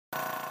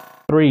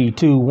3,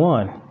 2,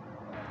 1.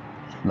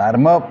 Light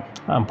them up.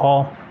 I'm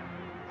Paul.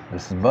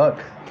 This is Buck.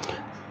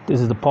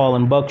 This is the Paul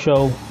and Buck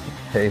Show.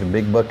 Hey, the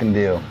big bucking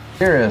deal.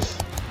 Hear us.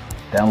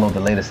 Download the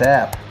latest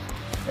app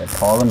at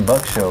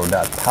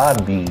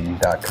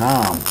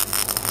paulandbuckshow.podbean.com.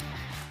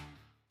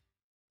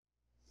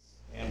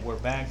 And we're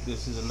back.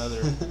 This is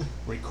another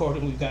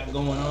recording we've got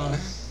going on.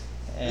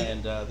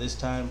 And this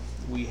time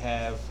we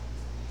have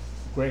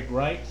Greg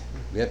Wright.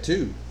 We have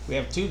two. We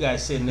have two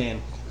guys sitting in.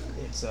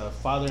 It's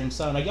father and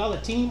son. Are y'all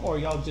a team or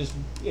y'all just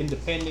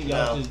independent?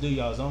 Y'all just do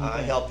y'all's own thing?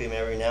 I help him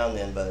every now and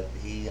then, but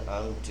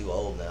I'm too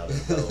old now to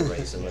go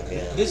racing with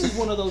him. This is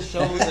one of those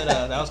shows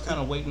that I was kind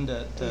of waiting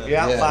to You're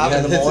out 5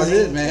 in the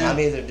morning, I'm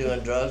either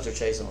doing drugs or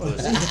chasing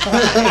pussy.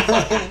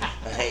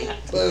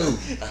 Boom.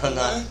 I'm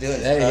not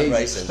doing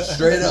racing.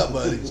 Straight up,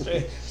 buddy.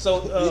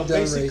 So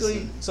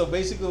basically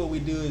what we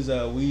do is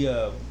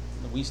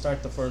we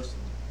start the first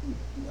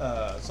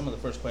some of the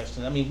first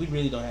questions. I mean, we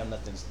really don't have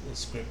nothing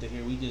scripted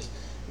here. We just,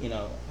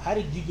 how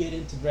did you get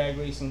into drag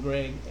racing,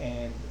 Greg?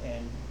 And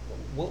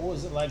what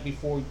was it like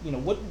before?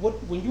 What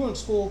when you were in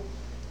school?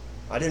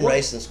 I didn't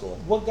race in school.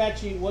 What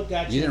got you? You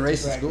didn't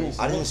race in school? Racing?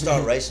 I didn't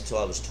start racing until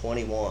I was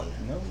 21.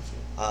 No.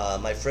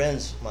 My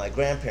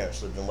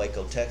grandparents lived in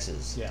Waco,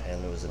 Texas,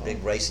 and there was a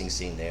big racing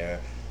scene there.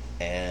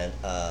 And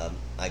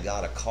I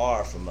got a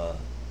car from a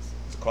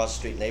across the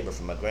street neighbor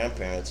from my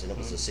grandparents, and it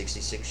was a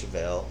 '66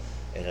 Chevelle.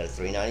 It had a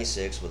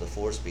 396 with a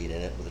 4-speed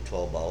in it with a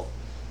 12-bolt.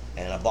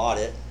 And I bought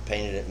it,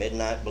 painted it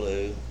midnight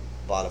blue,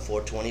 bought a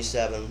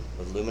 427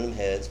 with aluminum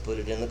heads, put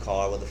it in the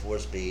car with a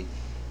 4-speed,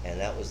 and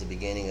that was the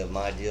beginning of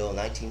my deal in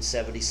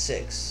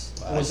 1976.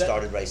 I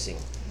started racing.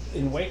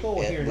 In Waco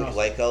or here in Austin?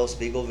 Waco,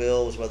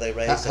 Spiegelville was where they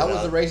raced. How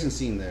was the racing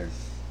scene there?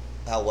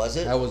 How was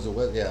it? How was the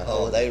weather? Yeah.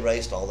 Oh, they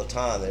raced all the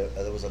time.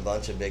 There was a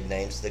bunch of big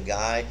names. The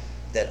guy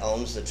that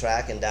owns the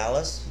track in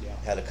Dallas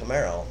had a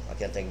Camaro. I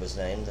can't think of his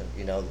name.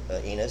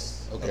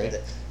 Enos.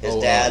 Okay. His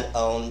dad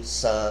owned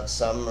some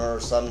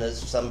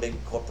big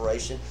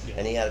corporation,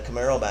 and he had a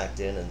Camaro back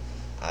then. And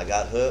I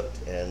got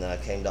hooked, and I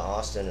came to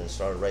Austin and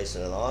started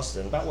racing in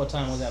Austin. About what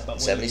time was that?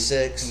 About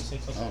 76.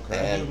 Okay.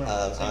 And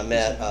I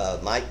met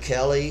Mike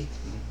Kelly,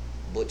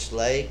 Butch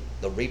Lake,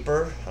 the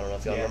Reaper. I don't know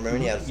if y'all remember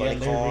him. He had a funny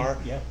car.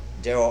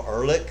 Daryl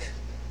Ehrlich,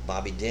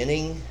 Bobby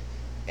Denning,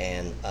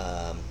 and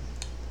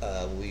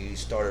we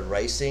started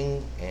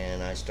racing,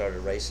 and I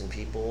started racing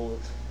people.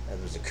 There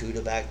was a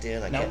CUDA back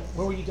then.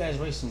 Where were you guys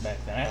racing back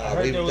then? I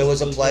heard there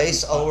was a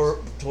place over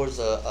towards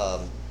the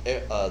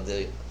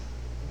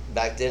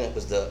back then it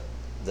was the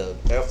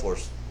Air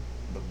Force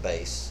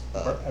base.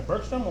 At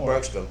Bergstrom or?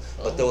 Bergstrom.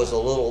 But there was a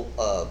little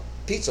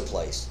pizza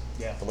place.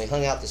 Yeah. And we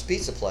hung out this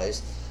pizza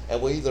place,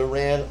 and we either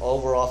ran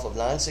over off of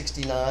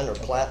 969 or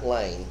Platte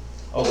Lane.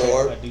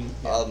 Or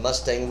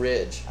Mustang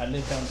Ridge. I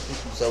lived down the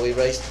street. So we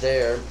raced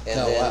there,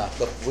 and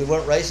but we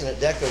weren't racing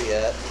at Decker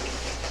yet.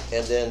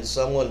 And then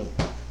someone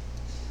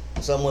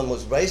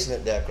was racing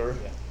at Decker,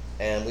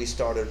 and we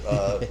started.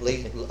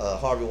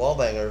 Harvey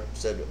Wallbanger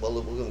said, "Well,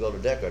 we're going to go to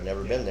Decker." I'd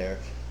never been there,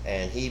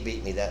 and he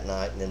beat me that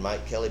night. And then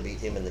Mike Kelly beat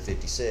him in the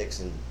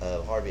 '56, and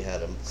Harvey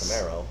had a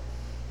Camaro,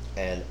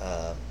 and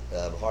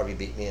Harvey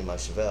beat me in my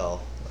Chevelle.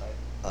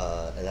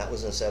 And that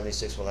was in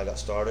 '76 when I got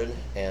started,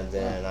 and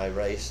then I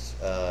raced.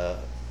 I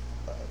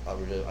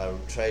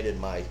traded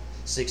my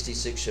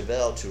 '66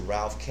 Chevelle to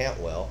Ralph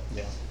Cantwell,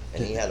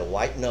 and he had a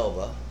white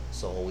Nova.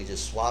 So we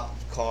just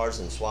swapped cars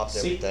and swapped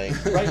everything.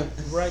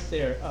 Right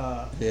there.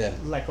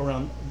 Like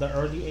around the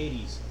early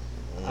 '80s.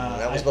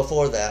 That was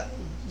before that,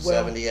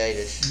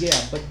 78ish.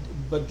 Yeah,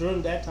 but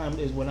during that time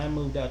is when I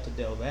moved out to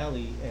Del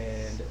Valley,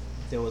 and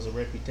there was a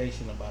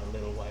reputation about a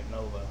little white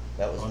Nova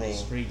on the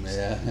streets.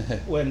 Yeah.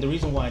 Well, and the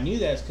reason why I knew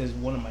that is because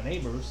one of my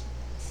neighbors,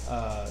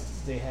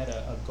 they had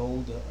a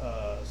gold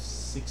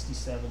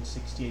 67,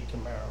 68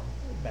 Camaro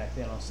back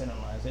then on center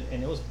lines,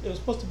 and it was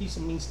supposed to be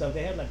some mean stuff.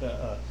 They had like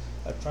a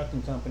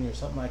trucking company or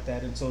something like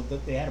that, and so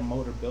they had a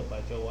motor built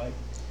by Joe White.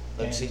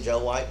 Let's see, Joe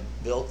White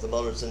built the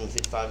motor. It's in the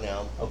 55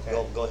 now. Okay.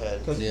 Go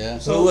ahead.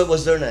 So what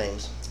was their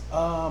names?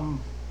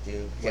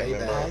 You can't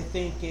remember? I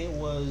think it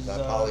was. I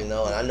probably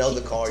know, and I know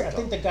the car. I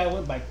think the guy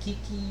went by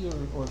Kiki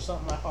or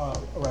something like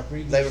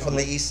Rodriguez. They were from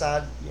the east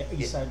side. Yeah,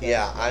 east side.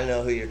 Yeah, I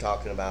know who you're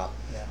talking about.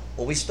 Yeah.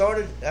 Well, we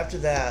started after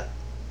that.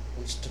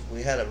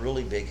 We had a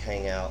really big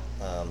hangout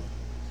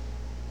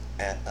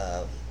at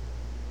a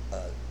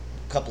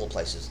couple of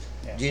places.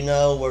 Yeah. Do you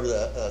know where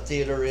the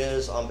theater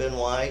is on Ben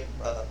White?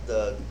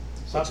 The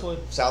Southwood.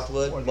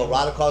 Well,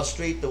 right across the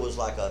street there was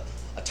like a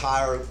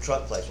tire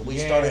truck place. Well, we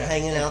started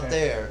hanging out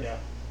there. Yeah.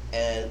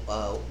 And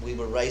we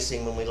were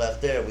racing when we left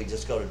there. We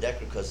just go to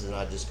Decker because then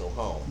I'd just go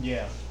home.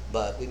 Yeah.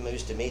 But we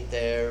used to meet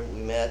there.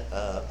 We met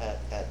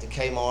at the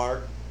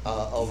Kmart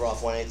over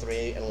off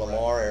 183 in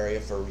Lamar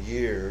area for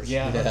years.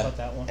 Yeah, I heard about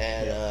that one.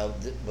 And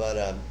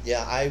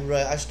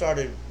I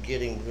started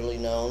getting really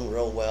known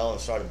real well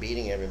and started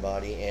beating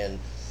everybody, and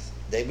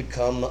they would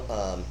come.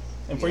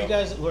 And for you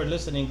guys who are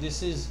listening,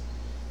 this is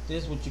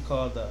what you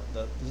call this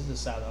is the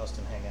South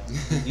Austin hangout.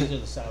 These are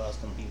the South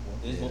Austin people.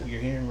 This is what you're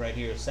hearing right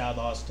here, South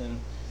Austin.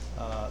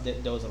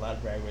 There was a lot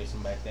of drag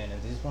racing back then,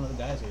 and this is one of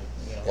the guys here.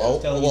 You know, Well,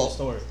 was telling you the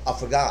story. I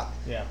forgot.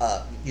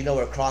 Yeah. You know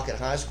where Crockett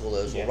High School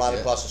is? Well, right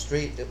across the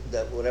street,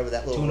 that whatever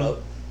that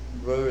little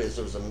road is,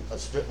 there was a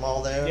strip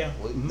mall there. Yeah.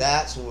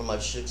 That's where my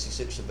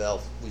 '66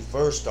 Chevelle, we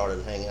first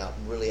started hanging out.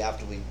 Really,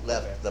 after we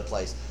left the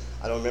place.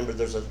 I don't remember.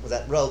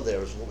 That road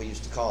there was what we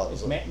used to call it.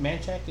 It's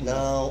Manchac?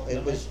 No,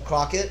 it was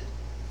Crockett.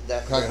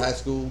 Crockett High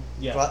School.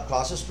 Yeah.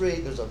 Across the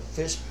street, there's a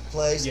fish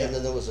place, and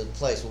then there was a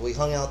place where we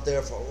hung out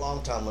there for a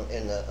long time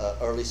in the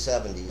early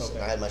 '70s. Okay.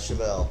 And I had my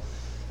Chevelle,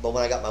 but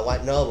when I got my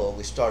white Nova,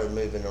 we started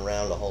moving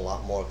around a whole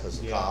lot more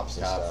because of cops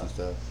and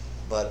stuff.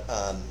 But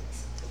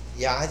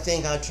yeah, I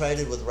think I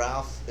traded with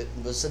Ralph. It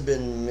must have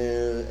been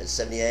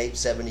 '78,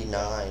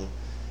 '79,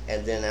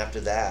 and then after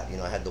that,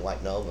 I had the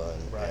white Nova,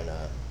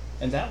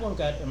 and that one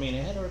got, it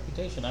had a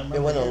reputation. I remember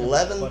it went hearing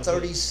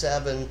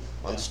 1137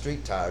 on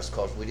street tires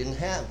because we didn't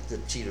have the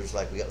cheaters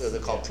like we got. They're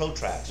called Pro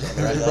Tracks.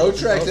 Pro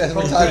Tracks. That's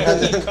what I'm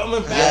talking Keep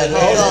coming back.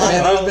 Hold on.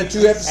 Man, there's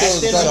been 2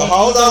 episodes. So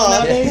hold on.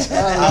 I went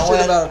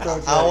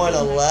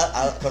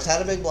because I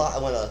had a big block. I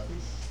went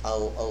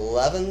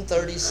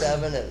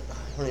 1137, and I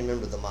don't even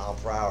remember the mile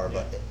per hour,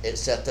 but it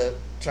set the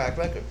track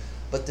record.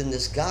 But then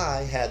this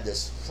guy had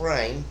this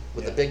frame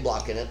with a big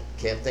block in it.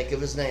 Can't think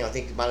of his name. I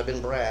think it might have been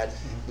Brad.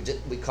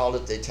 We called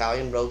it the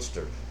Italian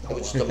Roadster. It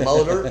was just a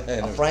motor,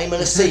 a frame,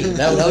 and a seat.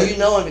 I know you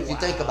know him if you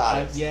think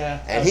about it.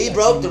 Yeah. And he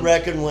broke the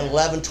record and went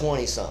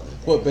 1120 something.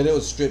 But it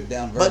was stripped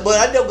down. But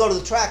I don't go to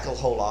the track a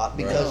whole lot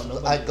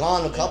because I'd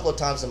gone a couple of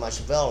times in my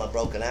Chevelle and I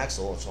broke an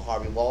axle, and so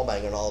Harvey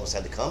Wallbanger and all of us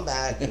had to come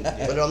back and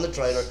put it on the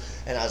trailer.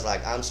 And I was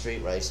like, I'm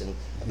street racing.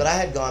 But I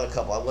had gone a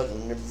couple. I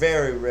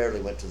very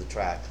rarely went to the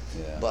track.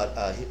 Yeah. But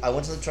I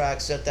went to the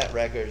track, set that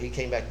record. He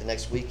came back the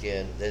next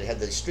weekend. They had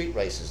the street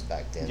races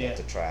back then at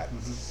the track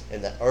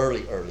in the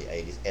early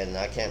 80s. And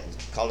I can't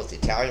call it the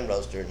Italian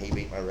Roaster, and he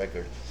beat my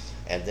record.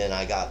 And then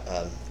I got,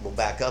 we'll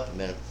back up a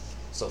minute.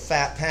 So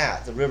Fat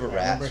Pat, the River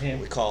Rat,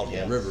 we called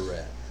him. River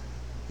Rat.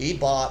 He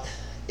bought,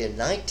 in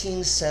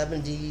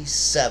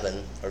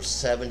 1977 or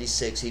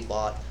 76, he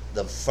bought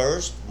the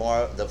first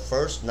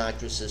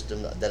nitrous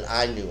system that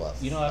I knew of.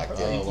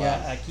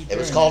 I keep it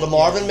was called a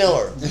Marvin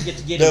Miller.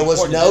 There there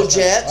was no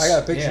jets. I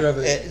got a picture of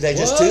it. They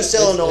just 2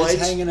 solenoids.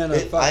 It's hanging in a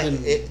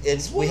fucking.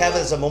 We have it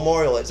as a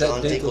memorial at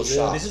John Dinkel's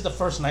shop. This is the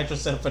first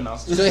nitrous set in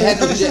Austin. So it had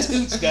no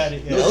jets. Got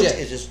it. No jets.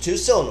 It's just 2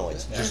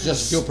 solenoids.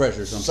 Just fuel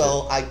pressure or something.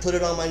 So I put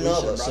it on my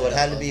Nova. So it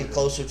had to be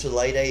closer to the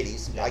late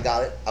 80s. I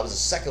got it. I was the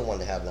second one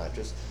to have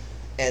nitrous,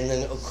 and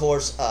then of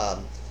course.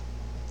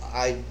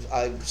 I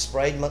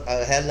sprayed.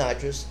 I had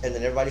nitrous, and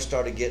then everybody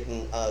started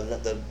getting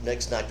the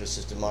next nitrous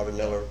system. Marvin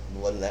Miller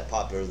wasn't that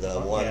popular.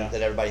 The one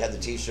that everybody had the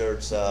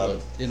T-shirts.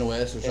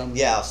 NOS or something.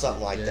 Yeah,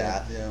 something like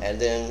that. Yeah. And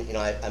then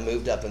I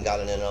moved up and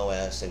got an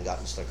NOS and got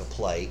just like a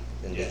plate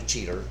and was a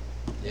cheater.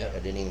 Yeah. I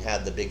didn't even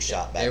have the big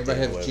shot back Everybody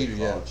then. had a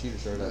cheater. Cheater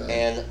shirt.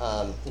 And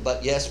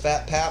but yes,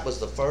 Fat Pat was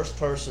the first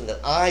person that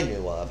I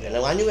knew of, and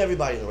I knew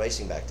everybody in the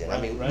racing back then. I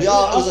mean, it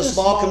was a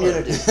small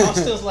community.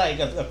 Austin's like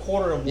a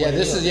quarter of. Yeah,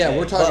 this is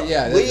we're talking.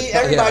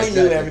 Everybody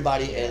knew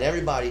everybody, and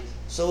everybody.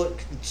 So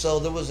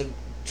there was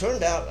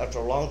turned out after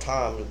a long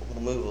time to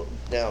move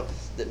down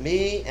that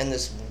me and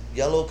this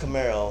yellow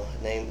Camaro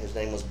his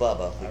name was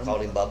Bubba. We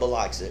called him Bubba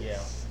Likes It. Yeah.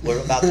 We're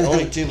about the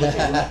only 2.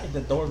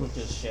 The doors were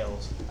just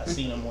shells. I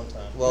seen him one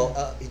time.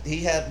 Well,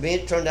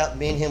 it turned out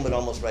me and him would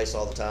almost race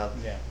all the time.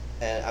 Yeah.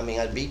 And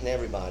I'd beaten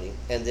everybody.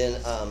 And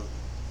then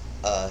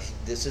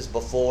this is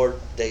before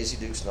Daisy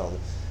Dukes and all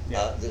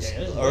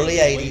early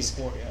 80s.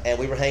 And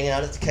we were hanging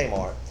out at the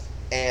Kmart.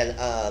 And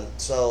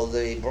so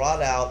they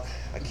brought out,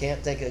 I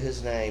can't think of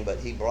his name, but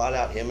him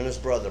and his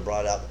brother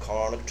brought out the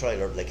car on a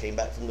trailer. They came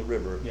back from the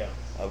river,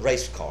 a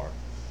race car.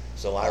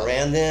 So I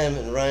ran them,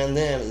 and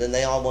then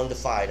they all wanted to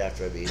fight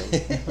after I beat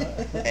them.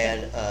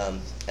 and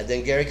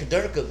then Gary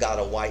Kaderka got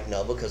a white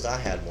Nova because I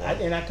had one.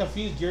 And I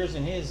confused yours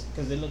and his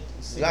because they looked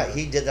similar. Right,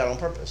 he did that on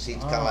purpose. He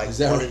kind of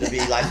wanted to be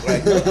like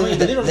Greg.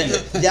 Literally.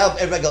 Yeah,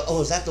 everybody go,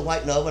 oh, is that the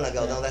white Nova? And I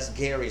go, no, that's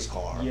Gary's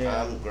car.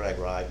 Yeah. I'm Greg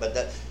Wright.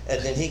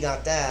 And then he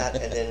got that,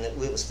 and then it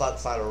was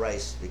fight a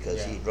race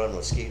because he'd run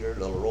with Skeeter,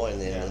 Little Roy,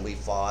 and then we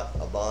fought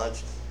a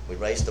bunch. We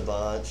raced a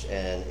bunch,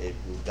 and it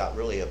got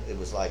it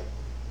was like.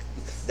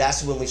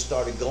 That's when we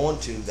started going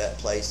to that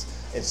place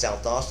in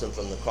South Austin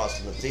across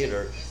from the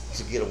theater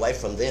to get away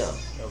from them.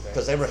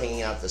 Because they were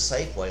hanging out at the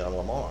Safeway on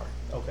Lamar.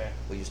 Okay.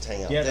 We used to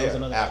hang out there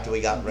after we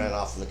got ran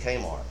off from the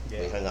Kmart.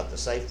 We hung out at the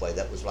Safeway.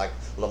 That was like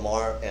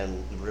Lamar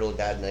and the really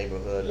bad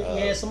neighborhood.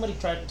 Somebody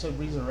tried to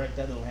resurrect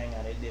that little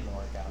hangout. It didn't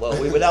work out. Well,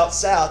 we went out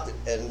south,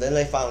 and then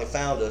they finally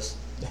found us.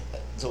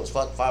 So it was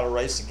fun to fight a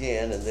race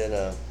again. And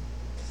then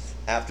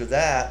after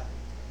that,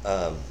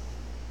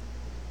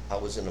 I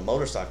was in a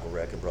motorcycle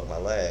wreck and broke my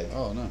leg.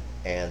 Oh, no.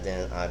 And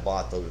then I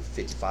bought the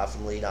 55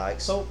 from Lee Dyke.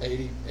 So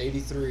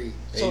 83.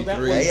 So that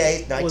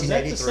 88, was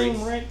that the 1983.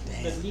 same wreck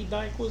that Lee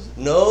Dyke was?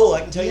 No,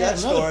 I can tell you had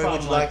that another story. Would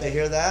problem you like like to that.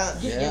 hear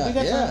that? Yeah, we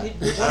got time.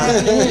 Yeah. What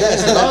happened to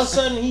him? And all of a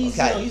sudden he's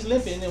Okay. you know, he's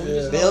limping, and then we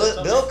just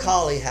know Bill something.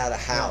 Colley had a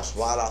house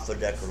right off of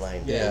Decker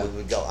Lane. Yeah. We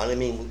would go. I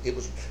mean, it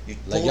was you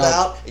Like pulled y'all-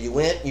 out, and you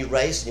went, and you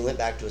raced, and you went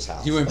back to his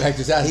house. He went back to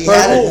his house. He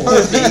had a I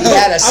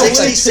went to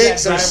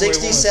 66 that or driveway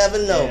 67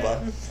 once.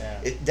 Nova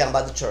Yeah. down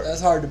by the church.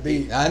 That's hard to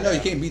beat. I know you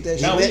can't beat that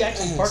shit. No, we went-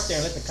 actually parked there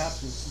and let the cops.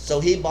 So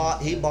he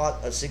bought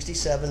a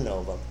 67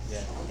 Nova, Yeah.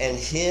 and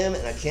him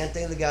and I can't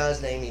think of the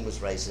guy's name he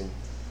was racing.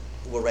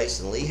 Were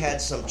racing. Lee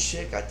had some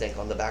chick I think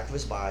on the back of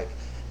his bike,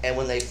 and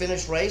when they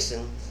finished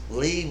racing,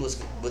 Lee was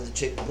with the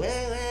chick,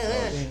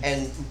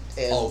 and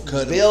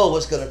cut him. Bill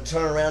was going to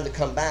turn around to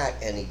come back,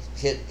 and he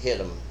hit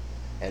him,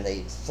 and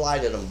they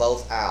flighted them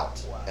both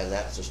out, Wow. and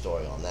that's the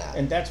story on that.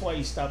 And that's why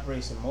you stopped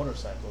racing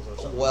motorcycles or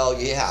something. Well,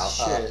 yeah,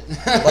 Shit.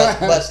 but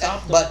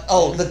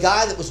the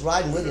guy that was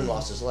riding with him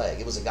lost his leg.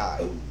 It was a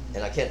guy,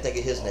 and I can't think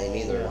of his name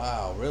either.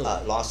 Wow, really?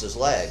 Lost his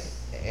leg,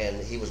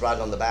 and he was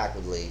riding on the back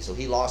with Lee, so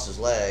he lost his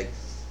leg.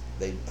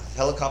 They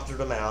helicoptered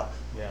him out.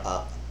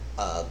 Yeah.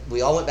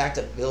 We all went back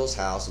to Bill's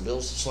house, and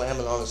Bill's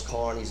slamming on his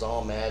car, and he's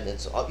all mad. And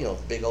it's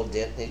big old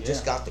dent. And he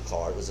just got the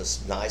car. It was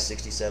a nice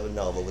 '67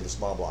 Nova with a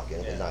small block in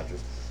it with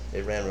nitrous.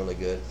 It ran really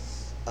good.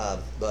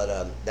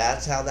 But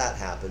that's how that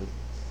happened,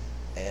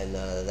 and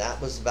that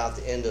was about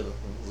the end of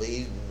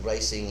Lee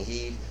racing.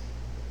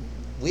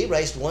 We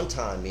raced one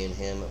time, me and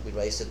him. We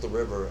raced at the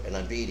river, and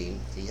I beat him.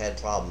 He had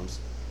problems,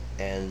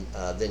 and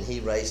then he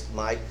raced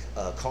Mike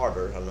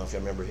Carter. I don't know if you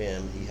remember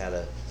him. He had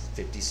a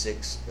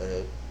 '56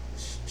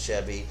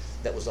 Chevy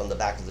that was on the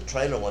back of the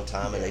trailer one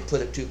time, and they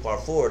put it too far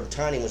forward. And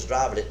Tiny was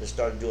driving it and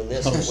started doing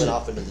this, and it went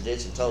off into the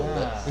ditch and totaled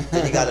it.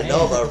 Then he got a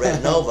Nova, a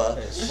red Nova.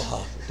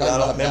 I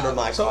don't remember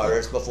Mike Carter.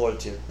 It's before the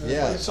two.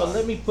 Yeah. So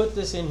let me put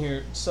this in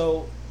here.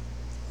 So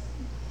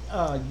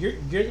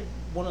you're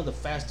one of the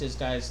fastest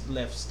guys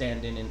left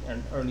standing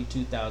in early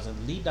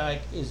 2000. Lee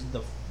Dyke is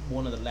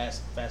one of the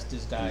last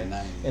fastest guys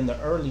in the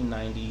early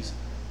 90s.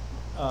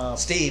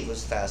 Steve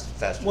was faster.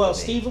 Well, than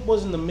me. Steve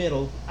was in the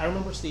middle. I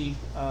remember Steve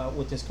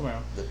with his Camaro,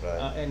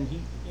 Right. and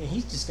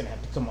he's just gonna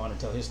have to come on and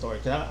tell his story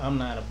because I'm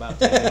not about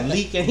to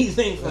leak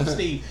anything from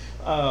Steve.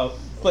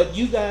 But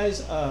you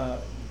guys,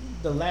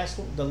 the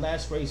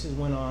last races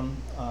went on,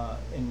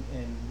 and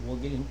we'll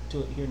get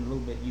into it here in a little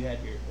bit. You had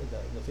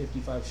the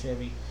 55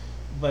 Chevy,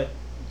 but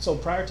so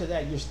prior to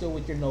that, you're still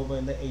with your Nova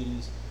in the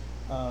 80s.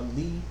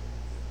 Lee.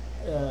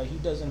 He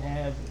doesn't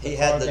have the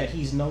car that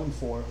he's known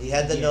for. He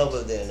had the Nova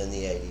then in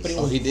the 80s. But it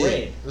was he did. red.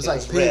 It was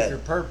like pink red. or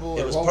purple.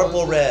 It was what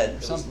purple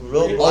red. It was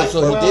real light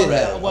so he purple did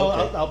red. that. Well,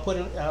 Okay.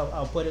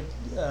 I'll put it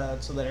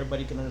so that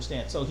everybody can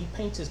understand. So he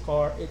paints his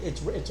car.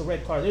 It's a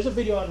red car. There's a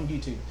video out on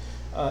YouTube.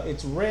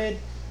 It's red,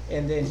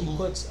 and then he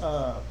puts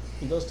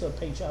he goes to a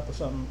paint shop or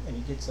something, and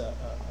he gets a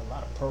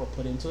lot of pearl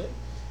put into it,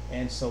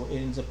 and so it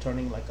ends up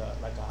turning like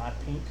a hot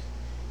pink.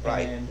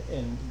 Right.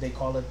 And they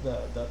call it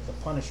the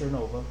Punisher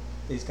Nova.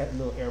 He's got a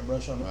little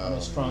airbrush on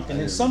his trunk, and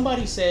I then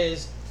somebody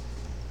says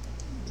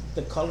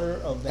the color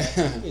of that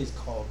is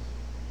called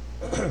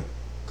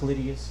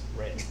Clidius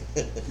red.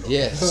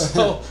 Yes.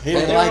 So He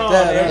didn't they're like all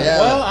that, there. huh? Yeah,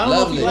 Well, I don't know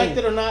if lovely. he liked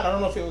it or not. I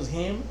don't know if it was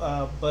him,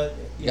 but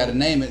You got to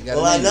name it.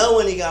 Well, I know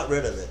when he got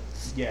rid of it.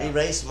 Yeah. He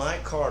raced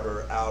Mike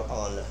Carter out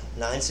on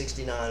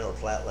 969 or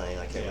Flat Lane.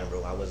 I can't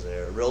remember. I was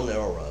there. Real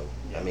narrow road.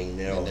 Yeah. I mean,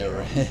 narrow, narrow.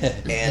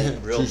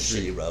 and real True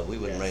shitty road. We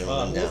wouldn't rain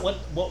on them down.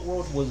 What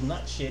road was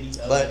not shitty?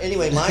 But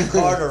anyway, Mike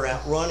Carter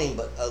out running,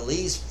 but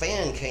Lee's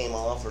fan came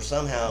off or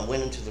somehow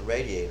went into the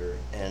radiator,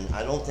 and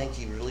I don't think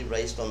he really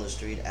raced on the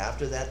street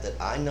after that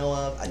I know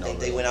of. I think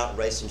they went out and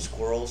raced some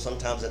squirrels.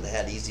 Sometimes that they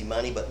had easy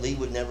money, but Lee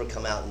would never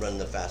come out and run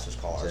the fastest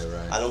cars. Is that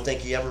right? I don't think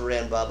he ever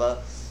ran Bubba,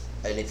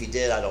 and if he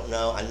did, I don't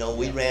know. I know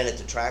we ran at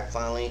the track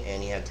finally,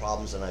 and he had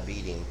problems, and I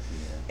beat him.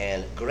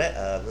 And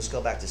let's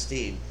go back to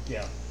Steve.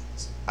 Yeah.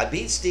 I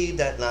beat Steve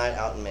that night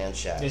out in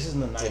Manchac. This is in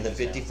the 90s In the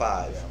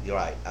 55. now. Yeah. You're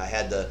right. I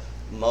had the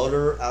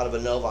motor out of a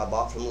Nova I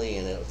bought from Lee,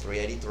 and it was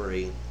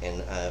 383.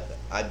 And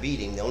I beat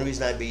him. The only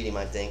reason I beat him,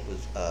 I think,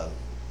 was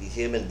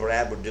him and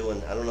Brad were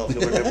doing, I don't know if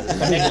you remember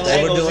this.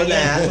 They were doing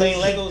that. Playing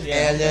Legos,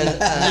 yeah. And then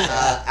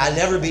I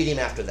never beat him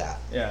after that.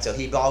 Yeah. So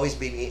he always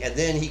beat me. And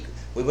then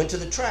we went to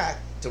the track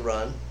to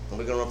run, and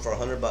we are going to run for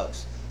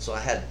 $100. So I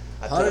put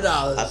a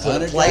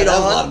 $100. plate That's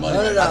a lot on. of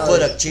money. I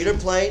put a cheater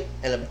plate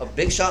and a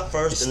big shot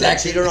first, and then a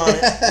cheater on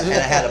it. And I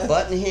had a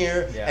button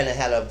here, and it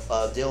had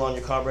a deal on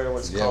your carburetor.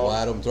 What's it called?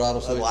 Wide open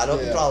throttle switch. A wide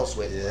open throttle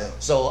switch. Yeah.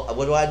 So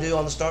what do I do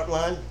on the start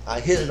line? I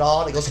hit it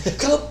all, and it goes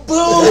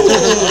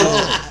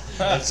kaboom!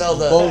 And so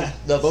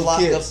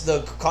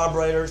the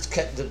carburetors,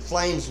 the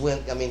flames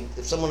went. I mean,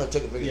 if someone had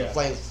took a picture, the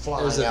flames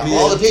flying out.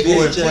 All the people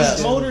were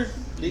impressed. Motor.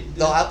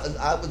 No,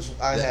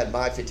 I had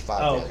my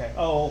 55. Oh, then. okay.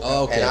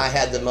 Oh, okay. And I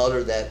had the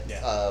motor that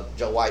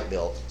Joe White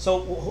built.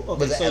 So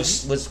okay.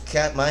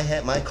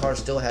 But my car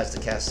still has the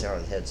cast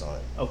iron heads on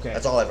it. Okay.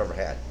 That's all I've ever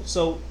had.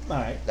 So all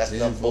right. That's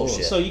no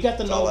bullshit. So you got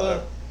the That's all I've Nova.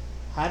 ever-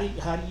 How do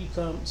you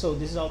come? So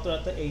this is all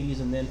throughout the '80s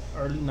and then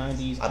early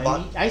 '90s.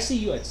 I see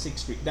you at 6th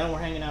Street. Down we're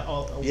hanging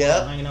out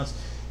hanging out.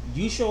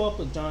 You show up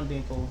with John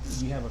Dinkle.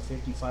 You have a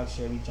 '55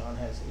 Chevy. John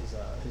has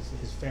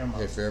his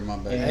Fairmont. Yeah,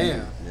 Fairmont back.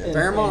 Damn.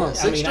 Fairmont on 6th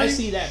Street. I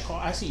see that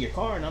car. I see your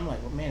car, and I'm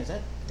like, well, man, is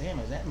that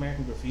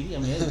American Graffiti? I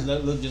mean, it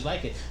look just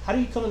like it. How do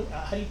you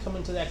come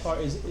into that car?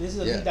 This is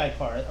a Lee Dyke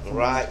car,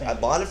 right? I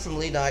bought it from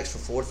Lee Dykes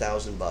for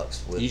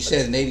 $4,000. You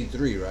said in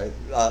 '83, right?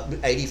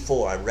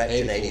 '84. I wrecked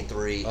in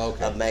 '83.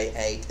 Okay. May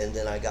 8th, and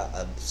then I got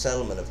a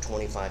settlement of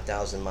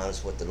 $25,000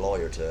 minus what the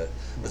lawyer took.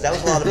 But that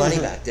was a lot of money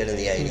back then in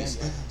the '80s.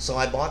 So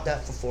I bought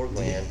that for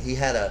 $4,000. He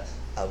had a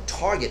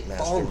Target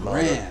Master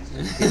motor.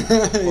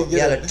 He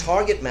had a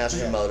Target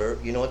Master motor.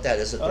 You know what that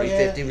is? A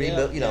 350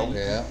 rebuilt. You know.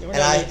 Yeah.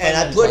 And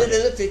I put it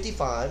in a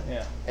 55.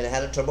 Yeah. And it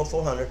had a turbo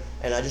 400,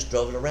 and I just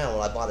drove it around.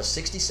 Well, I bought a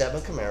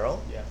 '67 Camaro.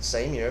 Yeah.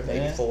 Same year,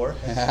 '84.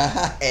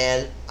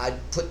 And I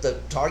put the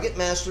Target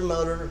Master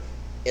motor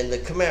in the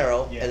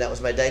Camaro, and that was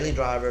my daily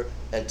driver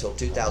until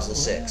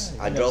 2006.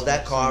 I drove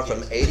that car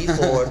from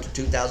 '84 to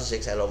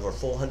 2006. Had over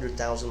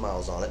 400,000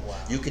 miles on it. Wow.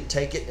 You could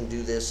take it and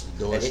do this.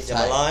 Am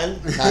I lying?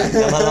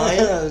 Am I lying?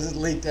 It just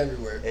leaked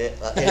everywhere. Anyway,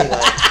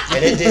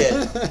 and it did.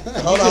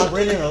 Hold on.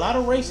 Been in a lot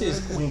of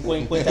races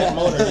with that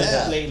motor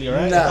lately,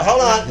 right? No.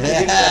 Hold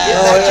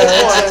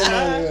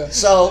on.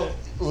 So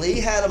Lee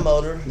had a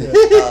motor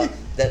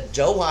that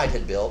Joe White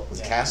had built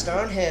with cast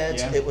iron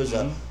heads. It was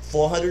a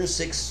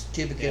 406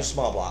 cubic inch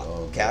small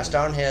block, cast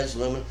iron heads,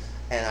 aluminum,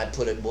 and I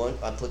put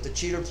the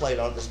cheater plate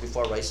on it. This is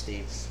before I raced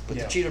Steve. Put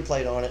the cheater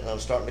plate on it, and I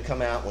was starting to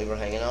come out. And we were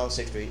hanging out on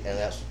 6th Street, and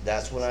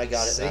that's when I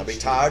got it. And I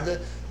retired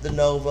the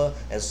Nova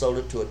and sold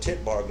it to a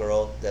tit bar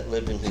girl that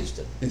lived in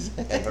Houston,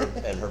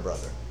 and her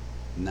brother.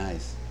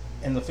 Nice.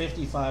 And the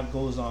 55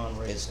 goes on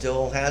racing. It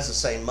still has the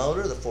same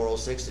motor, the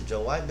 406 that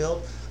Joe White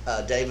built.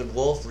 David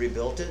Wolf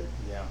rebuilt it.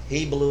 Yeah.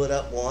 He blew it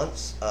up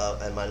once,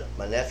 and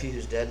my nephew,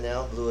 who's dead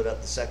now, blew it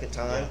up the second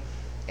time.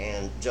 Yeah.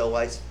 And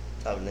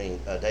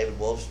David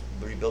Wolf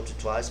rebuilt it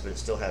twice, but it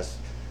still has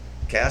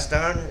cast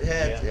iron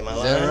head. Am I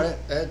lying? Is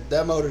that right?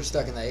 That motor's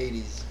stuck in the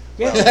 '80s.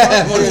 Yeah,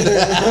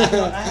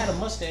 I had a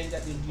Mustang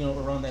that did,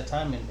 around that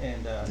time,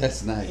 and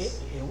that's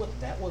nice.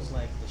 That was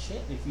like the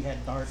shit. If you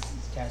had dark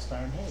cast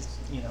iron heads,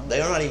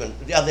 They are not even.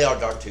 Yeah, they are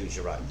dark twos.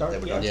 You're right. Dark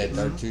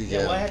twos. Yeah,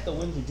 well, I had the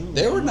Windsor Junior.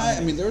 They were nice.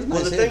 I mean, there was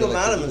nice. Well, the thing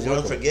about them is they're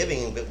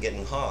unforgiving and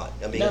getting hot.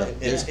 I mean,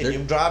 if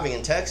you're driving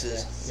in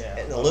Texas,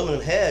 and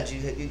aluminum heads,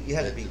 you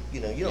had to be.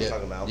 You know what I'm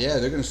talking about. Yeah,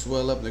 they're gonna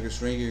swell up. They're gonna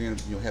shrink. You're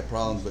gonna have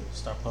problems. But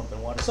start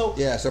pumping water. So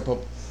start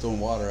throwing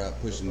water out,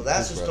 pushing. Well,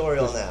 that's the story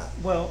on that.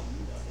 Well.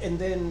 And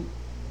then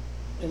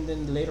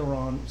later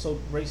on, so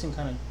racing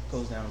kind of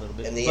goes down a little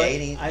bit. In the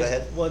 '80s, go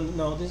ahead. Well,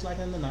 no, this is like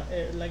in the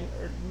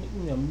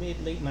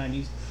late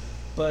 '90s.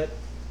 But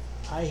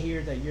I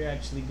hear that you're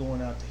actually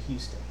going out to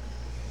Houston.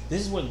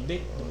 This is where the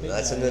big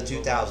that's in the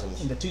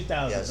 2000s. In the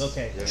 2000s, yes.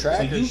 Okay.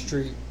 Tracker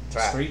Street.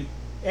 Street.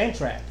 And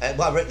track.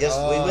 Yes,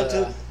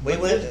 we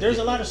went. There's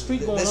a lot of street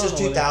going on. This is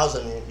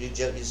 2000. You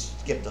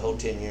skipped the whole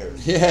 10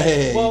 years.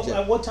 Yeah. Well,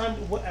 at what time?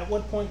 At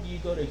what point do you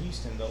go to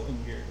Houston though? In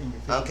your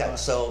 55? Okay,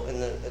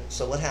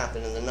 so what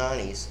happened in the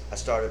 90s? I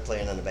started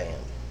playing in a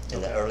band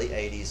in the early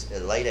 80s,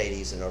 late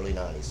 80s, and early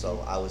 90s.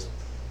 So I was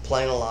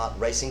playing a lot.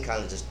 Racing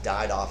kind of just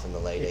died off in the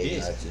late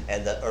 80s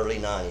and the early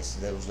 90s.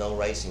 There was no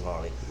racing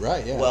hardly.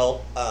 Right. Yeah.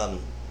 Well,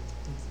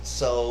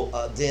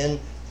 then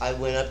I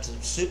went up to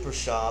super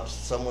shops.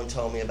 Someone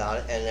told me about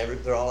it, and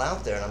they're all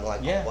out there. And I'm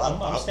like, where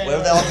have they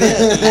all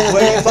been?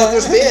 Where you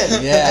fuckers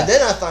been? Yeah. And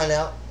then I find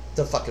out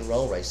they're fucking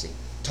roll racing.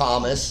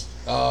 Thomas.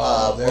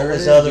 Oh, what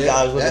was the other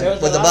guy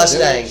with the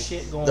Mustang?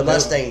 The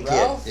Mustang kid.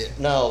 Ralph?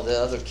 No, the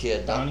other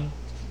kid. Donnie?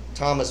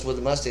 Thomas with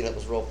the Mustang that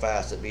was real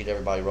fast that beat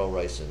everybody roll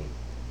racing.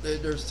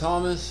 There's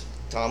Thomas.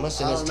 Thomas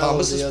and his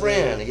Thomas's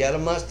friend. He had a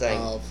Mustang.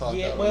 Oh, fuck.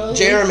 Yeah, well,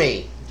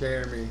 Jeremy.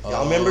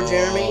 Y'all remember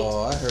Jeremy?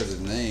 Oh, I heard his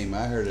name.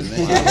 I wrote him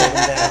down.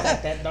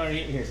 That darn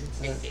here.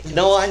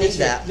 No, I need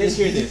that. Let's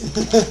hear this.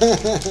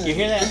 You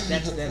hear that?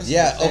 That's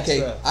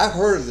okay. I've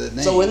heard of the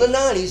name. So in the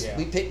 90s,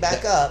 we picked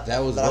back up.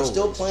 That was. But I'm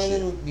still playing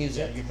in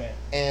music. Yeah, your band.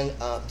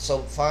 And so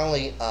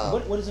finally.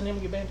 What is the name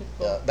of your band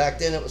called? Back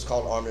then it was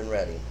called Armed and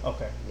Ready.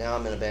 Okay. Now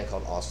I'm in a band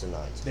called Astin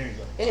Wright. There you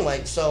go.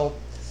 Anyway, so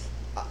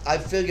I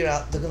figured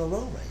out they're gonna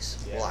roll race.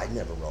 Yeah. Well, I'd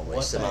never roll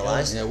race in my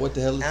life. Yeah, what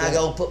the hell is that? I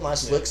go put my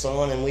slicks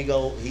on, and we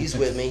go. He's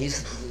with me.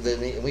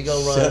 We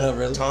go run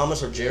really?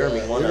 Thomas or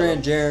Jeremy. One we of ran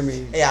them.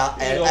 Jeremy. Yeah,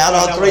 and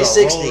out on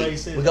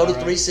 360. We go to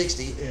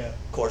 360. Yeah.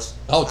 Of course.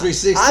 Oh,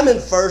 360. I'm in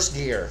first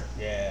gear.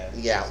 Yeah.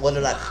 Yeah. What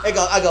did I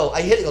go.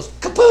 I hit it. Goes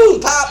kapoom,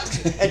 pop,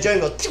 and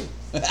Jeremy goes. Pew.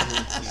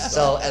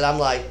 So and I'm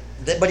like,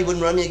 but he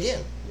wouldn't run me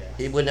again.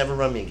 He would never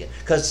run me again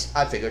because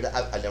I figured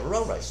I never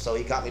road race, so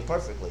he got me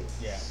perfectly.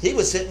 Yeah. He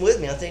was sitting with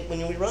me. I think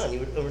when we run, you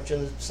were over to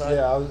the side.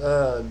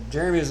 Yeah,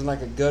 Jeremy was in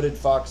like a gutted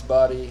Fox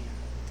body.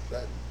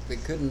 They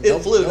couldn't. It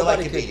flew.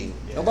 Nobody could beat him.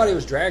 Yeah. Nobody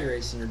was drag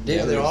racing or did.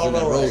 Yeah, they're all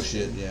road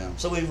shit. Yeah.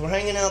 So we were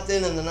hanging out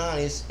then in the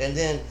 90s, and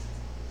then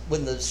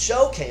when the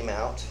show came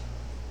out,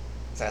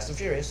 Fast and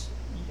Furious,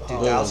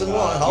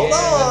 2001. Hold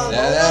on.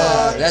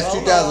 That's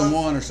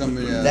 2001 or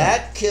something.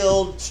 That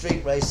killed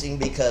street racing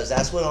because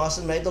that's when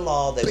Austin made the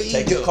law. They would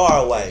take your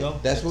car away.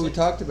 That's what we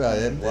talked about.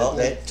 Well,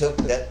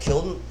 that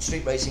killed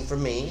street racing for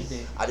me.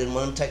 I didn't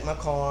want them to take my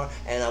car,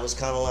 and I was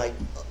kind of like,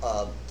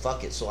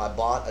 fuck it. So I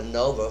bought a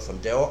Nova from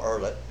Daryl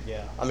Ehrlich.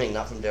 Yeah. I mean,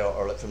 not from Daryl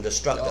Ehrlich, from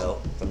Destructo.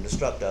 From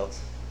Destructo.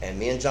 And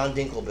me and John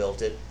Dinkle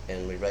built it,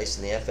 and we raced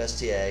in the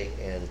FSTA,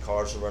 and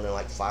cars were running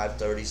like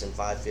 530s and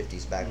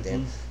 550s back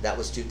then. That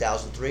was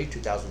 2003,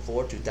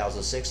 2004,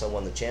 2006. I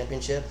won the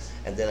championship,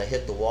 and then I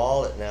hit the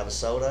wall at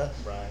Navasota.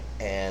 Right.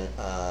 And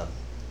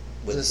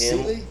with Was him,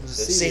 it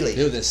Sealy.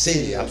 It was a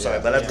Sealy. I'm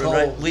sorry,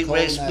 but we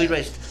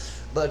raced.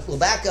 But we'll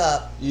back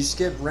up. You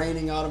skipped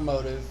Raining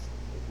Automotive.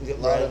 A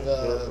lot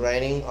of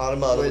Raining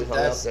Automotive. We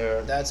hung out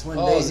there. That's when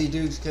Daisy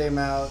Dukes came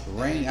out.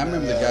 Rainy. I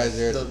remember the guys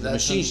there, the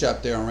machine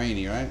shop there on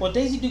Rainy, right? Well,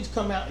 Daisy Dukes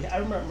come out. I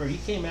remember he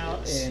came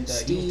out and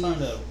he was trying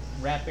to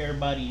wrap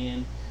everybody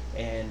in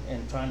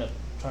and trying to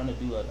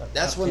do a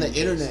That's when the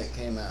internet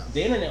came out.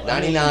 The internet.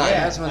 99.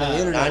 That's when the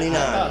internet. 99.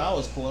 I thought I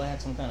was cool. I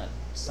had some kind of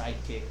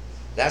sidekick.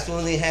 That's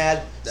when we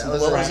had. What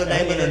was the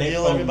name of the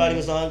deal everybody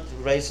was on?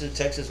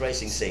 Texas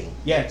Racing Scene.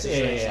 Yeah.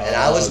 And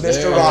I was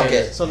Mr.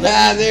 Rocket. So we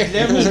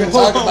were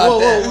talking about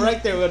that.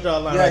 Right there, we'll draw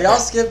a line. Yeah, y'all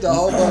skipped a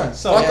whole bunch.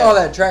 So, Fuck all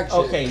that track shit.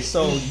 Okay,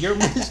 so you're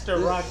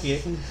Mr.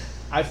 Rocket.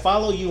 I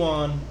follow you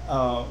on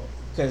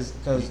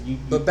because you.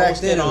 But back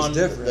then it was on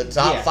different. The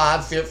top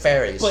 5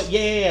 ferries. But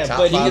yeah. Top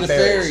But 5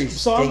 ferries.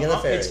 So King of the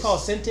ferries. it's called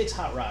Centix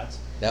Hot Rods.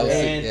 That was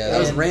that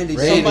was Randy.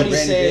 Somebody Randy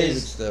says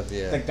David stuff.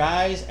 Yeah. the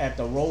guys at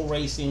the Roll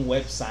Racing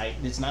website.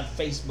 It's not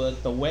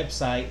Facebook. The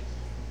website.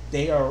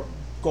 They are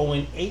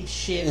going ape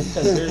shit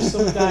because there's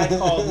some guy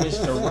called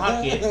Mr.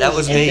 Rocket. That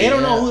was and me. They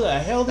don't know who the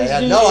hell this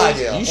had dude no is.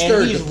 idea. You And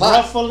stirred he's the pot.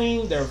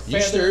 ruffling their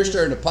feathers. You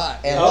stirred the pot.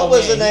 And Oh, what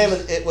was the man. name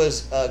of it? It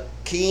was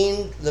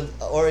Keen, the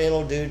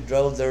Oriental dude,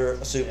 drove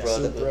their Supra.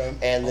 Supra.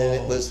 And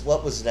then it was,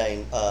 what was his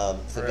name? The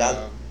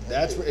guy.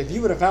 That's if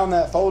you would have found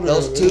that folder.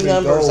 Those it two would've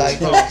been numbers.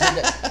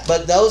 gold.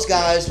 But those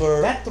guys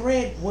were. That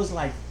thread was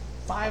like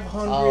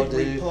 500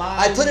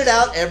 replies. I put it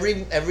out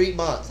every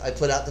month. I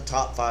put out the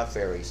top 5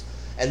 ferries.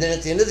 And then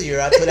at the end of the year,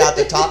 I put out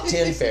the top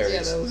 10 ferries.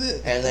 Yeah, that was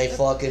it. And they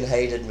fucking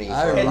hated me.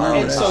 I for remember a long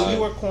And so time. you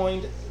were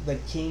coined the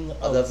king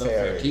of the the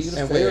ferries. ferries. King of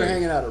the And we were ferries.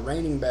 hanging out at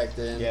Raining back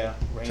then. Yeah.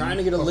 Trying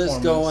to get a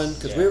list going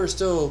because we were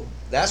still.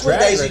 That's when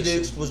drag Daisy racing.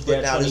 Dukes was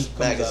putting out his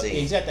magazine.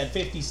 He's got that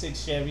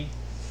 56 Chevy.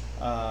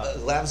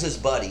 That was his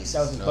buddies.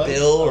 That was his buddies?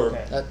 Bill or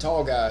Okay. That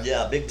tall guy.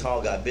 yeah, big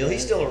tall guy. Bill,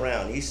 he's still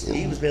around.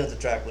 He was been at the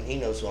track when he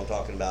knows who I'm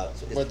talking about.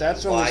 But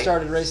that's when we White.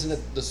 started racing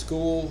at the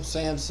school,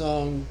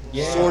 Samsung,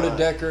 Yeah. Sorted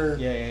Decker.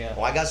 Yeah.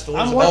 Oh, I got stories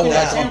I'm about working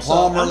that. at on Samsung.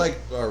 Palmer, like,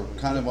 or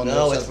kind of on the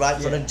No, other it's side. right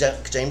in front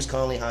of James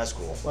Conley High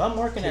School. Well, I'm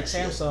working at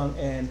Samsung,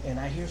 and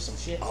I hear some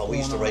shit. Oh, we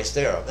used to going on. race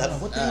there. I don't know,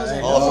 what the hell is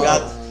that? Oh, I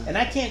forgot. And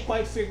I can't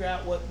quite figure out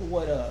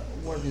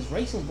where this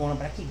racing's going on,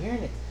 but I keep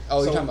hearing it. Oh,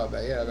 you're So- talking about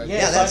that? Yeah, back Yeah,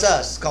 Yeah, so that's I-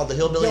 us. It's called the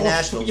Hillbilly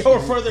Nationals. You're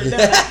further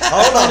down.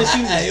 Hold on.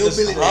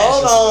 Hillbilly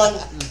Hold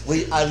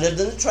on. I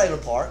lived in the trailer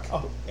park,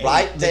 Oh,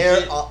 right hey, there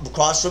legit.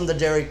 across from the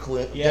dairy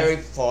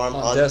farm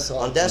On on Dessau.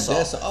 on Dessau.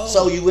 Dessau. Oh.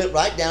 So you went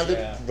right down to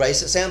Yeah.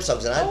 race at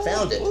Samsung's, and I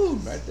found it. Ooh,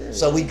 right there.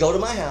 So we'd go to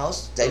my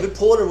house. David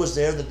Porter was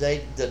there the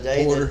day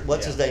Porter. that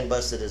what's his name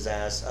busted his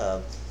ass.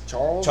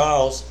 Charles.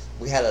 Charles.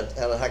 We had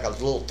like a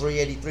little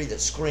 383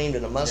 that screamed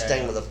in a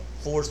Mustang Yeah. with a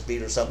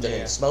 4-speed or something Yeah.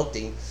 and smoked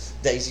him.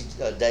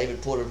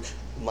 David Porter.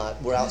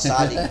 We're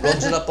outside. He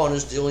runs it up on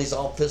his deal. He's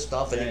all pissed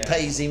off, and he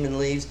pays him and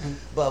leaves.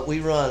 But we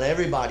run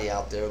everybody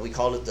out there. We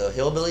called it the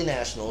Hillbilly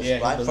Nationals,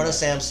 right in front of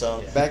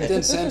Samsung. Back then,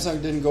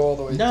 Samsung didn't go all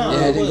the way No, through. Yeah,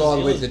 it didn't was- go all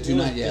the way it to was-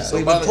 290. it was- Yeah. So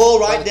we by would the- pull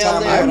by right the down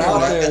time there I and, went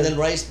out there, and then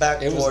race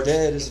back it was towards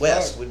dead as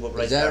west. fuck. We would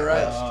race Is that back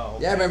right? west. Oh,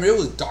 Yeah, I remember it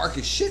was dark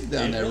as shit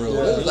down that road.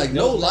 Yeah. It was like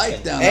no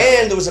light down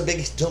there. And there was a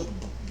big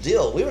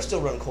deal. We were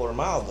still running quarter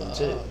mile then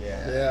too.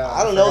 Yeah.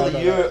 I don't know forgot the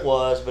about year that. it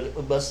was, but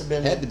it must have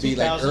been Had to be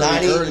like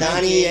 2000, early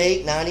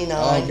 98, 99.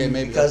 Oh, okay,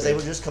 maybe, because okay. they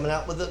were just coming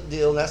out with the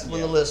deal, and that's when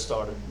the list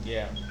started.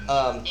 Yeah.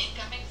 Incoming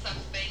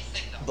subspace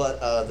signal. But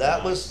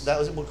that was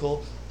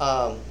cool.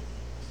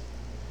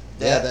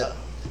 Yeah, that-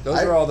 Those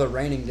I- are all the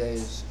raining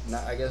days.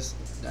 I guess.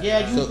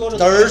 Yeah, you So go to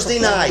Thursday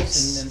the performance,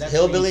 nights, and that's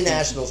where Hillbilly you see-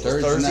 Nationals was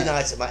Thursday Thursday night.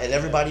 nights, and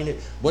everybody knew.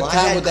 What Well, I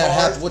time had would that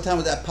cars happen? What time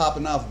was that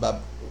popping off? About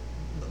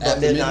about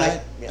after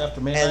midnight? Yeah.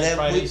 After midnight,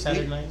 Friday,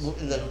 Saturday we, nights?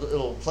 in the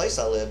little place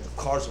I lived,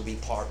 the cars would be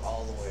parked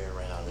all the way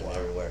around and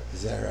everywhere.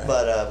 Is that right?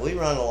 But we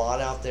run a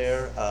lot out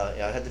there.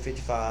 Yeah, I had the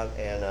 55,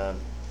 and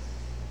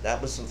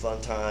that was some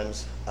fun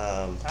times.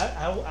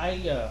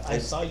 I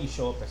saw you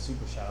show up at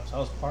Super Shops. I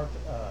was parked.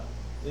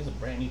 It was a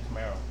brand new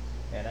Camaro,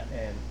 and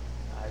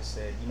I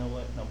said, you know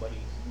what?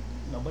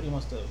 Nobody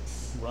wants to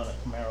run a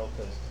Camaro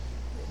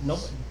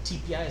because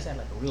TPI's had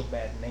like a real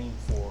bad name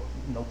for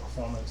no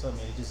performance. I mean,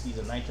 it just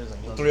either nitros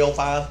and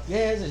 305. Yeah,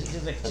 it's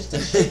just a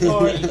shit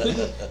car.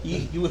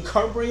 You would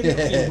carburet it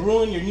and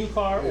ruin your new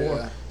car, Yeah.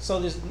 or so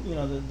this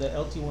the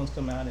LT ones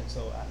come out, and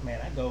so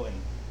I go and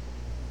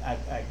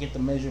I get the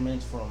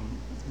measurements from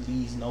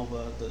these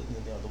Nova, the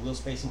wheel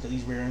spacing, because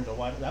these rear ends are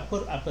wide. I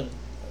put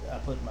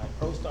my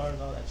Pro Stars,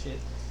 all that shit,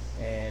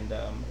 And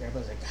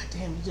everybody's like, God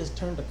damn, you just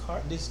turned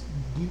this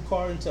new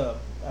car into.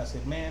 I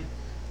said, man,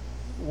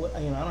 what, I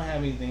don't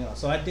have anything else.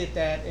 So I did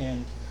that,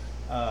 and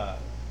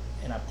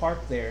I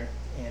parked there,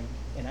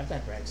 and I've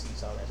got drag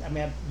seats, all that. I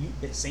mean,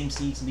 the same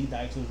seats, Lee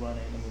Dykes was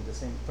running. I mean, the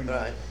same. Pretty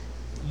right.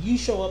 You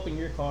show up in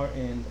your car,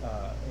 and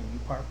you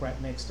park right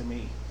next to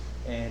me,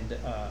 and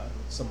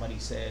somebody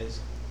says,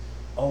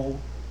 "Oh,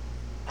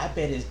 I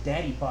bet his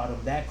daddy bought him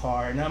that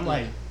car," and I'm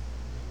like,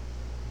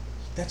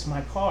 that's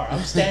my car.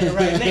 I'm standing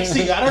right next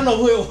to you. I don't know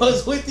who it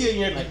was with you, and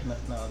you're like,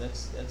 no,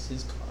 that's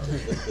his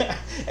car.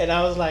 And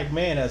I was like,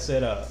 man, I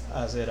said,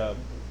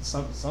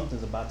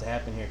 something's about to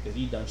happen here because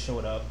he done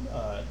showed up.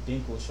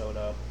 Dinkle showed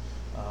up.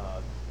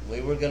 We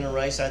were gonna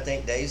race, I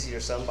think, Daisy or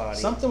somebody.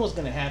 Something was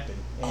gonna happen.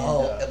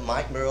 And,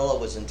 Mike Murillo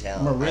was in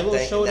town. Murillo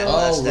showed up.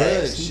 Oh,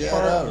 really? Shut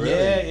up, really?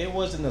 Yeah, it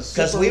wasn't a.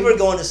 Because we were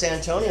going to San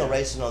Antonio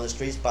racing on the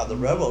streets by the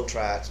railroad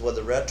tracks, where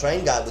the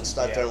train guy would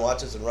start there and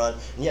watch us and run,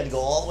 and you had to go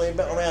all the way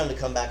around to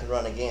come back and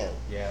run again.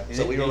 Yeah.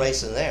 So we were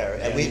racing there,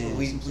 and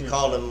we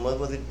called them, what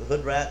were the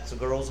hood rats? The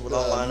girls would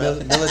all line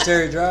up.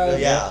 Military drive.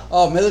 Yeah.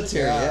 Oh,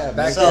 military. Yeah.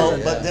 Back So,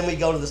 there, but then we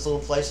go to this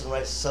little place and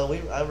race. So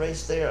I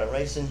raced there. I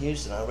raced in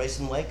Houston. I raced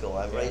in Waco.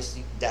 I raced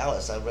in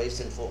Dallas. I raced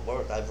in Fort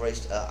Worth. I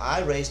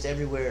raced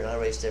everywhere, and I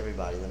raced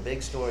everybody. The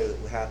big story that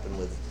happened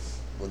with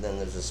then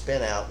there's a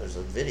spin out. There's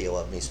a video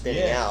of me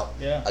spinning out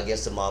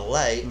against the Model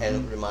A, and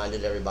it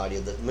reminded everybody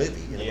of the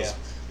movie. And it was,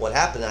 what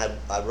happened?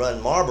 I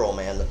run Marlboro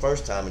Man the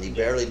first time, and he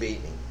barely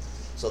beat me.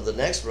 So the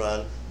next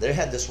run, they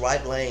had this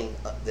right lane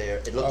up there.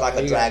 It looked like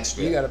a drag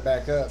strip. You got to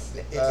back up.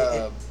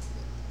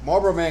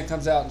 Marlboro Man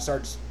comes out and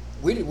starts.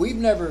 We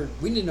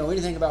didn't know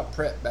anything about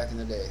prep back in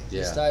the day.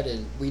 Yeah. Just I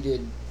didn't. We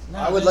did. No,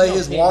 I would lay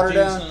his water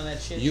down.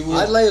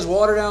 I'd lay his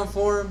water down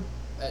for him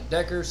at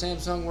Decker,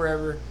 Samsung,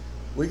 wherever.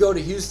 We go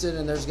to Houston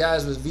and there's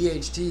guys with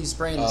VHT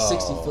spraying the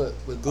 60-foot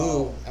with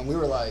glue, and we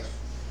were like,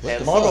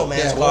 and Marlboro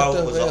Man's car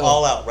was an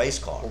all-out race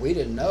car. Well, we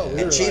didn't know.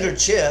 And Cheater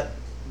Chip,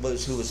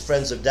 who was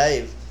friends of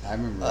Dave. I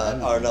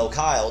remember. Or no,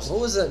 Kyle's. What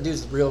was that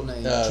dude's real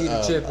name?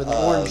 Cheater Chip and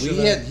the orange.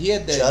 He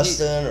had that.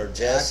 Justin or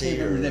Jesse. I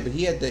can't remember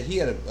that, but he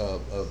had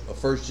a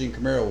first gen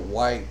Camaro,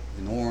 white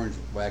and orange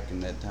back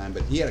in that time.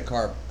 But he had a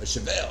car, a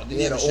Chevelle.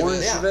 He had an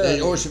orange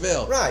Chevelle. Or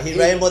Chevelle. Right, he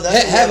ran with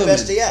us in the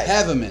FSTA.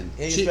 Have him in.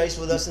 He raced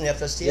with us in the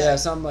FSTA. Yeah,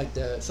 something like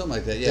that. Something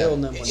like that. Yeah.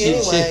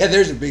 Anyway,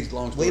 there's a big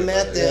long story. We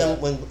met them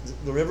when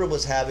the river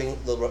was having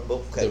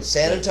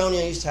San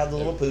Antonio used to have the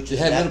little pooches. They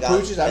had little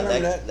pooches. I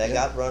remember that. They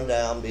got run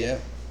down. Yeah.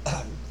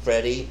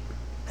 Freddie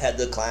had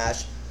the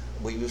Clash.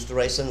 We used to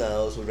race in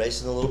those. We raced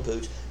in the little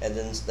pooch, and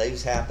then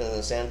things happened,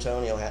 and San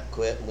Antonio had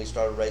quit, and we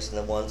started racing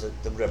the ones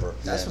at the river.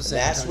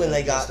 That's when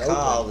they got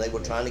called. They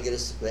were trying to get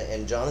us,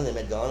 and John and them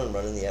had gone and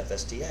running the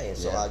FSTA, and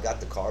so I got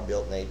the car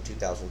built in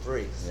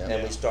 2003,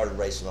 and we started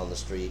racing on the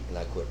street, and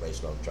I quit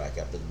racing on the track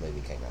after the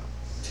movie came out.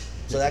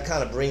 So that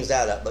kind of brings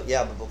that up. But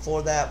yeah, but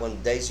before that,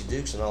 when Daisy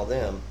Dukes and all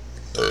them,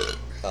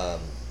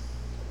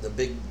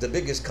 the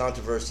biggest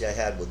controversy I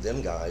had with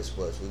them guys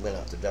was we went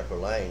out to Decker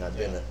Lane. I'd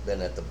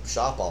been at the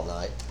shop all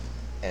night,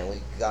 and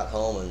we got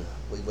home and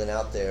we went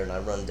out there and I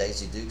run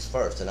Daisy Dukes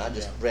first, and I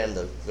just ran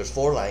there's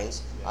 4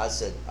 lanes. I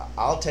said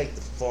I'll take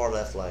the far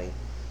left lane,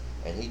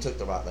 and he took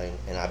the right lane,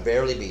 and I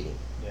barely beat him.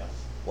 Yeah.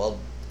 Well,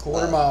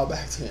 quarter mile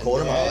back then.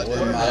 Quarter mile.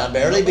 And I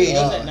barely beat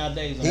him.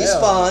 He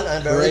spun.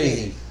 I barely beat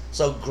him.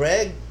 So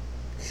Craig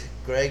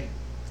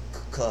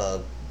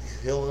Powell?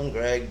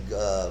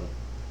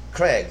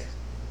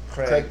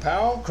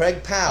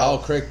 Craig Powell.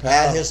 Oh, Craig Powell.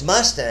 Had his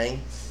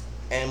Mustang,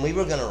 and we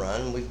were going to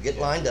run. We get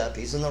lined up.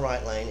 He's in the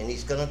right lane, and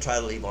he's going to try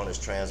to leave on his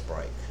trans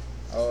brake.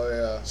 Oh,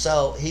 yeah.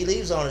 So he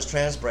leaves on his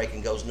trans brake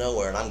and goes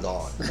nowhere, and I'm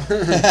gone.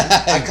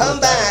 I come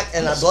back,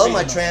 and I blow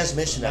my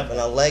transmission up, and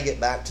I leg it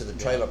back to the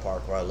trailer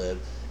park where I live.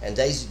 And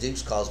Daisy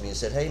Dukes calls me and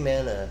said, hey,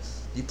 man,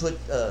 you put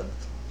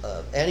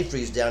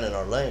antifreeze down in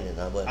our lane. And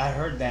I went, I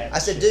heard that. I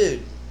said,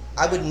 dude,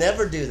 I would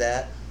never do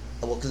that.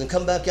 Well, because then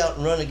come back out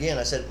and run again.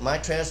 I said, my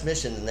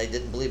transmission, and they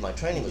didn't believe my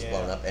training was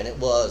blown up, and it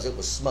was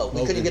smoke.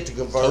 We couldn't get the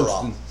converter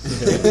off. We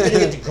couldn't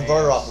get the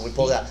converter off when we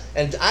pulled out.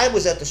 And I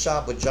was at the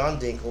shop with John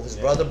Dinkle, his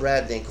brother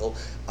Brad Dinkle.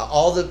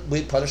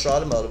 Punisher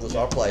Automotive was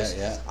our place.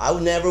 I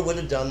never would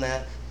have done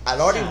that. I'd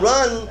already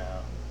run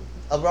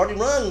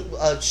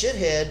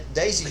shithead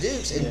Daisy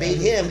Dukes and beat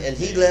him, and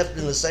he left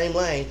in the same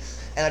lane.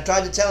 And I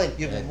tried to tell him,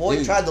 your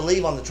boy tried to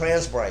leave on the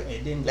trans brake.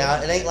 It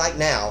ain't like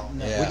now. We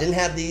didn't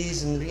have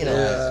these, and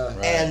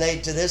and they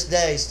to this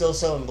day still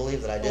so and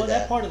believe that I did that. Well,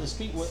 that part of the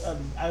street,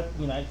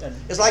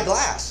 it's like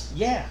glass.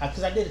 Yeah,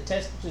 because I did a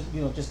test,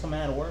 just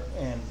coming out of work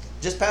and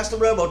just past the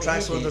railroad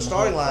tracks where the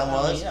starting line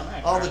was.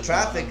 All the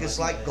traffic is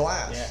like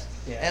glass.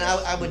 And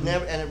I would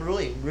never, and it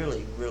really,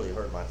 really, really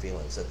hurt my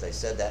feelings that they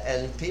said that.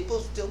 And people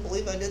still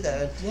believe I did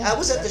that. I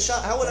was at the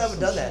shop. How would I have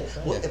done that?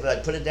 Well, if I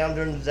put it down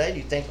during the day, do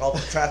you think all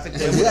the traffic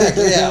there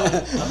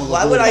would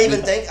why would I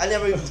even think? I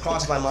never even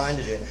crossed my mind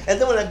to do it.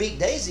 And then when I beat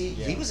Daisy,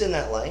 he was in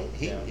that lane.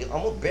 He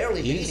almost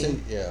barely beat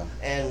him.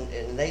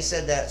 And they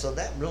said that, so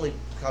that really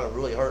kind of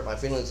really hurt my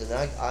feelings. And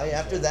I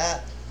after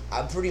that,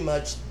 I pretty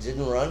much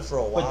didn't run for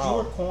a while. But you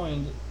were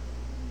coined.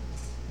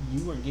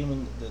 You were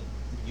given the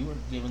you were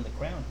given the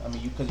crown. I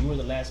mean, because you were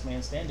the last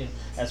man standing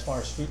as far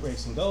as street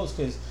racing goes.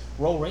 Because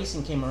roll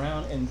racing came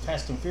around and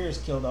Fast and Furious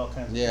killed all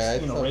kinds of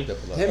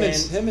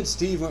Him and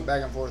Steve went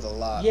back and forth a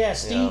lot. Yeah,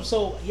 Steve. Yeah.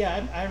 So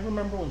I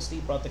remember when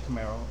Steve brought the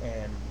Camaro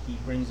and he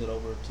brings it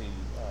over to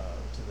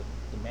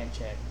the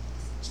Manchac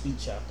speed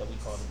shop that we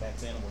called it back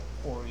then, where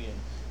Corey and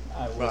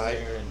I was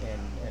there,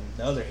 and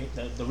the other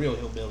the real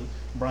hillbilly,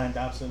 Brian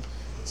Dobson.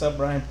 What's up,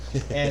 Brian?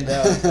 And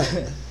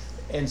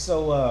and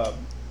so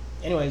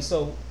anyway,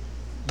 so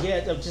yeah,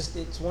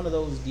 it's one of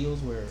those deals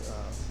where.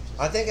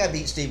 I think I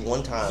beat Steve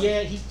one time.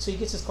 Yeah, he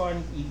gets his car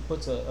and he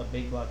puts a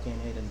big block in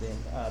it, and then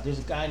there's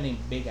a guy named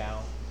Big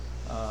Al.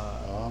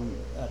 I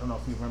don't know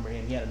if you remember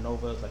him. He had a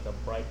Nova, it was like a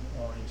bright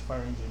orange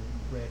fire engine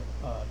red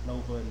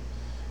Nova. And,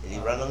 did he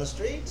run on the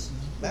streets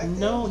back then?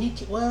 No, he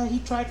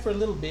tried for a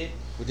little bit.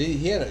 Well,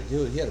 he had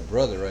a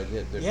brother, right?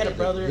 He had a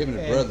brother. Him and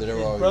a brother.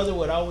 His brother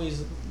would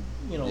always,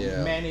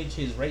 manage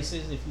his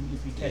races if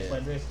you catch my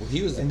drift. Well,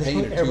 he was the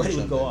painter too. Everybody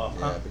would go off.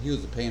 Yeah, but he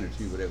was the painter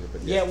too, whatever.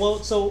 But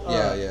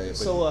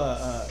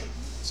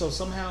so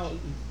somehow,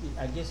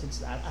 I guess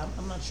it's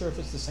I'm not sure if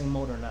it's the same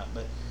motor or not,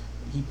 but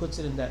he puts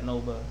it in that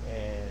Nova,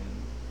 and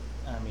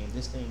I mean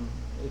this thing,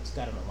 it's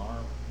got an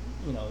alarm.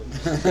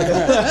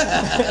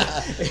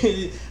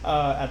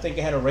 I think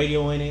it had a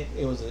radio in it.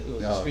 It was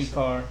a street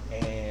car,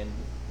 and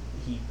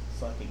he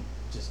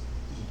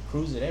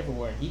cruised it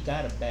everywhere, and he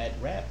got a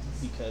bad rap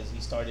because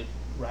he started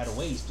right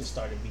away. He just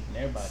started beating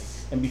everybody,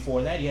 and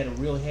before that, he had a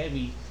real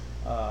heavy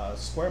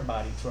square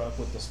body truck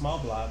with the small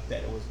block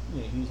that it was.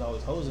 He was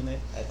always hosing it.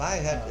 If I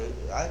had,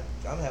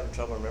 I'm having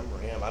trouble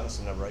remembering him. I must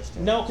have never raced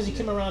him. No, because he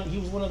came around. He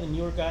was one of the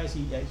newer guys.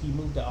 He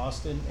moved to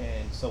Austin,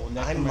 and so when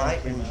that I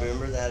might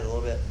remember that a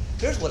little bit.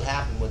 Here's what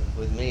happened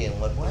with me and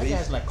what. Well, that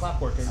guy's like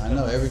clockwork. I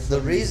know everything.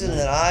 The reason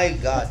that I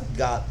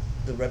got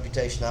the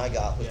reputation I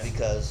got was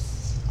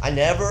because I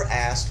never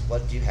asked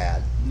what you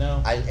had.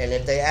 No. And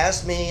if they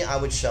asked me, I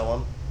would show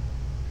them.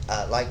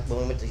 Like when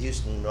we went to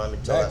Houston, I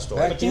would tell that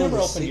story. But you never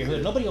opened your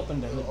hood. Nobody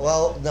opened the hood.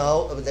 Well,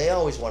 no, but they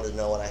always wanted to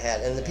know what I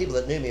had, and the people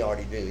that knew me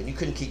already knew, and you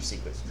couldn't keep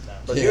secrets. No.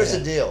 But here's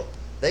the deal: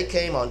 they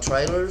came on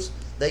trailers,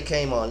 they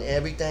came on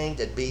everything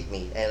that beat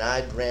me, and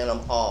I ran them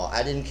all.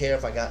 I didn't care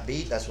if I got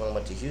beat. That's when I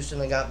went to Houston.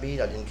 I got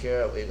beat. I didn't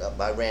care.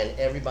 I ran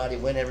everybody,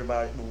 went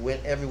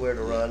everywhere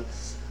to run.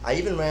 I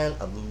even ran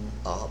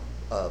a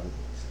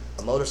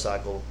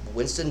motorcycle,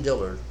 Winston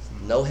Dillard.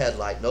 No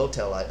headlight, no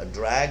tail light, a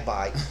drag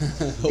bike.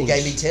 He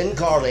gave me 10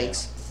 car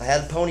links. I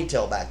had a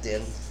ponytail back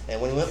then,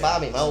 and when he went by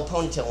me, my old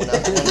ponytail went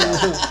out the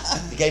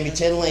window. He gave me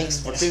 10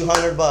 links for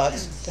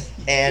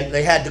 $200, and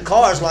they had the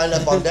cars lined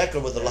up on Decker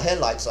with the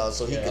headlights on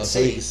so he could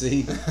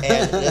see.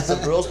 And it's a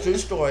real true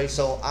story.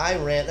 So I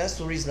ran. That's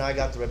the reason I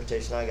got the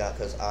reputation I got,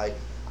 because I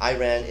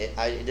ran. It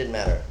didn't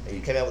matter.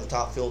 You came out with a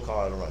top fuel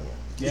car, I'd run you.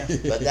 Yeah.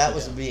 But that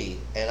was me,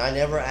 and I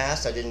never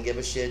asked. I didn't give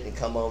a shit and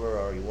come over.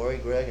 Are you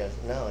worried, Greg? I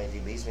said, no, if he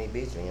beats me,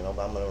 but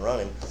I'm going to run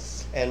him.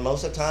 And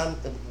most of the time,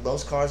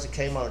 most cars that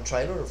came on a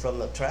trailer or from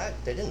the track,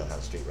 they didn't know how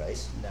to street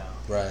race. No.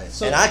 Right.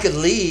 So, and I could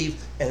leave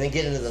and then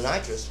get into the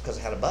nitrous because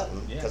I had a button,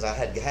 because I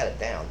had it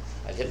down.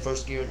 I'd hit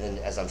first gear, and then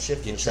as I'm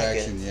shifting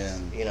second,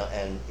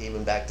 and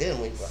even back then,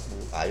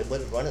 I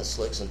wasn't running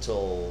slicks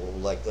until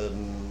like the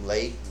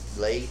late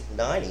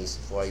 90s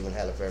before I even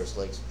had a pair of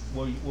slicks.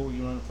 What were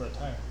you running for a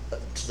tire?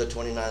 To the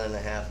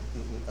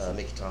 29.5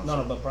 Mickey Thompson.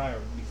 No, but prior,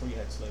 before you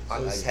had slicks. I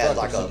had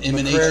like a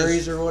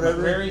McCrary's or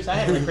whatever. McCrary's, I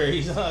had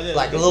McCrary's.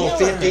 Like a little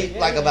 50,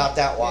 like about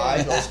that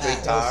wide, little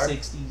street tire.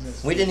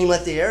 60s. We didn't even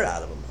let the air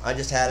out of them. I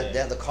just had it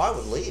down. The car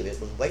would leave. It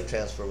was weight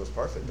transfer was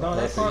perfect. No,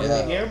 that car.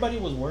 Everybody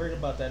was worried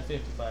about that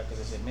 55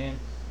 because they said, man,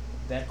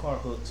 that car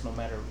hooks no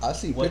matter. I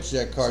see pictures of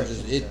that car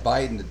just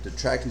biting the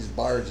traction's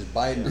bars, just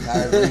biting the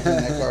tires, and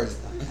that car's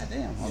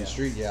goddamn on the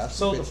street. Yeah.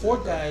 So the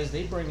Ford guys,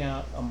 they bring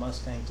out a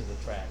Mustang to the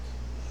track,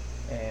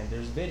 and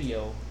there's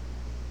video,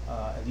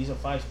 and these are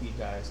 5-speed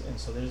guys, and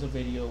so there's a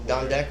video.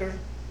 Don Decker?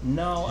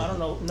 No, I don't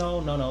know.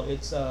 No.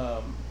 It's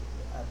I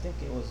think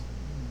it was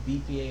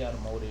BPA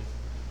Automotive,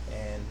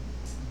 and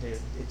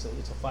it's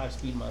a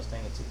 5-speed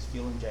Mustang. It's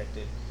fuel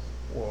injected,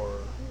 or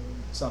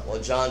something.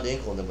 Well, John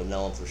Dinkelman would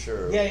know him for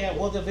sure. Yeah.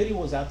 Well, the video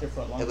was out there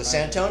for a long time. It was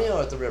San Antonio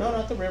or at the river? No,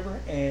 not the river.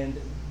 And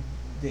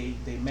they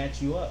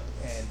match you up.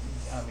 And,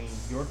 I mean,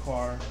 your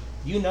car,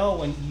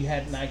 when you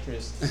had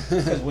nitrous,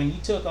 because when you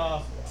took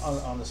off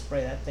on the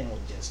spray, that thing was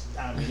just,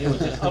 it was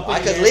just up in I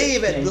could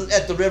leave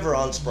at the river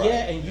on spray.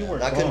 Yeah, and you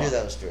were I couldn't gone. do that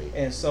on the street.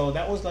 And so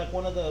that was like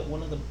one of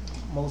the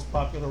most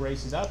popular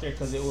races out there,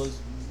 because it was,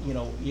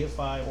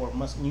 EFI or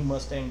new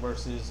Mustang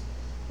versus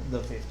the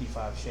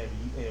 55 Chevy.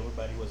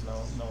 Everybody was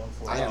known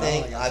for. I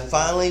think I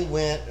finally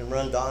went and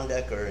run Don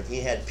Decker, and he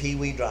had Pee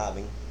Wee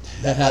driving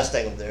that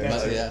Mustang up there.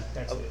 That's it.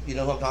 You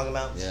know what I'm talking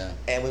about? Yeah.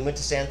 And we went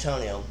to San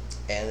Antonio,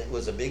 and it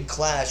was a big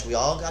clash. We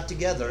all got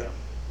together.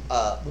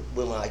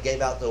 When I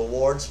gave out the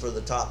awards for the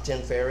top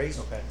 10 ferries.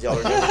 Okay. Did y'all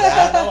remember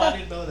that? No, I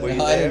didn't know that. Were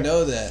you I there? didn't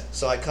know that.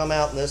 So I come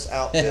out in this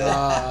outfit.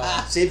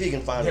 See if you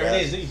can find There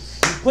it. it is.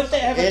 Put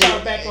the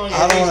avatar back on your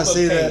I don't want Facebook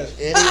to see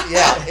page. that.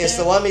 Yeah, it's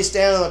the one me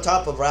standing on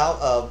top of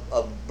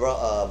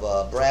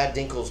Brad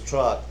Dinkle's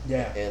truck.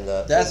 Yeah. And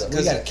That's with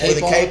we got a with cape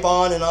the on. cape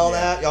on and all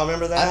that. Y'all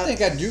remember that? I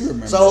think I do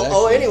remember. So, that,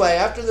 oh, actually. anyway,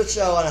 after the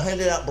show, I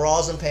handed out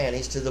bras and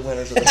panties to the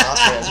winners of the top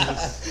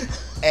 10.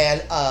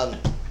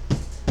 And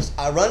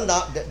I run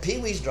Pee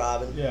Wee's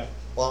driving. Yeah.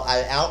 Well,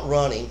 I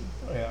outrun him.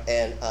 Yeah.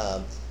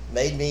 And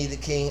made me the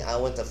king. I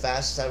went the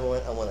fastest I ever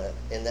went.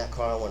 In that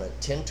car, I went a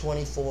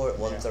 1024 at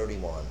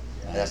 131.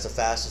 And that's the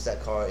fastest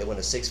that car. It went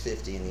a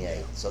 650 in the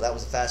 8. So that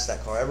was the fastest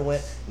that car ever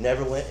went.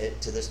 Never went.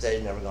 To this day,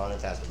 never gone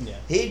any faster. Yeah.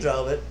 He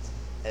drove it.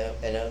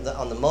 And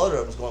on the motor,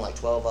 it was going like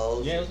 12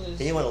 O's. Yeah,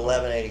 he went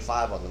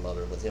 1185 on the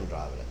motor with him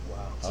driving it.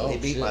 Wow. So he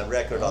beat my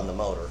record on the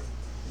motor.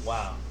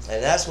 Wow.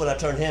 And that's when I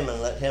turned him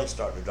and let him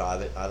start to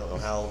drive it. I don't know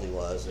how old he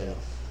was. Yeah.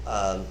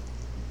 And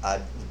I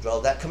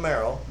drove that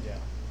Camaro. Yeah.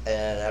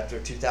 And after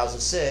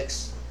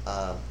 2006,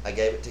 I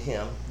gave it to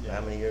him. Yeah.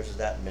 How many years has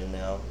that been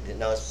now?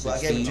 No, I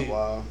gave it 16. to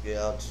Wow.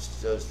 yeah,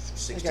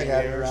 16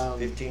 got it years, around-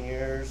 15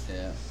 years.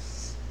 Yeah.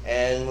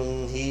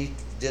 And he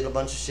did a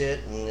bunch of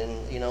shit, and then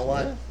you know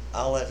what? Yeah.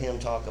 I'll let him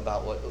talk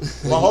about what.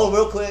 Well, hold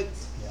real quick.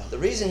 Yeah. The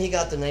reason he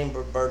got the name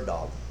Bird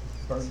Dog.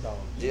 Bird dog.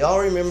 Do y'all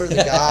remember the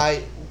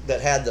guy that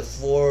had the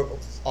 4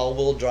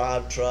 all-wheel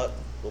drive truck?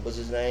 What was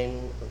his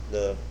name?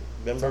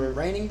 Remember? From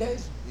Raining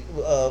Days?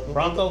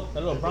 Bronco?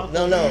 That little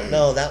Bronco?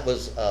 No. That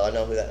was I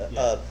know who that.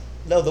 Yeah.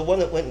 No, the one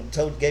that went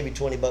and gave you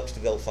 $20 to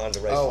go find a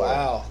race Oh, for.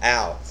 Al.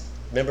 Al.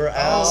 Remember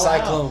Al? Oh,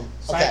 Cyclone.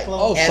 Okay. Cyclone.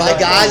 Oh, And the Cyclone.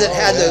 guy that Oh,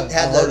 yeah.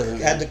 I heard of him.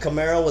 had the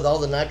Camaro with all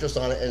the nitrous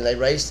on it, and they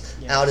raced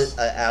Yes. out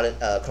at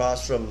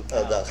across from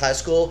the high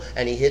school,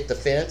 and he hit the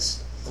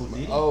fence. Oh, did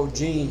he? Oh,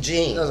 Gene.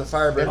 Gene. That was a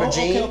Firebird. Remember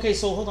Gene? Okay,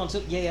 so hold on.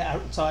 So,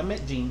 so I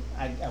met Gene.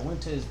 I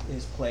went to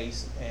his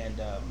place, and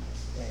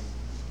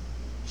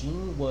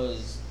Gene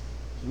was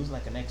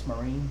like an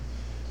ex-Marine.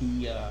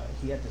 He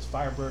had this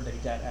Firebird that he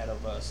got out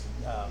of us.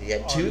 He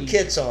had 2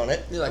 kits on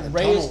it. You're like a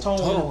Ray is tunnel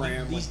towing.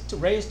 ram.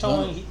 Ray is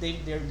towing.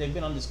 They've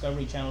been on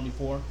Discovery Channel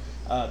before.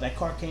 That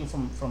car came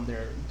from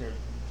their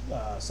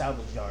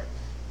salvage yard.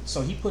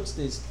 So he puts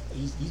this.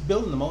 He's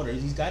building the motor.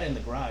 He's got it in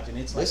the garage, and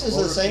it's like This a is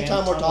the rotor same cam,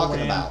 time we're tunnel talking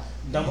ram, about.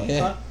 double- Yeah.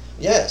 huh?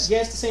 Yes.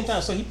 Yeah, it's the same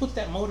time. So he puts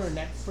that motor in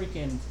that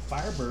freaking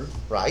Firebird.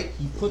 Right.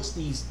 He puts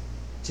these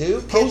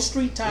 2 Pro kits.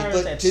 Street He tires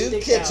put that 2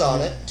 stick kits out.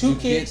 on it. Two Two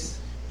kits. kits.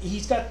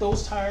 He's got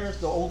those tires,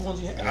 the old ones.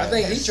 I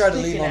think he tried to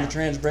leave on the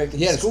trans brake in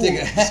He had to school. stick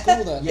it- in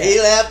school that Yeah. day. He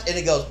left, and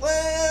it goes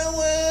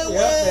wham,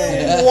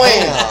 Yep.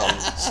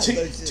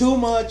 wham. Too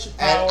much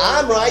power. And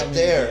I'm right I mean,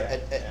 there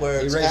yeah. at where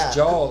He it's raced at.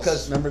 Jaws.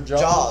 Because Remember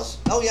Jaws?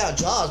 Oh yeah,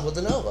 Jaws with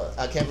the Nova.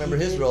 I can't remember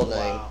his real name.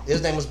 Wow.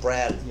 His name was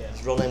Brad. Yeah.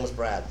 His real name was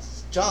Brad.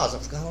 Jaws. I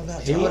forgot all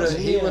about He Jaws.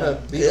 would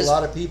have beat His- a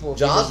lot of people. if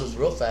he Jaws didn't- was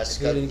real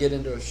fast. If he didn't get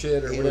into a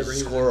shit or He whatever was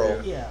he a was squirrel.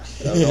 gonna do.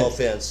 Yeah. No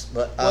offense,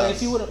 but Well, if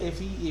he would have, if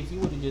he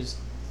would have just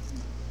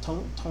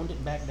toned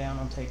it back down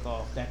on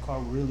takeoff, that car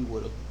really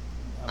would have.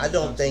 I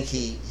don't think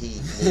he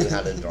knew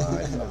how to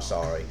drive. I'm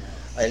sorry.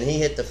 And he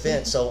hit the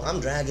fence, so I'm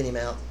dragging him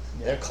out.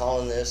 They're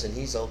calling this, and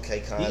he's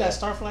okay, kind He of. got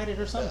starflighted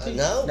or something too.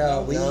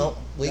 No, we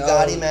No.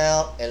 got him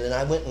out, and then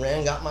I went and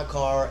ran, got my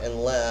car,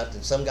 and left.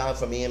 And some guy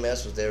from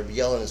EMS was there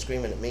yelling and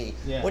screaming at me.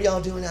 Yeah. What are y'all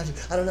doing out here?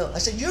 I don't know. I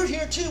said, you're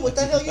here too. What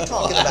the hell are you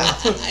talking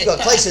about? The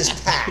place is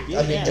packed.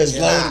 I mean, Yeah, just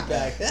yeah.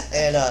 packed.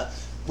 And I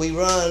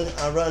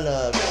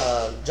run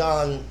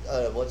John.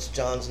 What's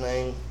John's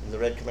name? The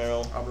red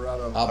Camaro.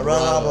 Alvarado. I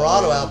run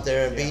Alvarado yeah. out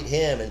there and beat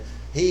him, and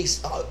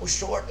it was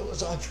short. It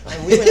was,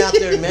 and we went out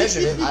there and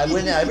measured it. I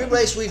went out every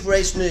race we've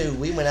raced new.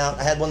 We went out.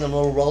 I had one of them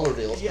little roller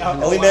deals, Yeah,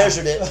 and we wow.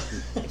 measured it.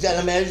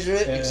 I measured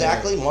it Yeah.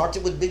 exactly, marked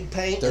it with big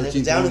paint, and it was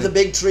 13 down to the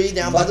big tree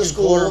down by the Fucking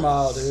quarter school.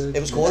 mile, dude. It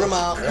was quarter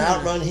mile, and I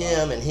outrun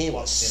him, and he was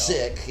Walked it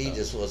sick. off. He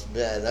just was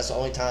bad. That's the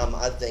only time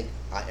I think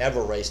I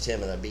ever raced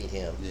him, and I beat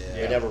him.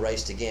 Yeah. We never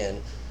raced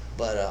again.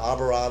 But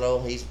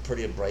Alvarado, he's a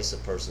pretty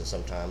abrasive person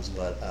sometimes,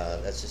 but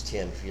that's just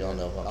him. If you don't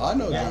know who I'm I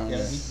know talking about. John. Yeah,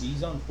 Yeah.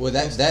 he's on. Well,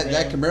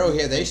 that Camaro he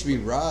had, they used to be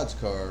Rod's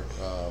car.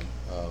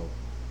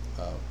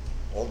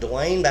 Well,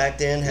 Dwayne back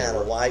then had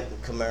a white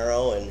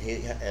Camaro, and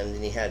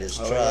then he had his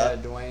Oh, truck. yeah,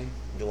 Dwayne.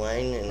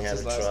 Dwayne, and he had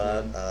What's a his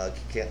last truck.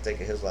 Can't think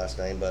of his last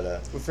name, but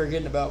We're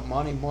forgetting about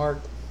Monty Mark.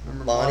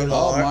 Remember Monty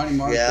Mark? Mark. Monty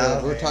Mark.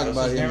 Yeah. We're talking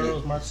about him.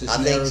 Cisneros, Mark I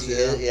think Cisneros, he yeah.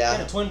 is, He had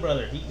yeah. a twin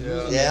brother. He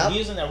was in Yeah. he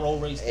was in that roll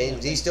race.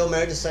 And he's still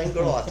married to the same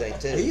girl, I think,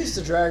 He too. used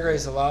to drag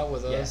race a lot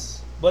with Yeah.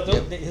 us. But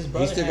Yep. his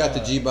brother He still had got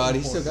the a G-body.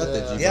 He still got the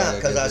Yeah. G-body. Yeah,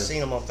 because I guess.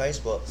 seen him on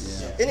Facebook.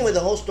 Yeah. Anyway, the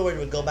whole story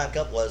to go back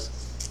up was,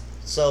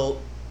 so,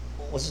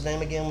 what's his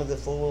name again with the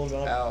four-wheel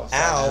drive? Al.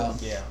 Al.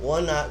 Yeah.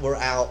 One night we're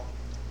out,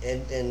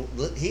 and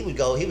he would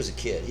go. He was a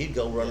kid. He'd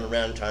go running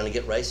around trying to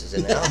get races.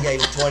 And Al gave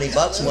him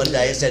 $20 one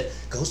day and said,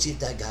 "Go see if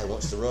that guy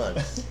wants to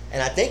run."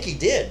 And I think he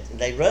did. And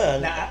they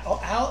run. Now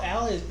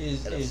Al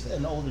is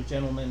an older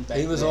gentleman. Back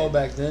He was then. old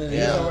back then. He's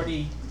Yeah.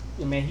 already.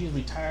 Man, he was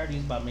retired. He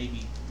was about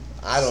maybe.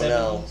 I don't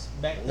know.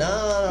 70s back then.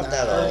 No, not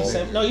that Early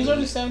old. no, he's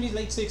early 70s,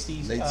 late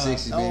 60s. Late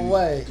 60s, No baby.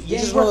 way. Yeah, He's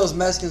just he one of worked- those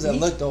Mexicans that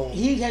looked old.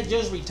 He had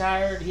just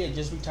retired. He had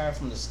just retired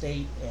from the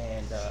state,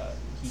 and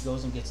he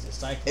goes and gets the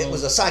Cyclone. It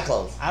was a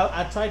Cyclone.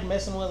 I tried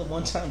messing with him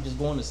one time, just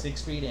going to 6th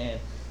Street, and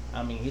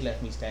I mean, he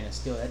left me standing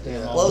still. That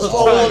damn Well, it was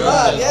 4-wheel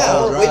drive,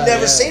 yeah. We'd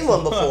never seen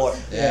one before.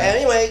 Yeah. And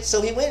anyway,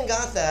 so he went and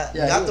got that,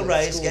 got the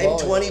race, gave him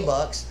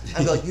 $20.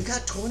 I go, you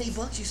got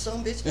 $20, you son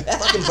of a bitch?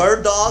 Fucking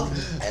bird dog.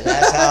 And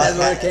that's how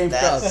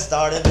that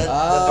started the bird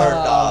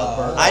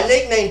dog. I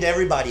nicknamed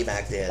everybody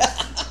back then.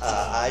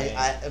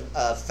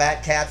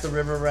 Fat Cat the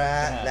River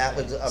Rat. That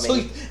was, I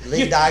mean,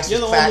 Lee Dykes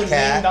was Fat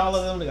Cat. All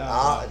of them.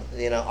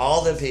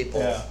 All them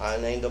people. Yeah. I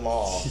named them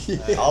all.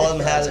 All of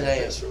them had a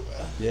name.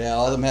 Yeah,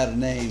 all of them had a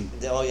name.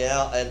 Oh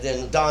yeah, and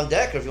then Don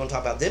Decker, if you want to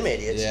talk about them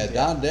idiots. Yeah,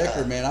 Don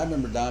Decker, man, I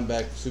remember Don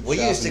back Super We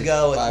Shop used to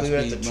go, we were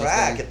at the Mustang.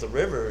 track at the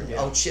river, and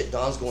oh shit,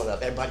 Don's going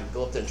up. Everybody would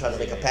go up there and try to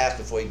make a pass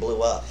before he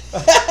blew up.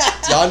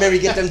 Y'all remember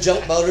you get them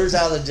junk motors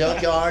out of the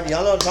junkyard?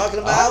 Y'all know what I'm talking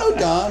about? I know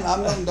Don. I've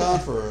known Don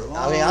for a long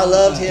time. I mean, I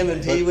loved him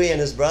and Pee Wee and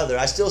his brother.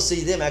 I still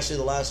see them. Actually,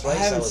 the last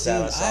race I was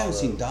at, I haven't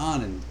seen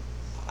Don in.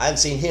 I haven't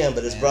seen him,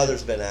 but his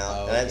brother's been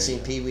out, and I hadn't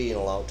seen Pee Wee in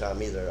a long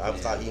time either. I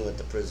thought he went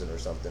to prison or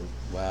something.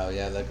 Wow,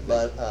 yeah,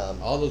 but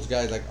all those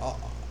guys, like,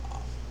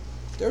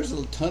 there's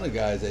a ton of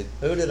guys that.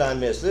 Who did I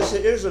miss?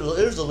 Here's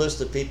a list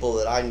of people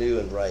that I knew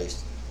and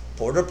raced.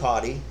 Porter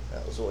Potty,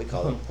 that was what we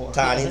called him.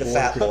 Tiny the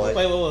fat boy.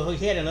 Wait,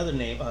 he had another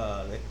name.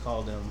 They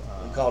called him.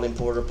 We called him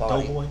Porter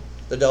Potty. Doughboy.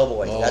 The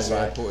Doughboy, that's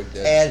right.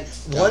 And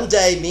one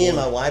day, me and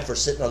my wife were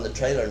sitting on the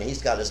trailer, and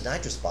he's got his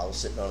nitrous bottle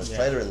sitting on his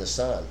trailer in the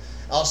sun.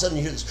 All of a sudden,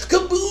 you hear this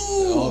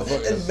kaboom!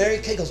 And Mary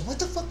Kay goes, "What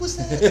the fuck was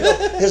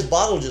that?" His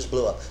bottle just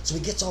blew up. So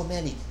he gets all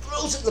mad. He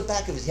throws it in the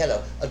back of his head.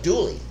 A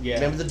dually. Yeah.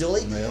 Remember the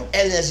dually? Yeah.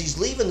 And as he's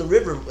leaving the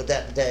river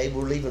that day,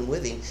 we're leaving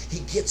with him. He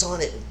gets on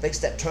it and makes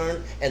that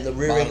turn, and the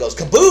rear end goes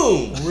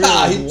kaboom!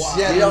 Really? Wow.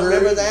 You don't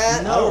remember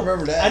that? No. I don't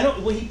remember that. I know.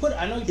 Well, he put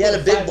had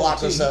a big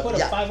block or something. He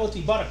put a 502.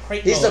 He bought a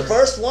crate. He's the motor.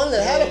 first one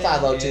that had a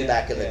 502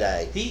 back in the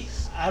day.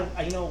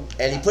 I know.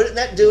 And he put it in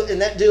that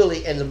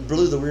dually and then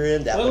blew the rear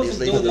end out when he was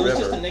leaving the river. It was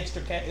just an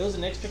extra cab. It was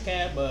an extra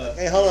cab.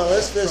 Hey, hold on.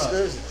 Let's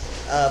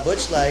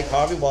Butch Lake,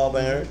 Harvey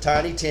Wallbanger,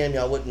 Tiny Tim.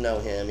 Y'all wouldn't know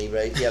him. He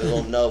had a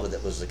little Nova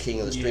that was the king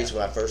of the streets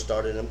when I first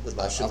started him with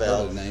my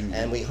Chevelle.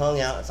 And we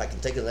hung out. If I can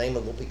think of the name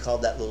of what we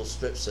called that little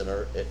strip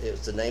center, it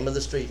was the name of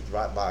the street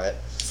right by it.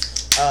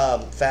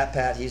 Fat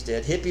Pat, he's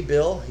dead. Hippie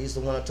Bill, he's the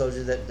one I told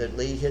you that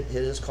Lee hit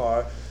his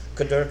car.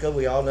 Kadurka,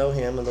 we all know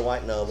him in the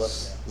white Nova.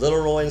 Little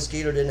Roy and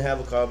Skeeter didn't have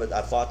a car, but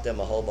I fought them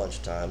a whole bunch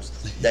of times.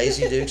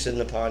 Daisy Dukes in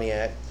the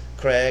Pontiac.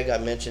 Craig, I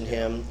mentioned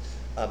him.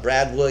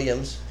 Brad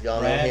Williams, y'all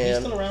know him. He's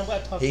still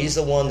around. He's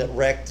the one that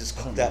wrecked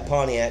that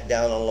Pontiac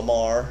down on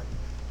Lamar.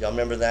 Y'all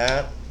remember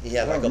that? He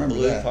had like a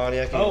blue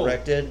Pontiac and he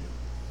wrecked it.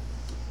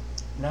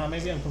 No,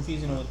 maybe I'm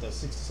confusing it with the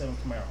 '67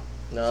 Camaro.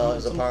 No, it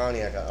was a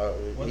Pontiac.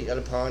 He got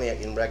a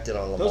Pontiac and wrecked it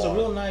on Lamar. It was a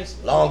real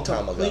nice, long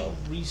time ago.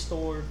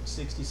 Restored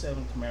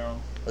 '67 Camaro.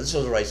 This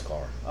was a race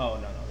car. Oh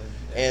no.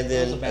 And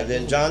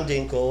then John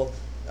Dinkle,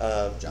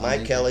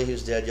 Mike Kelly,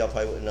 who's dead. Y'all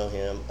probably wouldn't know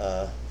him.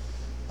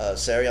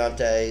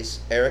 Sariantes,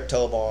 Eric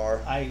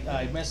Tobar.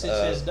 I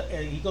messaged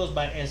he goes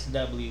by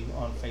SW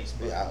on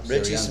Facebook. Yeah,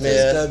 Richie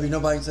Smith. SW,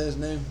 nobody can say his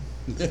name.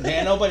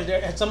 Yeah, nobody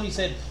there. Somebody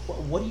said,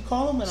 "What do you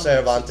call him?" And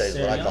Sariantes,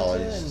 what I call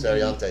him.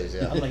 Sariantes,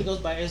 yeah. I'm like, he goes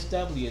by SW,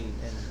 and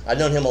I've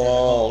known him a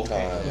long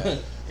time.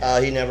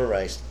 He never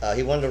raced.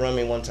 He wanted to run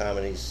me one time,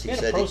 and he said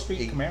he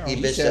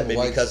bitched at me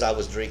because I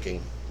was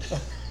drinking.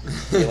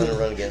 He wanted to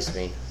run against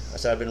me. I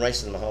said, I've been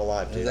racing my whole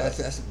life, dude.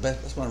 That's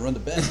when I run the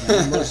best,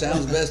 man. That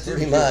sounds best.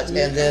 Pretty much.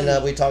 And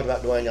then we talked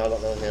about Dwayne. Y'all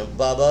don't know him.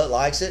 Bubba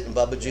Likes It and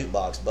Bubba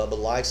Jukebox. Bubba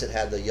Likes It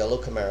had the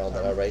yellow Camaro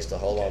that I raced a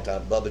whole long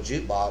time. Bubba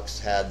Jukebox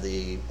had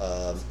the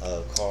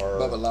car.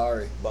 Bubba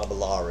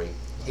Lowry.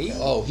 He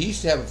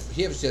used to have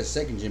he had a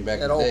second gen back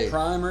in the day. That old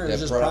primer. It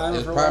was just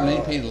primer for a while. He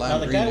painted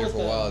lime green there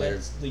for a while there.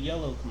 That's the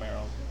yellow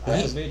Camaro. I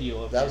have a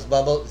video of that. Was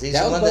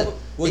Bubba.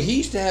 Well, he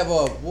used to have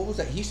what was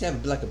that? He used to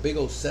have like a big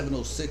old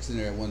 706 in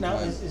there at one time.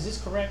 Now, is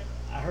this correct?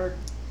 I heard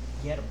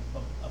he had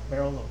a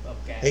barrel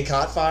of gas. He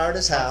caught fire at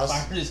his house.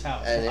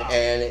 And, wow.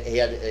 And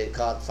it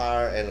caught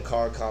fire, and the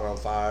car caught on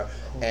fire,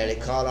 and it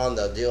caught on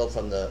the deal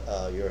from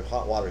your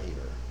hot water heater.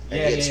 And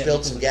he had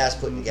spilled some gas,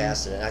 putting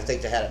gas in it. I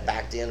think they had it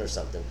backed in or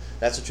something.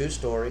 That's a true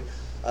story.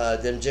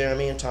 Then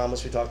Jeremy and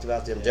Thomas, we talked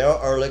about them.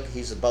 Daryl Ehrlich,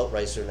 he's a boat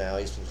racer now.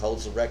 He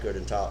holds the record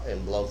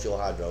in blown fuel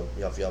hydro.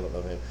 If y'all don't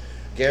know him.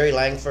 Gary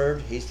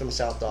Langford, he's from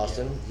South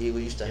Austin. We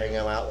used to hang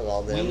out with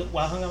all them.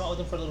 I hung out with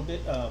them for a little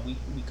bit.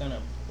 We kind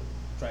of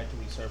tried to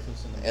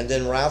resurface. And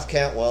then Ralph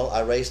Cantwell,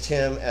 I raced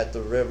him at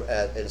the river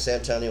in San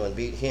Antonio and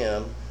beat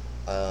him.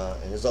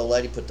 And his old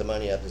lady put the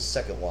money up. His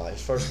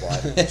first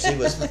wife. She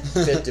was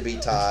fit to be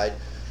tied.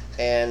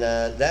 And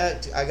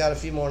that I got a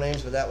few more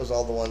names, but that was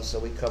all the ones. So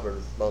we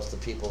covered most of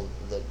the people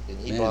and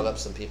he brought up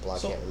some people I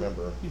can't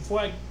remember.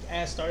 Before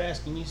I start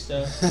asking you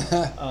stuff,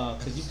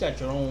 because you've got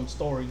your own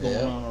story going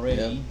on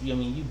already. I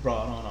mean, you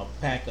brought on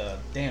a pack of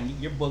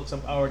your books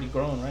have already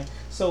grown, right?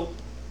 So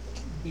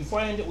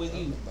before I end it with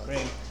you,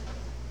 Greg,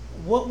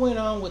 what went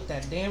on with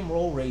that damn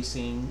roll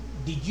racing?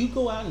 Did you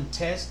go out and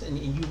test and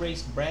you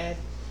raced Brad,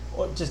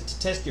 or just to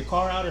test your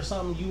car out or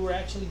something? You were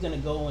actually gonna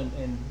go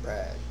and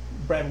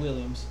Brad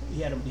Williams.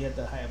 He had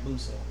the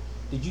Hayabusa.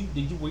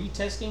 Were you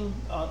testing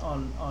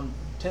on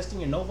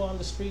testing your Nova on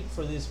the street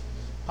for this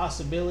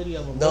possibility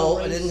of a No, road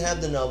race? I didn't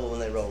have the Nova when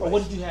they road raced. Or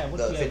what did you have? What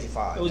the did you have?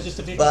 55. It was just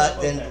a 55.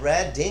 But then Okay.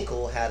 Brad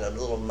Dinkle had a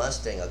little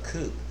Mustang, a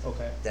coupe,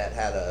 Okay. that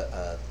had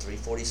a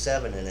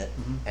 347 in it,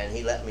 Mhm. and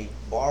he let me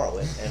borrow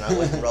it, and I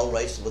went and road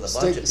raced with a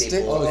bunch of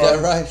people. Oh, is that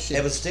right? Shit.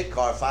 It was a stick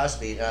car,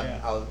 5-speed, and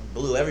Yeah. I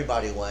blew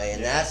everybody away,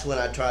 and Yeah. that's when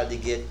I tried to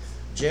get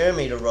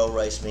Jeremy to road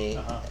race me,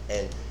 Uh-huh.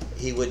 and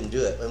he wouldn't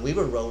do it. And we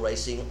were road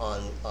racing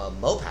on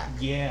Mopac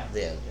Yeah.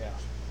 then,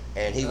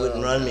 Yeah. and he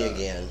wouldn't run me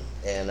again.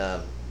 And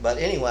but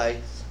anyway,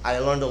 I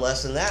learned a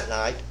lesson that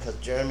night because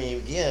Jeremy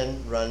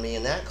again run me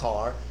in that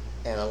car,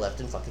 and I left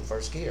in fucking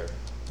first gear.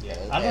 Yeah.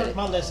 And- I and learned it-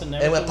 my lesson.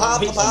 Never It went to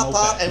pop, race pop, on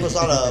pop, moped. and it was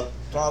on a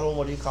throttle.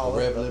 What do you call A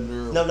it? rev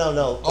limiter?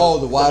 No. Oh,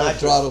 the wider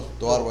nitrous. throttle,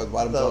 the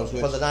bottom throttle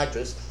switch. For the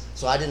nitrous,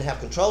 so I didn't have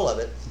control of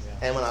it.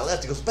 Yeah. And when I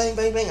left, it goes bang,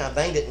 bang, bang. I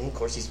banged it, and of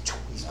course he's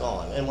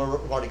gone. And we're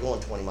already going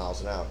 20 miles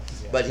an hour.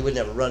 Yeah. But he would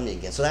never run me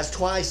again. So that's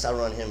twice I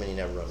run him, and he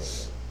never run me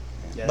again.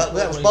 Yeah, But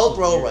that was road both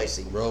racing road was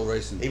racing. Road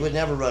racing. He would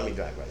never run me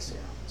drag racing.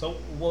 So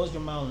what was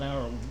your mile an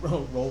hour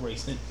road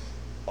racing?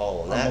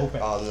 Oh, On that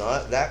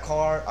moped. that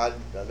car, I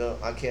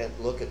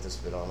can't look at the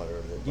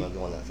speedometer when I'm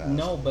going that fast.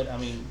 No, but I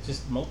mean,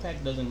 just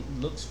Mopac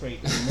doesn't look straight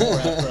anymore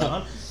after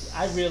 100.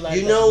 I realized.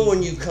 You that know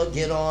when you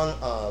get on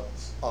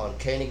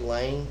Koenig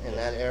Lane in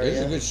that area,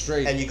 It's a good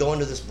straight. and you go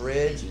into this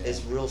bridge, Yeah.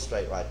 it's real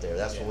straight right there.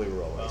 That's where we were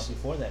road Well, racing.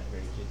 before that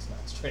bridge, it's not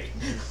straight.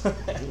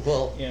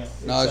 Well, yeah.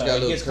 No, it's got it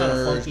little gets kinda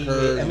curves, funky.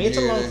 curves I mean, it's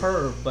a here. long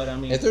curve, but I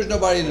mean. If there's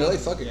nobody in the lane,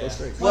 fuck it, Yeah. go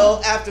straight.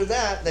 well, after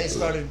that, they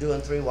started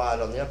doing 3 wide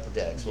on the upper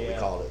decks. What we Yeah.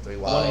 called it, 3 Oh,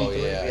 wide.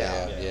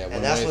 yeah.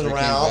 And that's when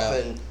Ralph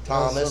and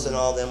Thomas and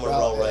all them were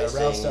road racing.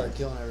 Ralph started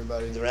killing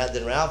everybody.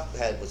 Then Ralph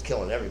was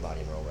killing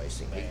everybody in road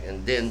racing, Man.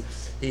 and then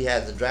he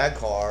had the drag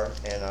car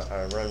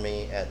and run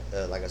me at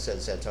like I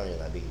said, San Antonio,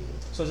 and I beat him.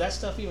 So is that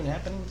stuff even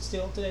happening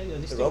still today? Are they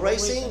The still road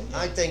racing? Yeah.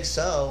 I think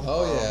so.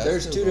 Oh, yeah.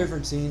 There's Still two going.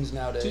 different scenes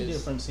nowadays. Two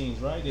different scenes,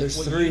 right? There's It's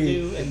what three.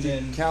 you do, and if you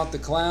then count the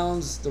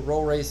clowns, the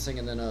roll racing,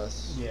 and then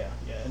us. yeah,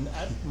 and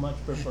I much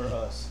prefer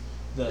us.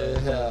 The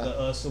Yeah.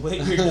 us the way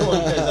you're doing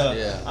because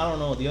Yeah. I don't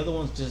know, the other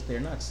ones just they're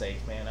not safe,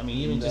 man. I mean,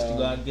 even just to No.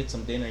 go out and get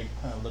some dinner, you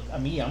kind of look. I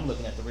mean, I'm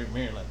looking at the rear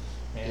mirror like,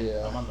 man,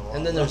 Yeah. I'm on the wrong.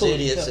 And then there's road.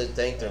 idiots that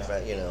think they're,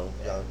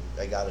 Yeah.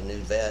 they got a new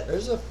vet.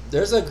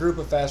 There's a group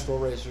of fast roll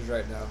racers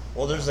right now.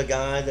 Well, there's a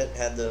guy that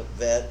had the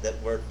vet that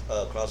worked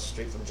across the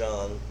street from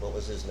John. What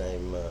was his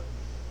name?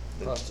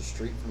 Across the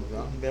street from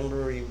John.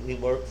 Remember, he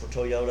worked for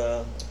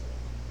Toyota.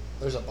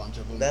 There's a bunch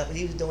of them. That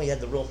he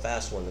had the real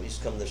fast one that used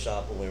to come to the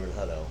shop when we were in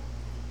Hutto.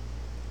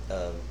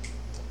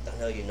 I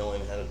know you know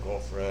him. Had a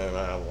girlfriend,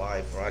 a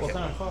wife. Or I What can't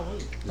kind of car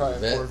was it? Probably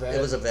vet? a Corvette.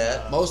 It was a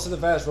vet. Most of the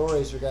fast roll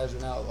racer guys are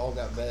now all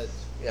got vets.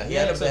 Yeah, he Yeah,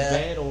 had a it's a vet.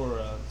 vet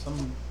or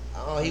some.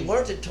 Oh, he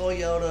worked at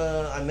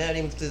Toyota. I met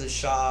him through the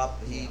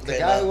shop. He The came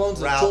guy up, who owns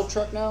the Ralph. tilt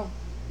truck now.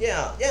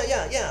 Yeah.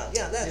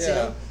 That's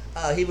Yeah.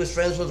 him. He was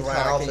friends with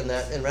Ralph can't- and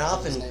that, and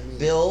Ralph his and name is-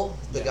 Bill,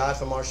 the Yeah. guy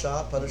from our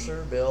shop,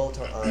 Punisher, Bill I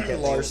can't think of-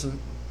 Larson.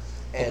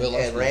 and, Bill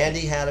Larson. and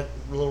Randy had a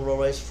little road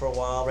race for a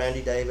while.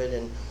 Randy David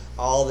and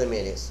all them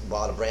idiots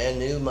bought a brand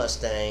new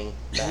Mustang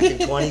back in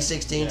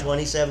 2016, Yeah.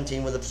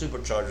 2017 with a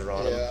supercharger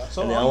on them, Yeah.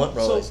 So, and they all went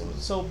road racing.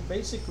 so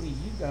basically,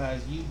 you guys,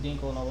 you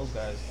Dinkle and all those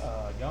guys,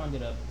 y'all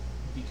ended up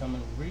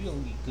becoming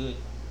really good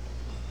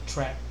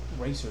track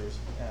racers.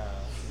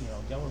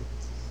 Y'all were.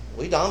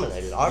 We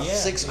dominated. Our Yeah,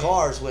 6 yeah.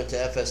 cars went to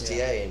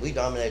FSTA, and we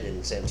dominated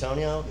in San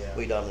Antonio. Yeah.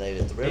 We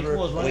dominated at the river. Dinkle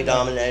was And we running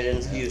dominated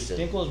in Houston,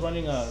 Dinkle was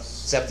running a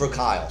except for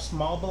Kyle.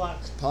 small block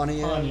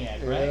Pontiac,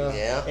 right? yeah.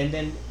 Yeah. And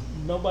then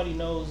nobody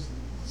knows,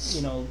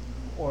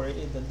 or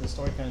the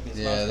story kind of gets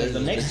Yeah, lost. 'Cause there's the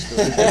a next, big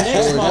the story. next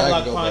Stories small I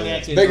block can go by.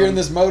 Pontiac is Bigger on, than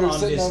this motor on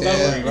sitting on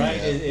Discovery, there. right?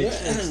 Yeah.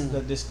 It's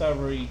the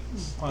Discovery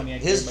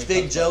Pontiac. His everybody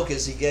big talks joke about.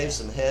 is he gave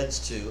some heads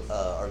to,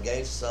 or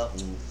gave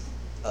something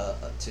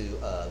to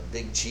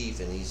Big Chief,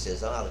 and he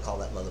says, "I ought to call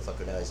that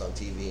motherfucker now. He's on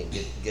TV and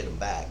get him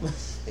back."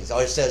 He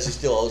always says he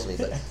still owes me,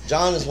 but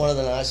John is one of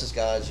the nicest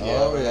guys you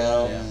Oh, ever yeah,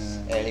 know,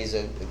 yeah. and he's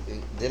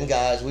them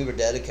guys. We were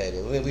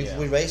dedicated.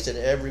 We raced at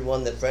every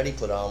one that Freddie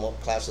put on.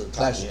 Clash of the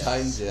Clash Titans. of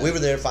Titans, yeah. We were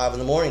there at 5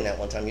 a.m. that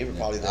one time. You were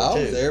probably there I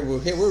too. was there. We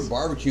were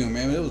barbecuing,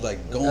 man. It was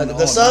like going on.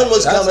 The sun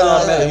was That's coming how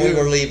I up, met and we you.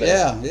 were leaving.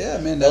 Yeah,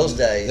 man. Those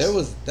days.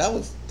 That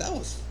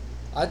was.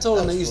 I told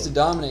That them they was used to fun.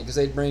 dominate because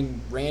they'd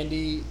bring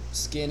Randy,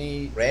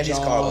 Skinny, Randy's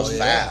John. car was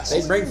fast.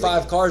 They'd bring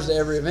 5 cars to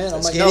every event.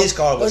 I'm like, Skinny's no,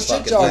 car was shit,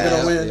 fucking y'all fast.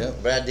 gonna win. Yeah.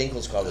 Brad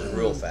Dinkle's car was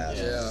real fast.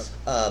 Yeah.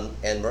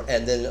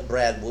 And then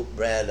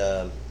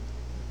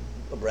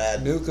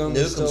Brad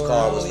Newcomb's still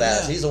car around. was Oh,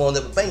 fast. yeah. He's the one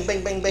that bang,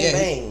 bang, bang, bang, Yeah,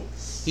 bang.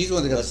 He's the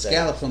one that got the Mustang.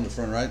 scallops on the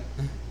front, right?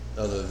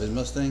 Of his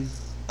Mustang.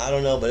 I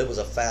don't know, but it was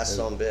a fast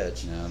son of a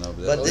bitch. Yeah, I know.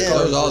 But Those then-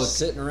 cars was are all just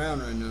the. sitting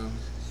around right now.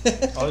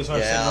 All these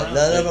cars Yeah, sitting around.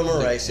 none of them are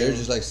They're racing.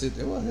 just like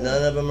sitting. Well, yeah.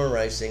 None of them are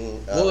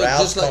racing. Well,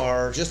 Ralph's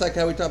cars. just like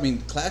how we talk. I mean,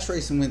 class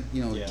racing went.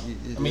 Yeah.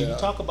 I mean,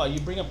 you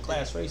bring up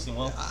class racing.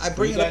 Well, I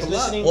bring for you it up guys a lot.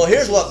 listening, Well,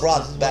 here's this what is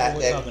brought what back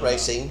we're talking about.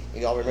 racing.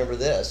 Y'all remember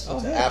this? Oh,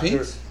 yeah,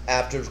 Pinks.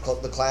 after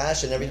the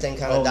Clash and everything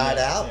kind of died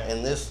out. Yeah.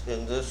 And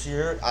this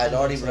year, I'd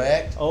already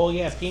wrecked. Oh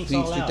yeah, Pink's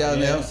all out.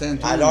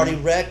 2000. I'd already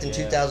wrecked in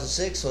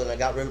 2006, so when I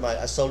got rid of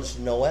I sold it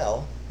to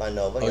Noel, my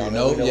Nova. Oh, Y'all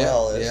know who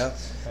Noel is. Yeah.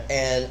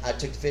 And I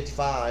took the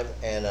 55,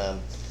 and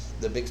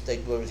they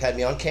had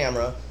me on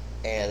camera,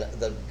 and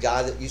the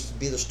guy that used to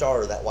be the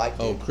starter, that white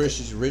dude. Oh, Chris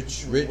is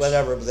rich.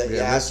 Whatever,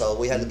 but so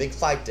we had the big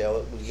fight there.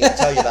 We can't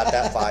tell you about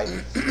that fight.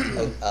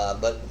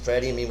 But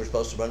Freddie and me were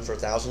supposed to run for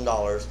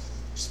 $1,000.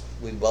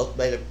 We both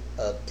made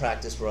a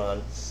practice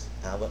run.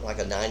 I went like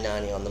a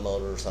 990 on the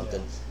motor or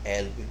something,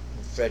 and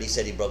Freddie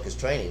said he broke his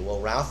training. Well,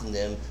 Ralph and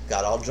them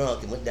got all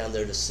drunk and went down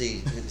there to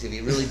see if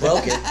he really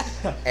broke it.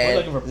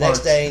 And next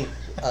day,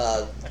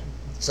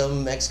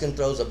 some Mexican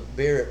throws a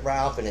beer at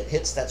Ralph and it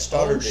hits that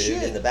starter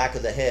dude in the back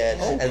of the head.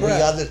 And we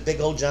got this big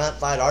old giant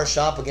fight, our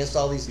shop against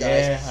all these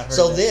guys. Yeah, I heard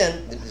so that.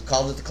 then, we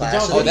called it the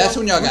Clash. Oh, that's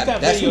when y'all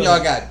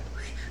got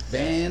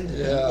banned?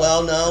 Yeah.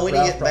 Well, no, we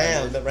didn't get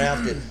banned, but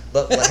Ralph did.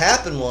 But what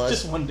happened was,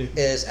 Just one dude.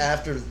 is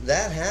after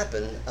that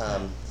happened,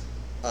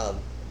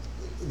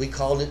 we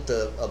called it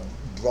a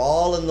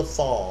brawl in the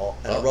fall,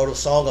 and I wrote a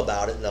song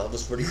about it, and that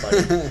was pretty funny.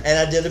 And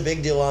I did a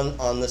big deal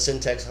on the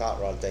Syntex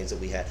hot rod things that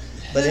we had.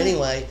 But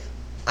anyway,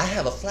 I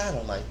have a flat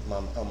on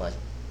my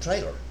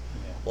trailer.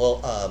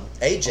 Well,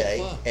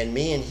 AJ and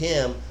me and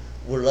him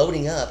were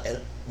loading up, and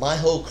my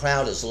whole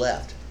crowd is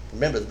left.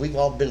 Remember, we've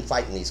all been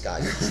fighting these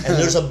guys, and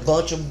there's a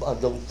bunch of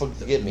don't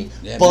forgive me,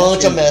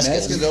 bunch of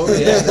Mexicans over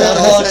there, a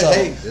bunch of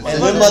them,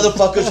 and them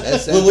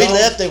motherfuckers. When we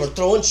left, they were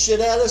throwing shit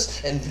at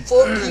us and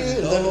fuck you,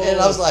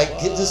 and I was like,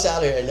 get this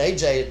out of here. And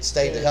AJ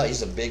stayed the hell.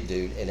 He's a big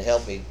dude and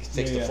helped me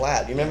fix the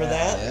flat. You remember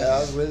that? Yeah, I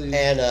was with you.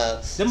 And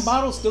them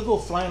bottles still go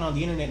flying on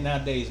the internet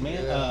nowadays,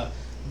 man.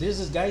 There's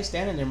this guy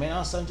standing there, man.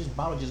 All of a sudden, just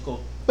bottle just go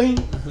bing,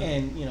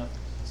 and you know.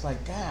 It's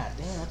like, God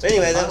damn. But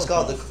anyway, that was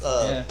called the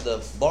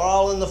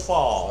Brawl in the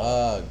Fall.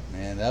 Oh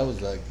man, that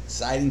was like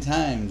exciting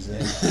times. Do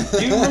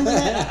you remember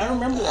that? I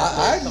remember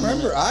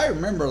that. I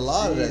remember a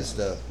lot of that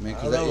stuff, man.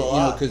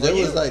 Because there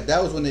was like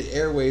that was when the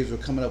airwaves were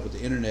coming up with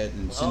the internet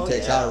and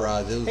Syntex hot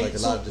rods. There was like a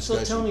lot of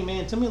discussion. So tell me,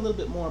 man, tell me a little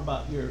bit more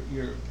about your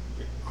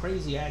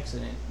crazy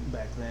accident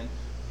back then.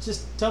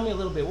 Just tell me a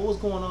little bit. What was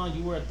going on?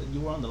 You were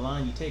on the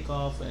line. You take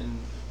off and.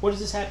 Where does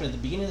this happen? At the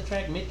beginning of the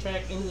track,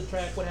 mid-track, end of the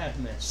track? What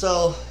happened there?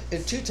 So,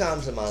 in 2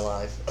 times in my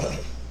life,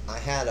 the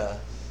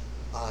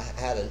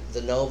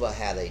Nova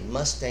had a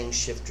Mustang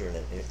shifter in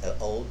it, an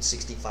old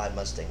 65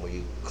 Mustang where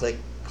you click,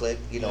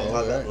 you know,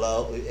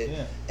 low, with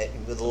a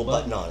little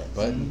button on it.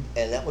 And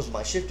that was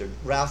my shifter.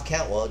 Ralph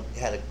Cantwell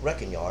had a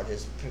wrecking yard.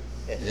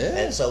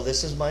 And so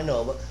this is my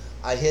Nova.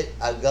 It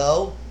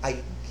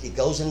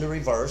goes into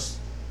reverse.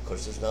 Of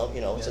course, there's no,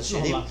 it's a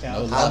shitty.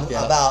 I'm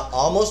about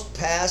almost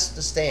past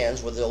the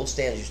stands where the old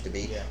stands used to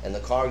be, and the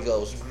car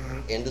goes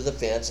into the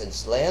fence and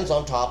lands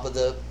on top of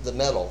the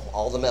metal,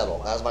 all the metal.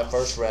 That was my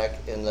first wreck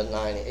in the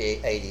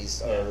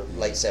 80s or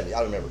late 70s.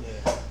 I remember.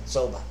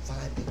 So about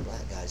 5 big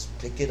black guys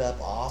pick it up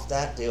off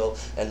that deal,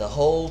 and the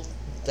whole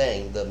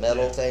thing, the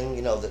metal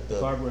thing, the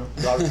guardrail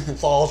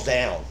falls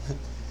down.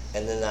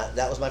 And then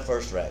that was my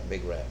first wreck,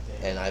 big wreck.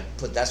 And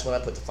that's when I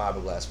put the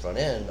fiberglass front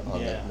end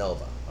on the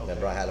Nova.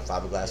 Remember, I had a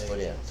fiberglass foot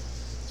end.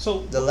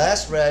 So the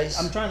last race,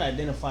 I'm trying to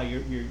identify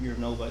your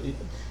Nova.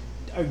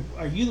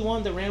 Are you the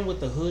one that ran with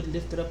the hood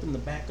lifted up in the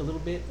back a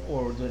little bit,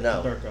 or the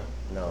Durka?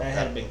 No, that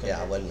had been.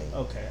 Yeah, it wasn't me.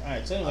 Okay, all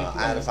right. So anyway,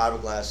 I had a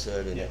fiberglass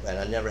hood, and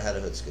I never had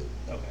a hood scoop.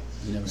 Okay.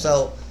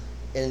 So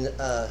in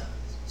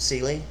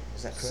Sealy,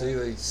 is that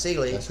correct?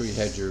 Sealy. That's where you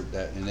had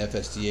an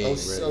FSTA.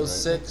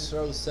 06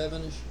 or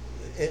 07ish.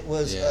 It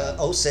was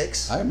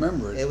 06. I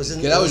remember it. It was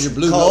that was your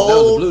blue cold. That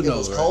was a blue It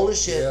was cold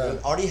as shit. Yeah. We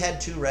already had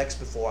 2 wrecks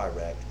before I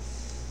wrecked.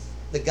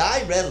 The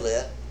guy red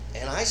lit,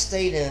 and I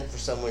stayed in it for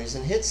some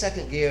reason. Hit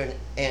second gear,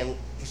 and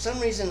for some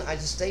reason I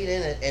just stayed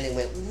in it, and it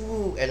went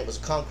woo, and it was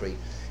concrete,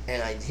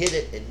 and I hit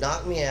it. It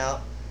knocked me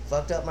out,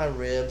 fucked up my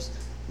ribs.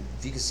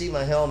 If you can see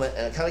my helmet,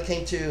 and I kind of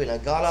came to, and I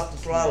got off the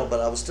throttle, but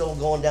I was still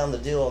going down the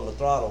deal on the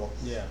throttle,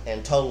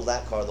 and totaled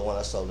that car, the one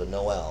I sold to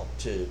Noel,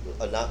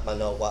 not my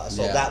Noel, I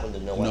sold that one to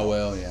Noel.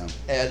 Noel, yeah.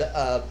 And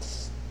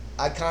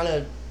I kind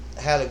of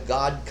had a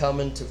God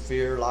coming to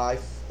fear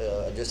life.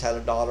 I just had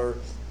a daughter,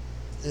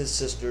 his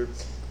sister,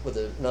 with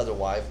another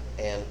wife,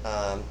 and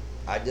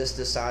I just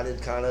decided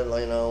kind of,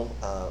 I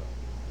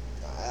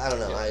don't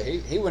know.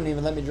 He wouldn't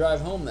even let me drive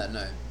home that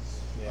night.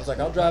 I was like,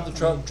 I'll drive the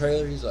truck and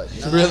trailer. He's like,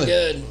 no,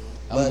 really?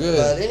 I'm good.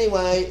 But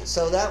anyway,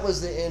 so that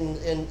was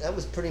that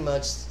was pretty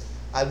much.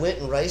 I went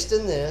and raced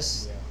in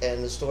this,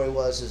 and the story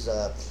was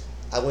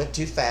I went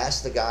too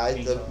fast. The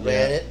guy that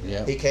ran it,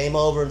 he came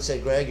over and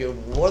said, "Greg, you're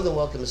more than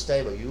welcome to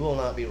stay, but you will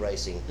not be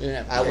racing."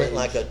 I went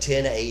like a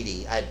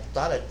 1080. I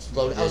thought I'd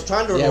slowed. I was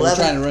trying to run 11. We're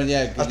trying to run.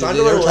 I was trying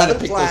to run 11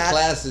 pick flat. those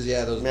classes.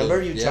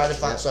 Remember, you tried to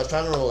find. So I was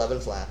trying to run 11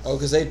 flat. Oh,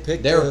 because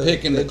they were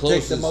picking the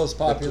closest, the most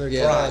popular.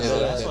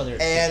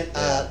 And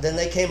then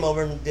they came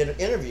over and did an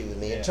interview with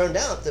me. It turned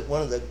out that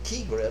one of the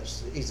key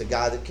grips, he's a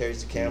guy that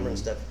carries the camera and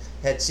stuff.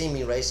 had seen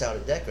me race out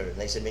at Decker, and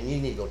they said, "Man, you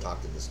need to go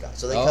talk to this guy."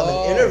 So they come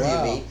and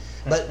interview me,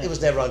 but it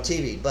was never on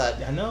TV.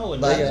 But I know,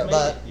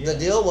 but the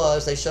deal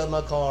was they showed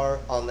my car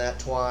on that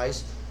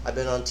twice. I've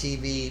been on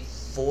TV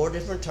 4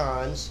 different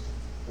times.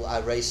 I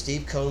raced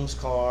Steve Combs'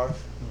 car,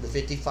 the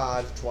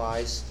 55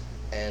 twice,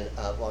 and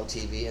on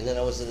TV, and then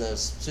I was in the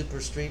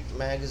Super Street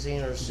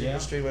magazine or Super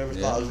Street, whatever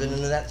it's called. I've been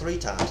into that 3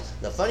 times.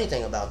 The funny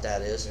thing about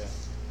that is,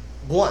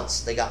 once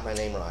they got my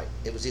name right.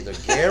 It was either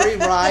Gary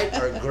Wright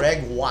or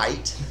Greg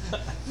White.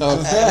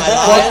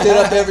 Fucked it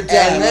up every time.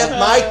 And then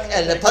Mike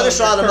and the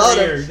Punisher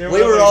Automotive,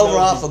 we were over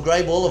off of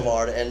Gray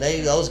Boulevard, and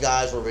those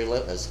guys were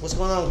relentless. What's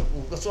going on?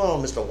 What's going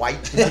on, Mr.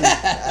 White?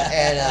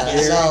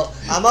 And so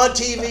I'm on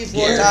TV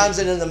 4 times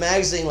and in the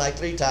magazine like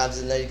 3 times,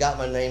 and they got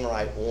my name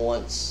right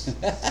once.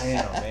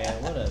 Damn,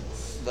 man, what a.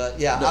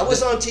 But yeah, I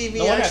was on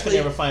TV actually. I could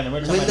never find them.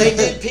 When they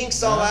did Pink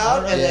All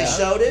Out and they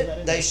showed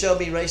it, they showed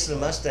me racing a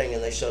Mustang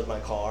and they showed my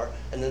car,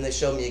 and then they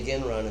showed me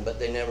again running, but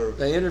they never.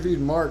 They interviewed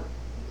Mark.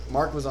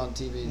 Mark was on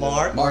TV.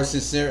 Mark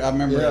Sincere, I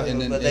remember. Yeah,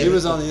 and then he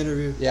was on the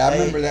interview. Yeah, I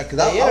remember that because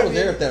I was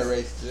there at that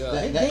race.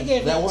 Yeah.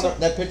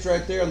 That picture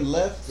right there on the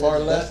left, far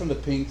left, that's from the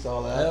Pinks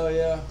All Out. Hell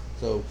yeah.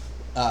 So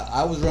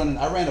I was running.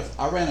 I ran a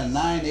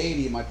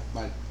 980.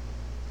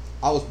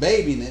 I was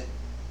babying it,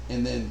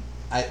 and then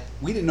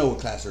we didn't know what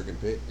class we were gonna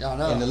pick. Yeah, I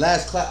know. In the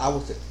last class, I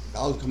was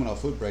coming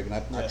off foot brake, and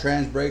I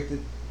trans braked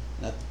it,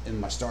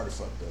 and my starter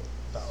fucked up.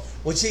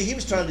 Well, see, he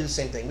was trying to do the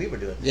same thing we were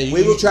doing. Yeah,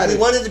 we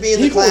wanted to be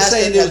in the class. People were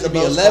saying that it was had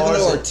going to be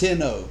 11-0 or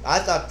 10-0. I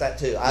thought that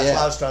too.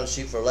 I was trying to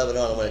shoot for 11-0 and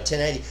I went at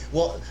 1080.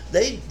 Well,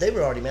 they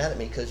were already mad at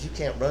me because you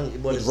can't run.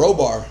 With roll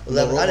bar.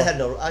 11. I had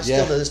no. I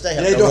still to this day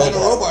have they no don't roll have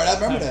bar. no roll bar. I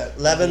remember that.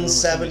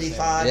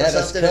 1175 or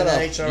something in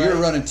NHRA. You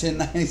were running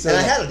 1090. And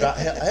I had an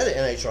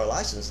NHRA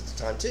license at the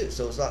time too,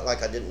 so it's not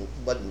like I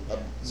wasn't.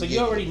 So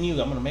you already knew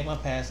I'm going to make my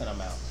pass and I'm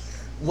out.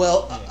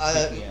 Well,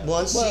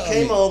 once he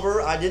came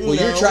over, I didn't know.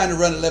 Well, you're trying to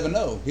run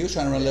 11-0. He was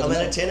trying to run 11-0. I'm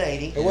at a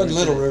 1080. It wasn't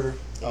Little River.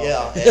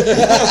 Yeah.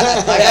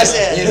 Like I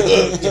said,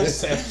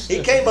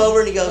 he came over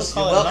and he goes,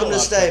 "You're welcome to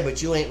stay,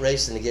 but you ain't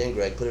racing again,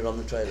 Greg. Put it on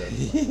the trailer."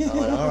 I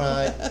went, "All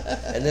right."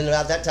 And then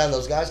about that time,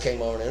 those guys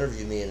came over and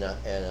interviewed me, and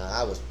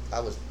I was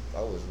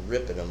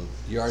ripping them.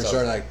 You already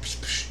started like. Psh,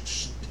 psh,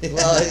 psh.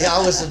 Well, yeah,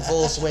 I was in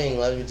full swing.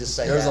 Let me just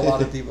say there was that. a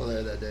lot of people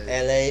there that day.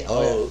 And it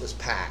was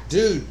packed.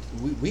 Dude,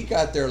 we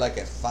got there like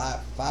at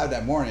 5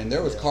 that morning, and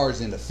there was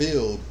cars in the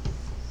field.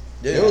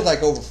 Dude, it was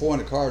like over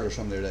 400 cars or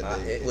something there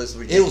that day. It was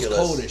ridiculous. It was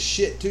cold as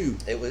shit too.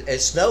 It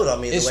snowed on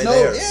me the way snowed,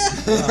 there.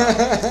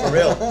 Yeah. For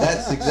real.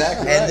 That's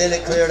exactly right. And then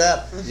it cleared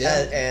up.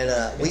 Yeah.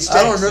 And we spent.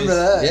 I don't remember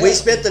that. We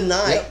spent the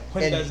night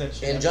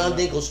in John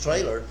Dinkel's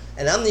trailer,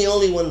 and I'm the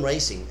only one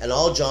racing, and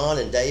all John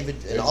and David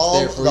and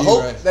all the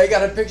whole. Right. They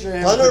got a picture of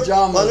him in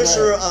pajamas.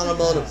 Punisher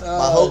Automotive.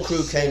 My whole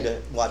crew came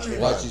to watch me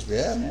run.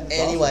 Yeah, man.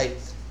 Anyway.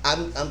 Awesome.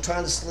 I'm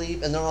trying to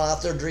sleep, and they're all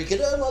out there drinking.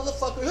 "Hey,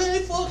 motherfucker! Hey,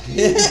 fuck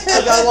you!"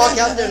 I gotta walk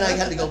out there, and I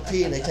had to go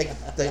pee, and they take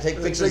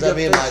pictures of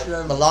me in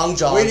my long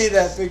johns. We need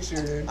that picture,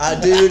 dude.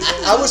 Dude,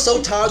 I was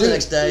so tired the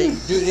next day.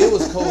 Dude, it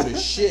was cold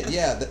as shit.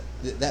 Yeah,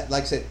 that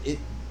like I said,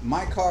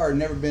 my car had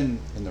never been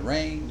in the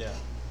rain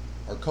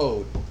or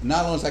cold.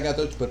 Not only as I got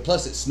those, but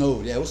plus it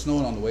snowed. Yeah, it was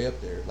snowing on the way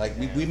up there. Like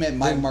we met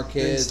Mike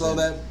Marquez. Slow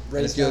that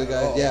race down.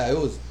 Guys. Yeah, it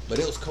was. But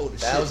it was cold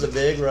as shit. That was a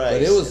big race.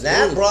 But it was.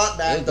 That brought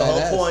back the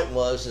whole point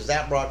was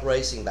that brought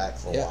racing back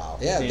for a while.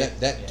 Yeah,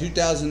 that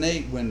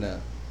 2008 when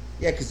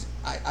because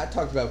I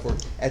talked about before.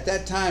 At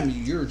that time,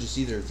 you were just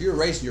either if you were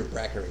racing, you're a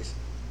bracket race.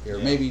 Or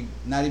maybe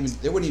not even.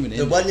 There wasn't even.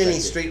 There wasn't any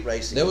street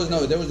racing. There was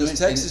no.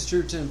 Texas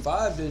True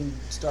 10-5 didn't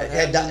start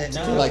happening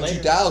until like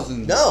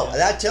 2000. No,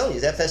 I'm telling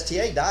you, that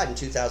FSTA died in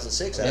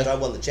 2006 after I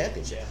won the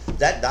championship.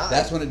 That died.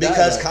 That's when it died.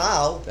 Because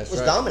Kyle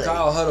was dominating.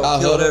 Kyle Huddle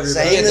killed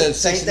everybody.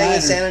 Same thing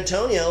in San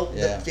Antonio.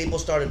 The people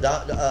started.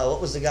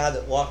 What was the guy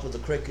that walked with the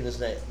crick in his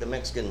name? The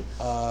Mexican,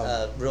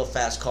 real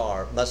fast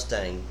car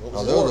Mustang. What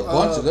was there was a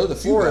bunch of those. A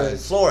few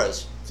guys.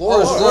 Flores.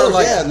 Flores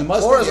was yeah, the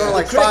Mustang. Flores was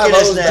like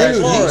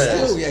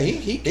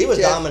 5-0. He was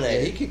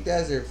dominating. He kicked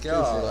ass there.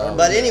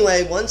 But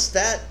anyway, once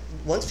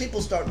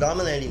people start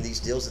dominating these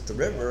deals at the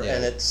river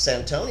and at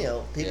San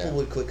Antonio, people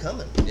would quit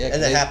coming.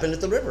 And that happened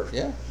at the river.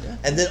 Yeah.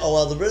 And then,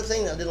 the river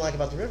thing that I didn't like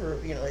about the river,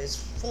 it's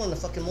 4 in the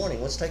fucking morning.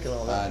 What's taking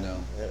all that? I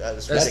know.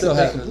 That's still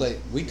happening.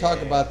 We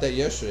talked about that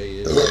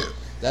yesterday.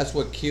 That's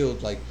what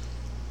killed the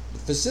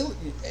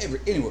facility.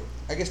 Anywhere.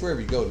 I guess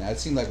wherever you go now, it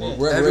seems like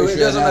wherever it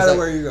doesn't matter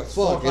where you go.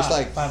 Fuck, it's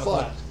like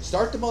fuck.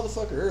 Start the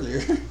motherfucker earlier.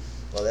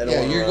 Well, they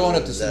don't you're going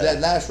up to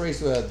that last race,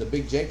 the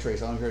Big Jake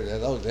race. I don't hear that.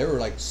 They were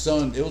like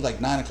It was like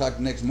 9 o'clock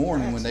the next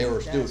morning when they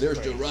were still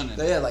running.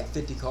 They had like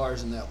 50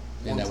 cars in that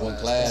one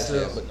class.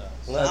 Yeah, but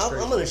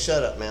I'm gonna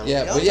shut up, man.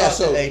 Yeah, but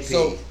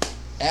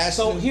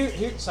so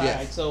here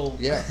side. So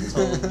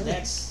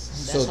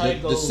that's how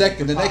it goes.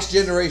 The next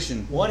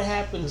generation. What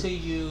happened to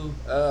you?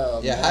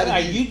 Are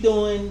you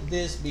doing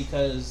this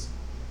because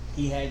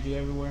he had you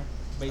everywhere,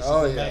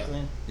 basically back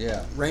then?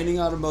 Yeah.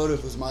 Raining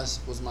Automotive was my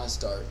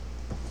start.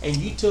 And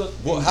you took.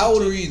 Well, how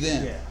old were you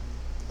then?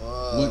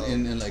 Yeah.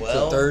 In like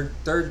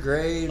third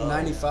grade,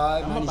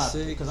 95,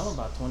 96. Because I'm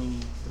about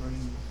 23,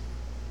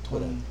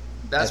 20.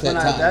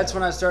 That's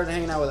when I started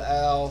hanging out with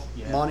Al,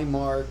 Monty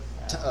Mark,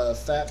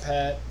 Fat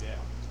Pat,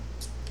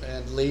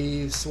 and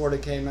Lee sort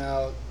of came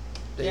out.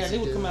 Yeah, they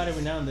would come out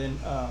every now and then.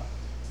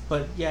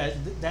 But yeah,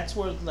 that's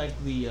where like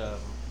the I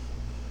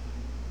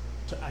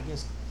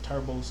guess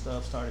turbo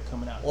stuff started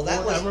coming out. Well,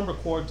 that was, I remember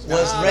Quartz.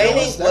 Was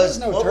Raining was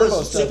no what turbo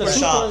was stuff. Super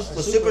Shops?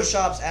 Was Super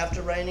Shops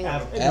after Raining?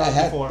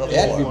 Before.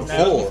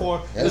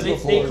 Because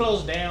they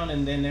closed down,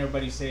 and then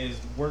everybody says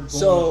we're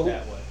going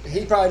that way.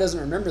 He probably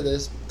doesn't remember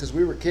this because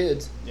we were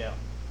kids. Yeah.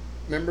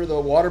 Remember the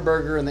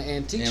Whataburger and the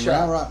antique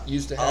shop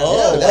used to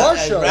have the car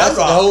show. That's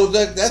the whole.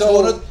 That's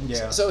one of.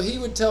 So he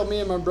would tell me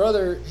and my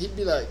brother, he'd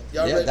be like,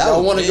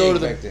 y'all want to go to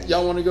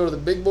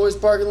the big boys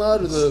parking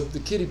lot or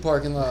the kiddie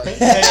parking lot?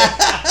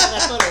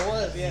 That's what it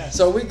was. Yeah.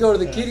 So we'd go to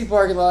the kiddie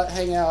parking lot,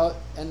 hang out,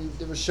 and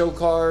there was show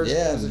cars.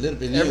 Yeah, a little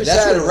bit. Every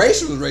That's Saturday. where the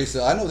racers was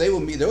racing. I know they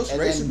would meet. There was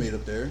racers meet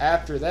up there.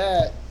 After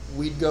that,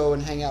 we'd go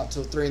and hang out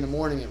till 3 a.m.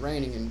 at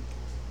Raining, and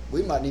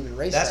we mightn't even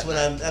race. That's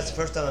That's the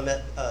first time I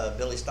met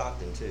Billy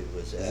Stockton too.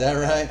 Is that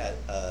right? At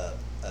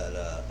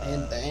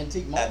the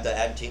antique mall. At the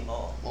antique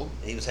mall. Oh.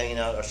 He was hanging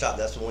out at our shop.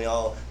 That's when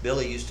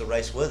Billy used to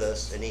race with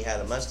us, and he had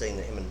a Mustang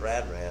that him and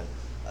Brad ran,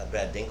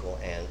 Brad Dinkle,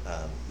 and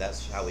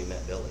that's how we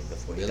met Billy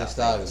before he got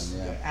famous.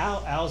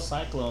 Yeah. Al's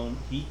Cyclone,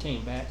 he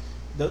came back.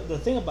 The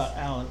thing about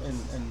Al, and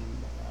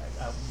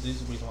this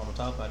is the reason why I'm gonna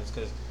talk about it, is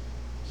because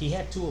he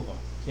had two of them.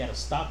 He had a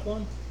stock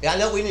one. Yeah, I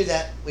know. We knew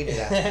that. Real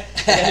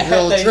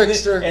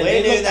trickster.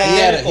 We knew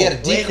that. He had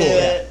a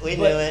decoy. We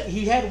knew it.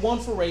 He had one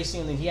for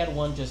racing, and then he had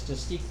one just to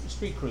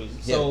street cruise.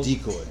 He had a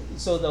decoy.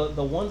 So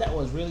the one that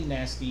was really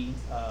nasty,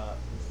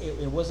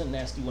 it wasn't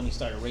nasty when he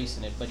started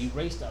racing it, but he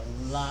raced a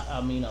lot.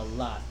 I mean, a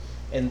lot.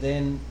 And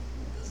then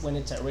when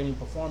it's at Raining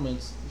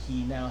Performance,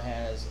 he now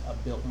has a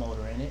built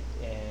motor in it,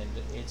 and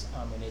it's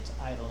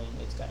idling.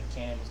 It's got a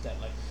cam. It's got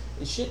like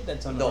it's shit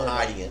that's on. No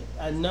hiding it.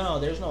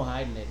 No, there's no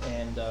hiding it,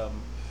 and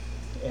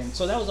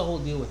so that was the whole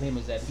deal with him,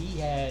 is that he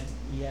had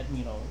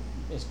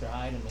Mr.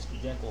 Hyde and Mr.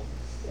 Jekyll.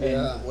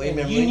 And, we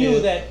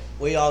knew that.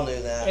 We all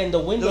knew that. And the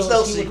windows. There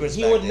was no secrets.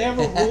 He would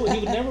never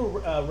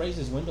raise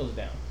his windows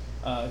down.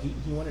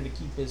 He wanted to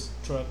keep his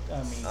truck.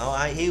 I mean.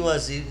 I knew.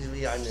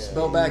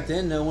 Well, back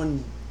then, no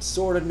one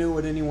sort of knew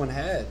what anyone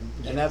had,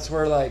 and that's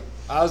where like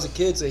I was a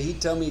kid, so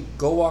he'd tell me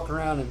go walk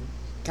around and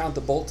count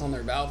the bolts on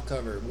their valve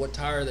cover, what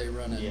tire they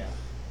running. Yeah.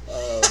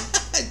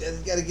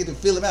 Got to get to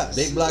feel them out.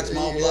 Big block,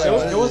 small block.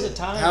 There was a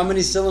time. How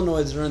many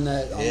solenoids are in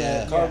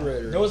that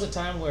carburetor? There was a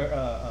time where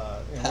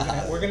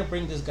we're gonna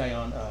bring this guy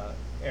on,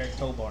 Eric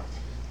Tobar.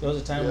 There was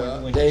a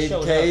time when Dave he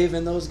showed Cave up.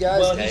 and those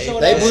guys. Well,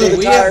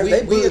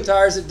 they blew the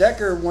tires at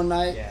Decker one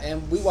night,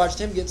 and we watched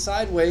him get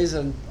sideways,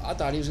 and I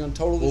thought he was going to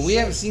total. Well, we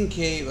haven't seen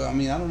Cave. I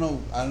mean, I don't know.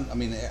 I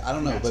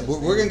don't know. But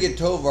we're going to get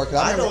Tovar.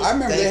 I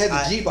remember they had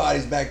the G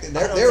bodies back then.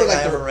 They were like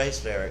I ever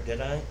raced Eric, did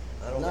I?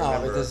 I don't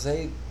remember. Because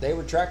they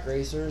were track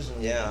racers.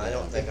 And I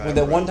don't think I. When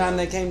the one time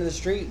they came to the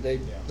street, they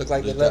looked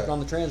like they left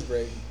on the trans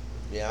brake.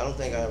 Yeah, I don't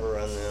think I ever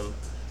run them.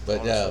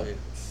 But yeah,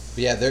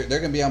 they're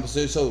going to be on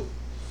pursuit. So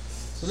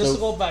let's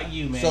go about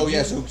you, man.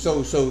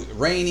 So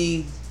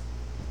Rainy.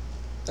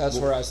 That's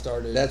where I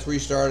started. That's where you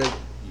started,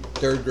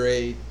 3rd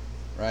grade,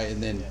 right?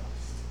 And then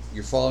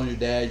you're following your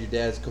dad. Your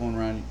dad's going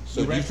around.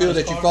 So do you feel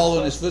that you're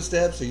following his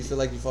footsteps? Or you feel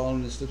like you're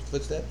following his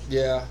footsteps?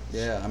 Yeah.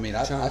 Yeah. I mean,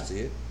 I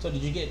see it. So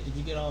did you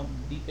get all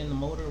deep in the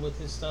motor with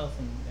his stuff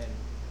and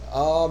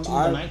tune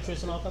the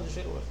nitrous and all kinds of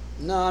shit?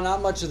 No,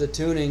 not much of the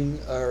tuning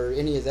or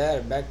any of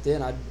that. Back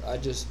then, I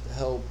just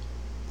helped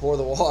pour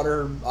the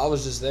water. I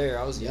was just there.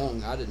 I was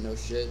young. I didn't know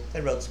shit.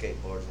 They rode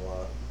skateboards a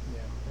lot.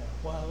 Yeah.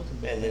 Well,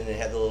 and then they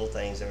had the little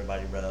things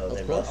everybody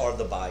rode. Or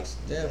the bikes.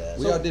 Yeah,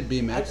 we all did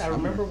BMX. I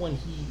remember when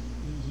he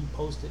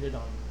posted it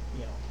on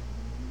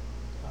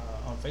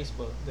on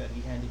Facebook that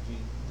he handed you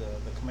the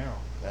Camaro.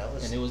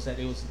 And it was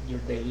your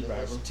daily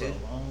driver for a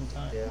long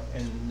time. Yeah.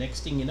 And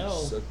next thing you know.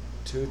 So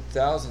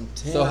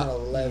 2010 or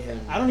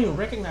 11. I don't even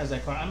recognize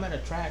that car. I'm at a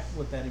track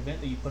with that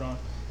event that you put on,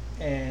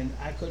 and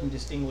I couldn't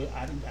distinguish.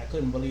 I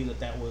couldn't believe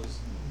that was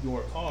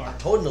your car. I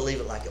told him to leave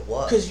it like it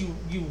was. Because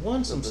you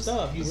won some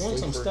stuff. You won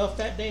some stuff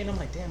that day, and I'm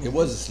like, damn. It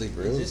was a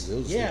sleeper. It was a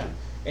yeah. sleeper.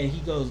 And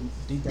he goes,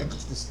 dude,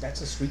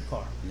 that's a street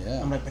car.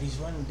 Yeah. I'm like, but he's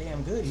running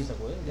damn good. He's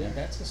like, well,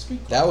 that's a street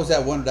car.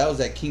 That was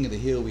that King of the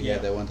Hill we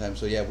had that one time.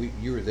 So yeah,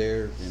 you were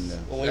there in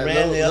when we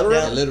ran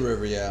the Little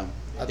River, yeah.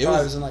 I thought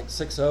I was in like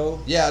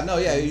 6.0. Yeah, no,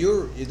 yeah,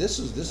 this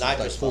was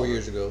like 4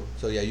 years ago.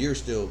 So yeah, you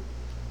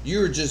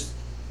were just.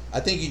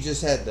 I think you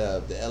just had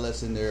the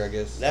LS in there, I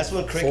guess. That's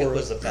when Cricket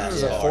was the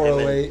fastest car.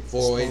 408.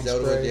 408,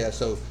 that was, yeah.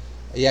 So,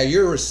 yeah,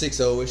 you were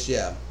 6.0-ish,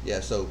 yeah.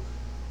 So,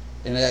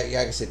 and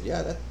like I said,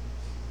 yeah.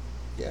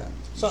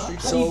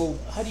 So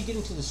how do you get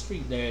into the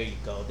street? There you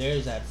go.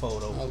 There's that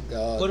photo. Oh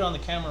God. Put it on the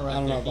camera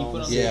right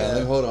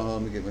there. Hold on.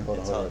 Let me get my hold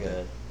on. It's all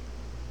good.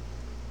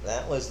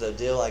 That was the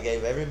deal I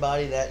gave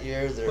everybody that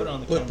year.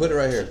 Put it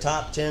right here. The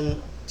top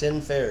 10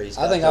 ferries.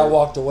 I think I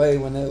walked away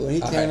when he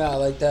came out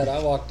like that.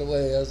 I walked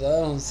away. I was like, I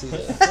don't see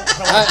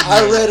that.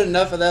 I read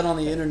enough of that on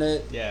the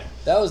internet. Yeah.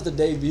 That was the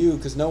debut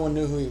because no one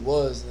knew who he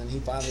was, and then he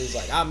finally was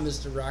like, I'm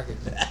Mr. Rocket.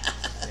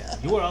 Yeah.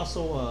 You were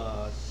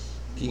also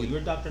Well,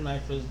 you're Dr.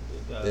 Nitrous.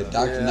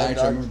 Dr. Nitrous.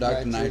 I remember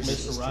Dr.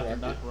 Nitrous. Mr.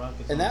 Rocket, Dr.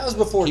 Rocket. And that was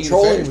before King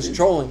trolling was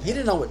trolling. He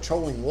didn't know what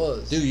trolling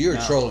was. Dude, you were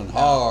trolling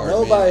hard.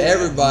 Nobody. Man.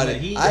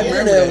 Everybody. I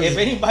remember that. If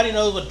anybody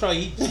knows what troll,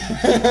 he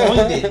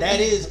coined it. That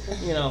is,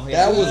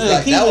 That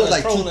was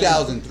like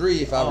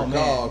 2003, if I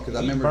recall, because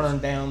I remember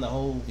burned down the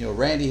whole.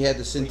 Randy had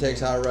the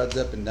Syntex hot rods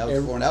up, and that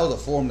was a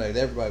forum that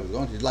everybody was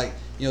going to. Like,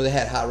 they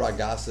had hot rod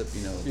gossip.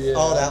 Yeah.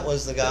 Oh, that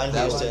was the guy in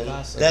Houston.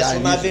 That's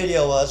what my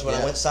video was when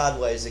I went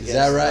sideways against. Is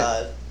that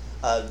right?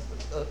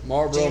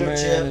 Marlboro Man.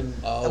 Chip.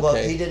 Well,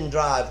 he didn't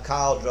drive.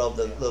 Kyle drove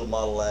the little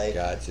Model A.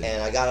 Gotcha.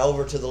 And I got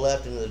over to the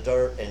left into the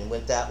dirt and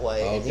went that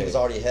way, and he was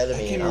already ahead of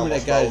me. I can't remember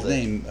that guy's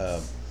name,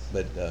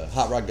 but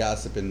Hot Rod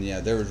Gossip, and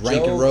there was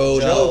Rankin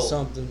Road. Joe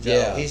something.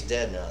 Yeah, he's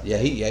dead now. Yeah,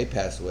 he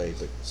passed away,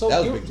 but so that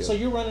was a big deal. So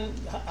you're running.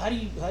 How do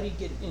you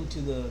get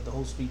into the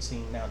whole street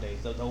scene nowadays?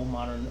 The whole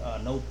modern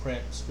no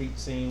prep street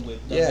scene with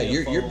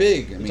you're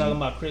big. You're talking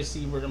about Chris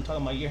Siebert. I'm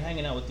talking about you're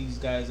hanging out with these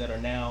guys that are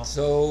now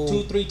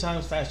 2-3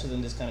 times faster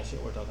than this kind of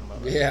shit we're talking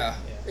about. Right? Yeah,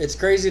 it's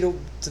crazy to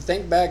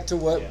think back to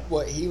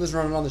what he was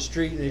running on the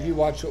street, and if you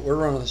watch what we're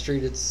running on the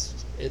street, it's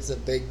a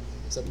big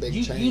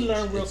change. You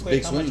learn real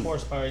quick how much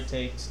horsepower it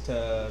takes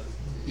to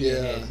be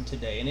ahead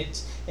today, and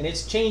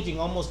it's changing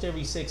almost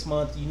every 6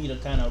 months. You need to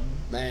kind of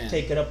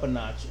take it up a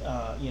notch.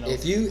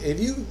 If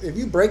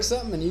you break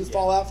something and you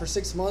fall out for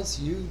 6 months,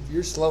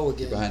 you're slow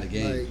again. You're behind the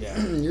game.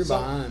 You're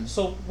behind.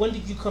 So when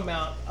did you come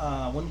out?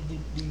 When did you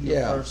do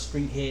your first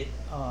street hit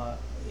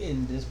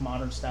in this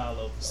modern style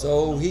of?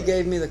 So he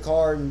gave me the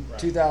car in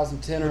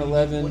 2010 or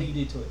 11. What do you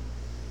do to it?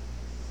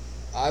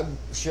 I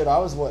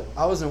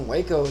was in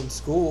Waco in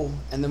school,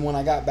 and then when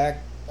I got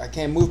back,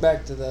 I moved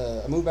back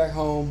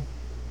home,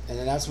 and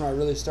then that's when I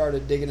really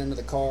started digging into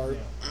the car.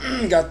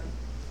 Yeah. Got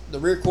the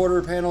rear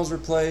quarter panels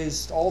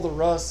replaced, all the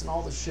rust and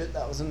all the shit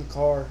that was in the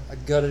car. I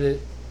gutted it.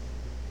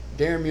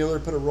 Darren Mueller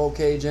put a roll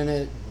cage in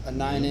it, a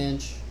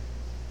 9-inch.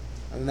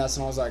 And that's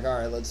when I was like, all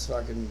right, let's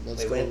go. We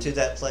went to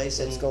that place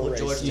in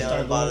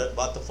Georgetown,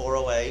 bought the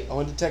 408. I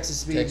went to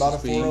Texas Speed, bought a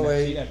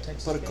 408,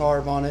 put a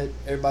carb on it.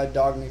 Everybody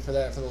dogged me for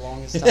that for the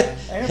longest time.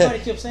 Everybody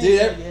kept saying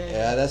that.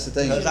 Yeah, that's the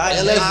thing.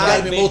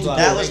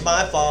 That was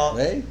my fault.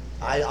 Right?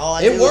 All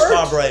I knew was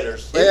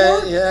carburetors.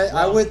 Yeah.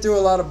 I went through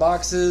a lot of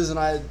boxes, and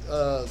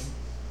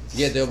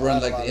they'll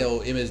run like the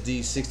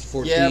MSD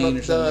 6014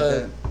 or something like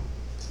that.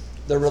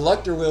 The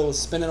reluctor wheel was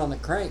spinning on the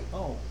crank.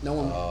 Oh.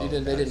 They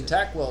didn't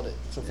tack weld it.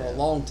 So for a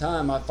long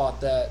time, I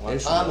thought that. My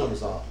timing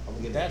was off.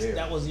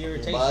 That was the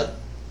irritation.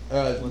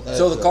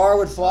 So the car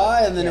would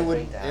fly, and then it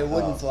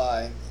wouldn't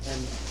fly.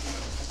 And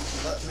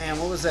man,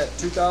 what was that?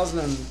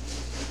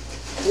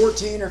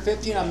 2014 or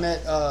 15? I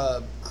met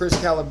Chris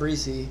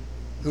Calabrese,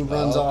 who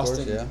runs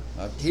Austin. Course,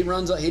 yeah.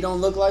 He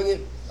don't look like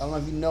it. I don't know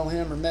if you know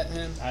him or met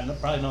him. I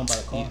probably know him by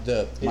the car.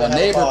 My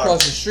neighbor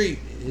across the street,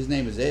 his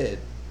name is Ed.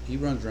 He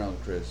runs around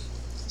with Chris.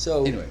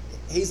 So anyway,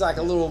 he's like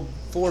a little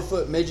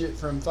 4-foot midget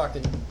from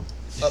fucking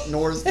up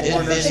north or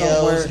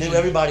somewhere. Knew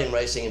everybody in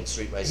racing and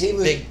street racing,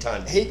 big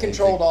time. He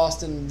controlled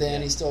Austin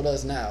then. He still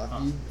does now.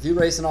 If you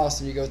race in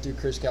Austin, you go through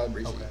Chris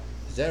Calabrese. Okay.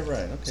 Is that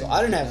right? Okay. So I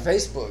didn't have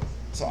Facebook,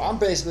 so I'm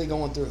basically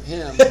going through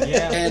him.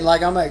 And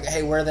I'm like,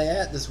 hey, where are they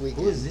at this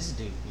weekend? Who is this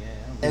dude?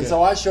 And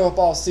so I show up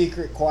all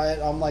secret, quiet.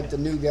 I'm like the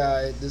new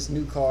guy, this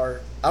new car.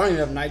 I don't even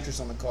have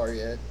nitrous on the car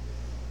yet.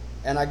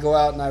 And I go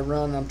out and I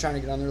run, and I'm trying to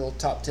get on their little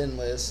top 10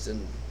 list.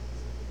 And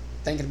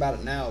thinking about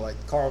it now, like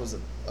the car was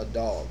a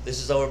dog.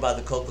 This is over by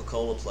the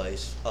Coca-Cola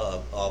place,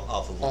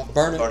 off of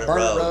Burnett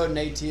Road and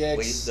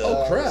ATX.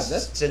 Crap,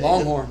 that's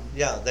Longhorn.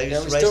 They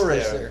used to still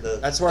race there. The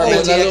that's where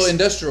that little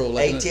industrial.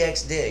 Like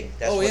ATX Dig.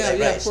 That's where they of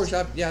raced. course.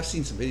 I've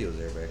seen some videos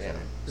there back there.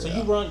 So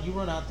you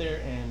run out there,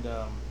 and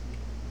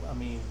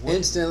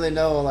instantly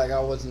know, like I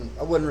wasn't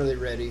really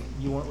ready.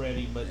 You weren't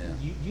ready, but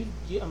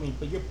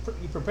but you're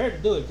prepared to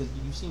do it because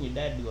you've seen your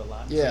dad do a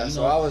lot. Yeah,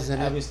 so I was in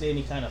it. Obviously,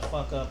 any kind of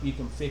fuck up, you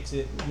can fix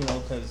it.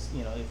 Because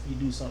if you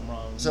do something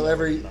wrong. So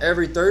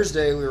every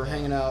Thursday we were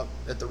hanging out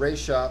at the race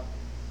shop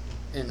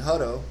in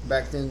Hutto.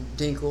 Back then,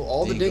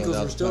 all the Dinkles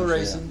were still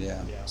racing.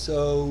 Yeah.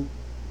 So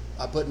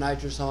I put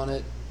nitrous on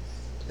it,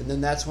 and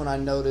then that's when I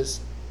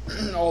noticed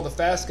all the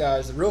fast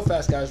guys, the real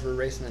fast guys, were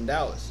racing in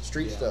Dallas.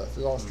 Street stuff. It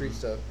was all street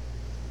stuff.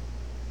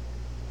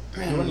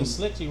 You running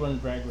slicks or you running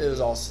drag race? It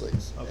was all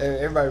slicks. Okay.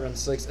 Everybody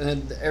runs slicks.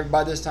 And then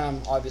by this time,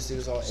 obviously, it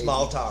was all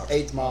small tire.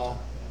 8th mile.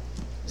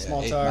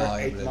 Small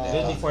tire, 8th mile.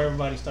 This before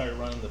everybody started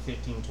running the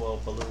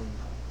 15-12 balloon.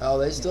 Oh,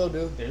 they still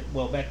do?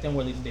 Well, back then,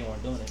 they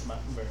weren't doing it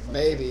very much.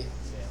 Maybe. Yeah.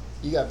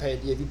 You got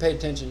paid. If you paid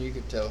attention, you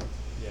could tell.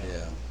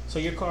 Yeah. So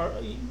your car,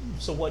 you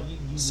so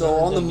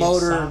on the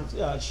motor.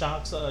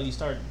 Shocks, you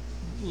start,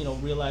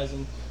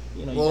 realizing,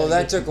 Well,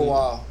 that took a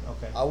while.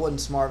 Okay. I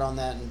wasn't smart on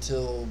that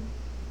until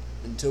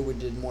we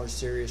did more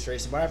serious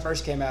racing. When I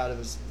first came out, it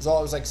was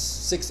like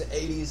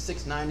 680s,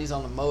 690s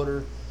on the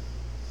motor.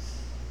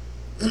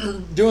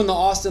 Doing the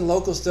Austin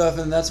local stuff,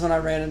 and that's when I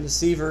ran into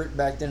Sievert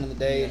back then in the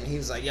day, and he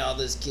was like, "Yo,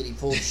 this kitty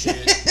pulled shit."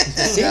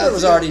 Sievert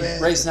was already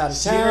racing out of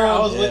town. I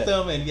was with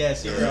them, and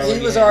Sievert he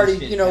was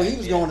already, he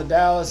was going to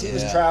Dallas. He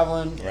was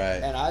traveling,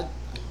 right? And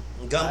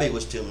Gumby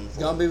was tuning.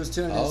 Gumby was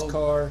tuning his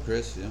car.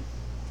 Chris, yeah.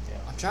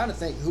 I'm trying to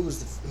think who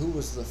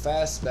was the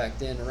fastest back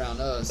then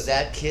around us. But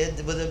that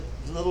kid with a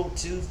little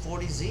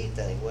 240Z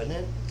thing, wasn't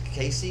it?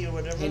 Casey or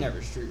whatever. He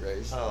never street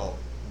raced. Oh,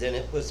 then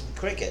it was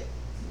Cricket.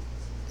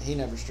 He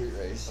never street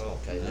raced.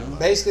 Okay, never mind.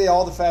 Basically,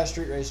 all the fast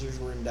street racers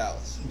were in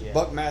Dallas. Yeah.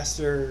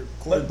 Buckmaster,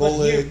 Corey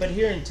Bullock. But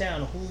here in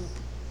town,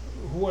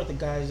 who are the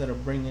guys that are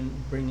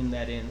bringing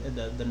that in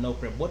the no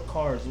prep? What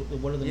cars?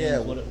 What are the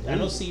names? I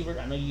know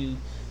Sievert. I know you.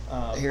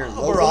 Here,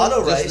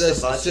 Alvarado raced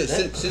a bunch.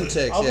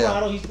 Syntex,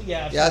 Alvarado,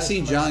 yeah. I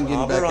seen John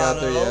getting back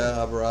out there. Yeah,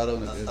 Alvarado.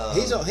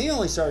 He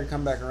only started to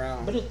come back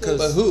around. But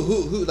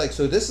who like?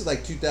 So this is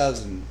like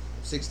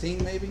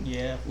 2016 maybe.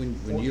 Yeah.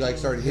 When you like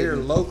started here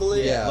hitting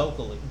locally. Yeah,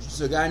 locally.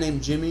 So a guy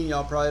named Jimmy,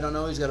 y'all probably don't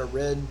know. He's got a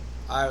red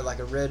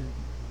 80s,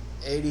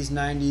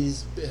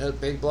 90s, had a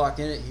big block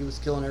in it. He was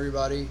killing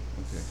everybody.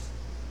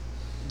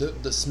 Okay.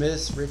 The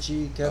Smiths,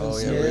 Richie, Kevin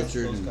Smith.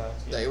 Richard.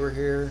 They were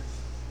here.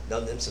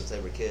 Known them since they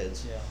were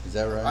kids. Yeah. Is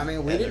that right? I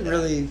mean,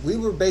 we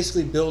were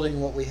basically building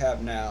what we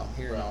have now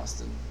here in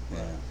Austin.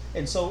 Yeah.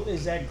 And so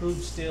is that group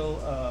still?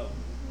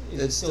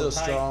 It's still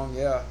tight? strong,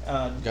 yeah.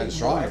 Got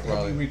stronger,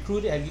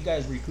 have you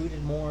guys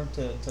recruited more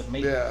to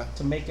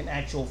make an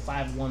actual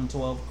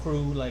 5-1-12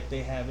 crew like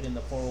they have it in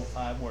the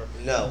 405 where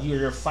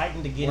you're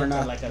fighting to get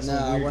into like a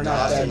we're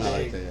not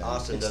that big.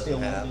 Austin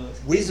doesn't have.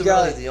 We've He's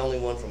got really the only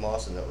one from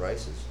Austin that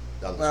races.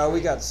 Well, we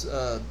got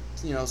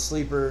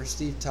Sleeper,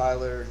 Steve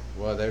Tyler.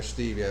 Well, there's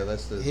Steve. Yeah,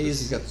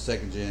 he's got the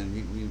second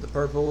gen. The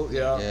purple,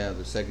 yeah. Yeah,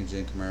 the second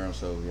gen Camaro.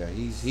 So yeah,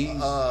 he's.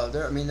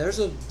 There. I mean, there's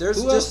who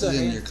just else is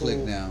a in your clique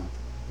now?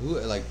 Who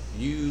like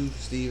you,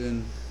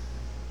 Steven?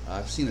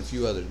 I've seen a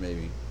few others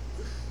maybe.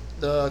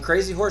 The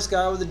Crazy Horse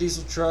guy with the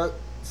diesel truck,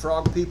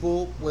 Frog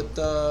People with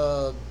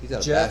the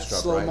Jeff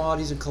Slow right? Mod.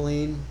 He's in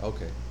Killeen.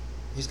 Okay.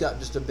 He's got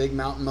just a big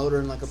mountain motor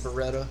and like a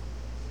Beretta.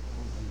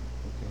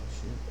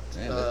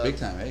 Man, that's big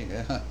time, hey,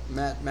 yeah.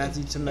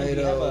 Matthew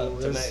Tomato.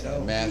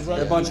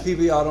 A bunch of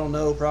people y'all don't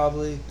know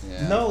probably.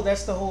 Yeah. No,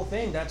 that's the whole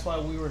thing. That's why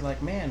we were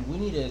like, man, we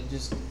need to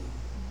just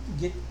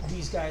get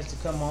these guys to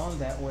come on.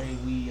 That way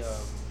we.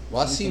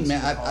 Well, I've seen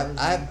Matt.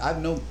 I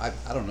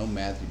don't know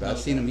Matthew, but I've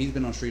seen him. He's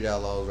been on Street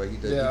Outlaws, right? He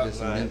does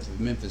some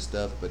Memphis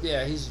stuff, but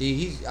yeah, he's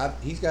got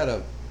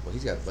a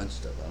bunch of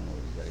stuff. I don't know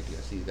what he's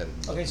got. He's got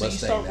a okay, so you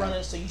Mustang start now.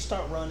 running. So you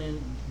start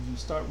running. You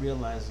start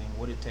realizing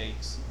what it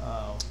takes.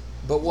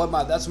 But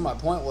that's what my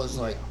point was.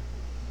 Like,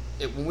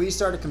 when we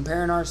started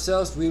comparing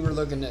ourselves, we were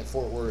looking at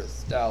Fort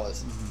Worth,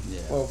 Dallas. Mm-hmm. Yeah.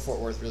 Well, Fort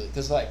Worth really,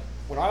 because like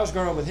when I was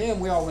growing up with him,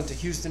 we all went to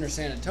Houston or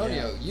San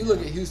Antonio.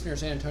 Look at Houston or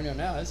San Antonio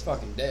now; it's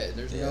fucking dead.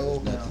 There's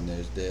there's nothing there.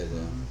 It's dead.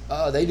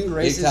 They do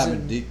races.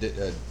 Big time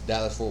in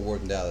Dallas, Fort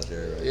Worth, and Dallas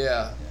area. Right?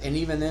 Yeah, and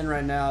even then,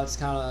 right now,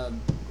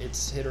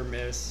 it's hit or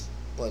miss.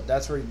 But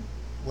that's where,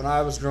 when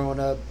I was growing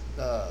up,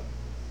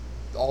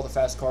 all the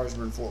fast cars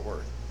were in Fort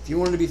Worth. If you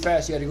wanted to be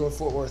fast, you had to go to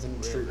Fort Worth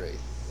and street race.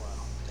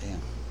 Damn.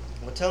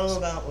 Well, tell them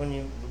about when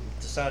you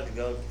decided to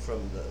go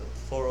from the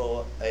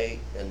 408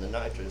 and the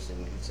nitrous, and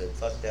you said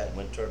 "fuck that" and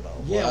went turbo.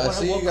 Yeah,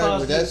 what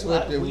caused that's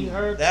what we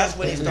heard. That's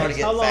when he started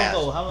getting fast.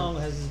 How long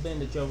has this been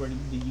that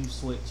you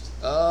switched?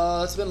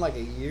 It's been like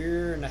a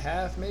year and a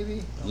half,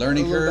 maybe.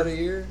 Learning curve. About a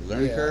year.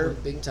 Learning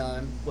curve. Big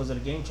time. Was it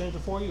a game changer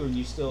for you, or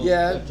you still?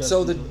 Yeah.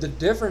 So the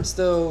difference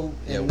though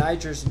in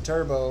nitrous and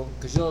turbo,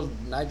 because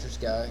nitrous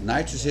guy.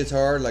 Nitrous hits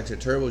hard, like the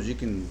turbos. You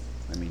can.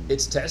 I mean.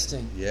 It's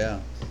testing.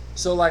 Yeah.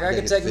 So like I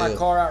could take my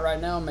car out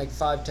right now and make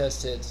 5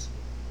 test hits,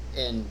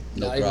 and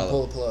not even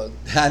pull a plug.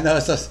 I know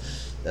that's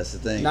the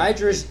thing.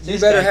 Nitrous, you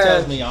better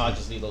have.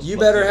 You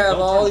better have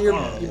all your.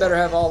 You better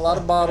have a lot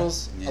of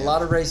bottles, a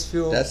lot of race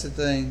fuel. That's the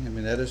thing. I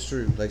mean, that is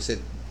true. Like I said,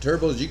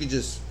 turbos, you could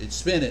just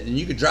spin it and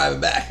you could drive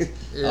it back.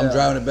 Yeah. I'm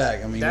driving it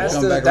back. I mean, that's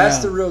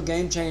the real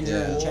game changer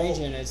and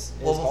changing. It's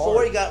before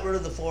hard. he got rid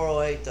of the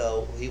 408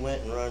 though, he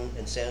went and run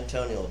in San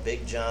Antonio a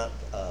big jump.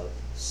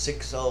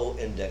 6.0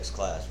 index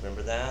class,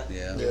 remember that?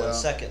 Yeah. He won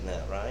second in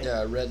that, right?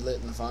 Yeah, red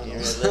lit in the finals. Yeah,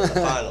 red lit in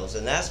the finals,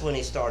 and that's when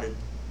he started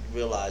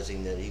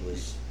realizing that he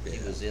was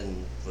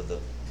in for the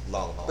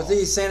long haul. But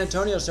then San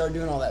Antonio started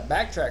doing all that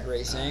backtrack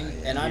racing,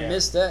 and I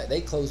missed that.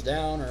 They closed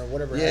down or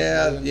whatever.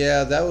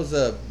 Yeah, that was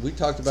we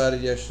talked about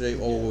it yesterday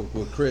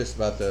with Chris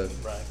about the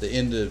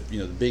end of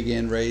the big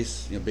end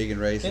race, big end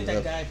race. Didn't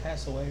that guy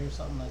pass away or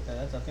something like that?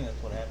 I think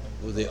that's what happened.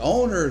 Well, the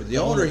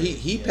owner,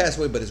 he passed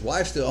away, but his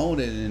wife still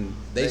owned it, and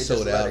they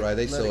sold out, right?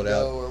 They sold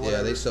out.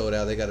 Yeah, they sold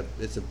out. They got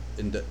it's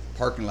in the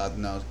parking lot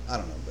now. I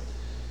don't know, but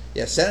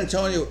yeah, San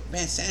Antonio,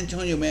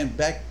 man,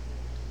 back.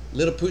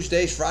 Little Push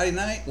Days Friday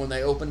night when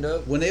they opened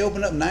up. When they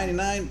opened up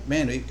 '99,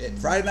 man,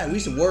 Friday night we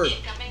used to work,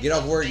 get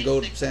off work and go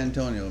to San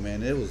Antonio.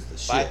 Man, it was the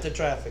shit. Fight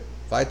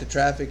the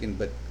traffic,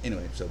 but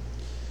anyway,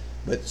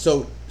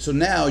 so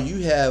now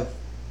you have.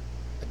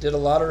 I did a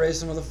lot of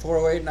racing with a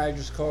 408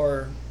 nitrous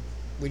car.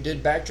 We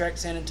did backtrack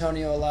San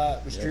Antonio a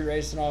lot. We street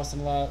raced in Austin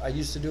a lot. I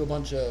used to do a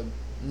bunch of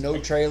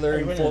trailer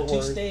in Fort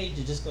Worth. 2-stage,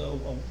 or just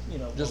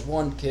just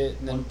one kit.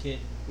 And one kit.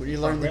 When you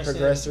learn the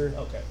progressor.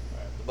 Okay.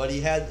 But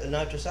he had a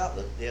nitrous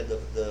outlet. He had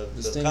the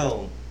Stinger,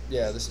 cone.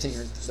 Yeah, the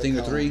Stinger.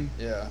 Stinger 3?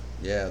 Yeah.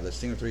 Yeah, the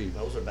Stinger 3.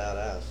 Those are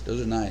badass.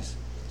 Those are nice.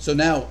 So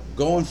now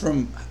going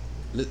from,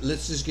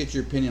 let's just get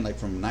your opinion, like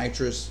from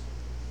nitrous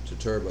to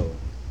turbo.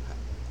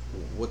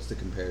 What's the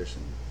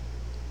comparison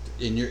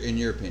in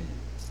your opinion?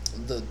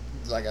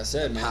 Like I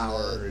said, man,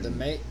 power, the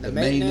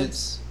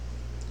maintenance,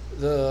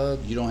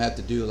 you don't have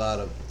to do a lot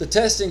of the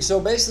testing. So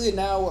basically,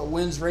 now what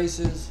wins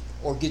races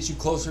or gets you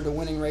closer to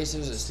winning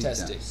races is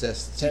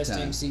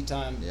testing, seat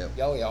time. Yep.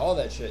 Oh yeah, all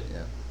that shit.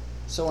 Yeah.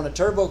 So in a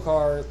turbo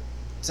car,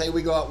 say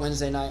we go out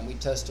Wednesday night and we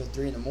test till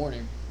 3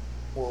 a.m.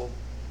 Well,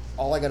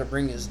 all I got to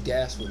bring is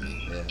gas with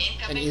me,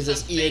 and use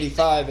this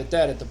E85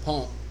 at the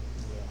pump.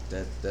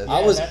 When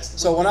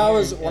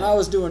I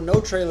was doing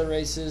no trailer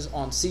races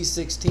on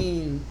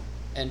C16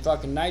 and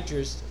fucking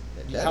nitrous.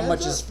 How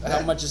much is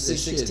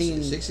C16?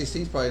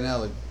 C16 is probably now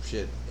like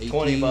shit.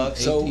 $20.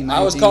 So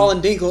I was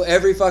calling Dinkle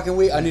every fucking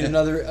week. I need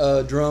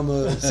another drum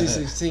of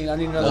C16. I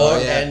need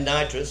another. And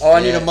nitrous. Oh,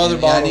 I need a mother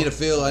bottle. I need a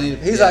fill.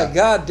 He's like,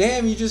 God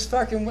damn, you just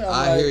fucking.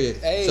 I hear you.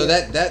 Hey. So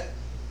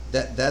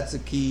that's a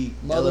key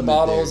mother element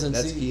bottles there. and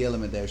That's a key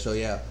element there. So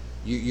yeah,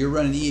 you're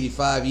running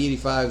E85.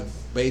 E85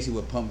 basically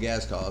what pump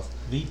gas costs.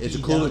 VP it's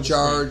a cooler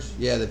charge.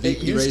 Yeah, the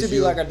VP It used ratio. to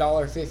be like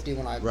 $1.50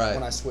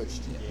 when I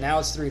switched. Yeah. Now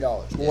it's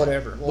 $3.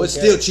 Whatever. Well, it's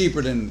still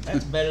cheaper than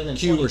That's better than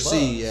Q or $20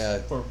 C. Yeah.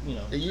 For,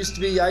 It used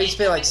to be. I used to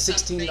pay like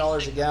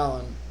 $16 a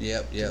gallon.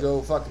 Yep. To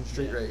go fucking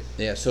street race.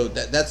 Yeah. So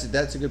that's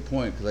a good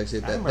point because like I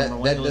said I remember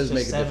when that it was does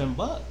make just a difference.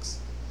 $7.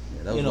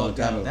 Yeah, that was a long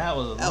time ago. That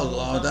was a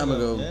long time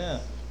ago. Yeah.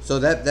 So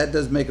that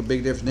does make a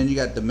big difference. Then you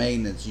got the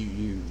maintenance.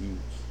 You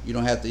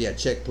don't have to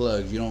check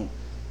plugs.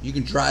 You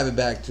can drive it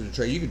back to the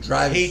trailer. You can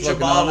drive Heat it your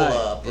fucking all bottle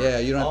night. up. Yeah,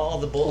 you don't. All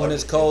the When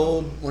it's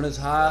cold, when it's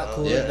hot,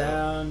 cool it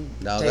down.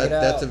 No, take it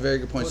out, that's a very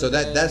good point. So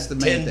that's the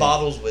main 10 thing.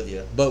 bottles with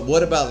you. But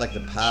what about like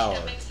the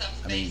power?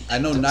 I mean, I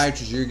know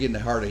nitrous you're getting a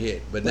harder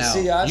hit, but now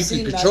see, I've you can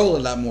seen control it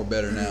a lot more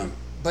better now.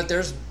 But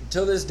there's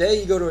till this day,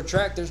 you go to a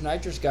track, there's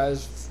nitrous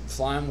guys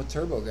flying with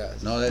turbo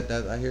guys. No,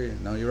 that I hear you.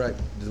 No, you're right.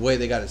 The way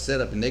they got it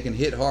set up, and they can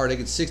hit hard. They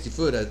can 60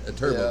 foot a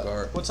turbo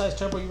car. What size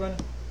turbo you running?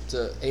 It's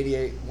a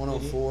 88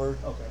 104.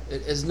 Okay.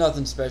 It's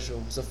nothing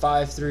special. It's a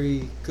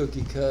 5.3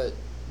 cookie cut,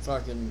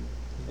 fucking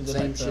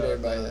same shit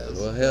everybody has.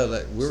 Well, hell,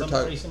 we were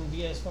talking. Racing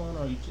DS1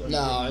 or you?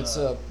 No, it's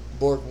a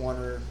Bork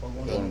Warner.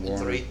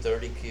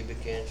 330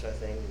 cubic inch, I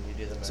think. When you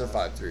do the math. It's a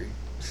 5.3.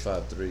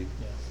 5.3.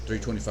 Yeah.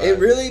 325. It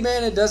really,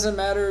 man, it doesn't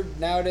matter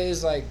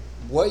nowadays. Like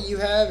what you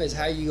have is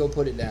how you go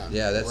put it down.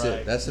 Yeah, that's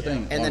it. That's the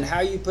thing. And then how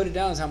you put it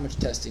down is how much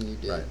testing you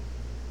did. Right.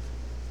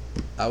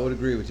 I would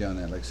agree with you on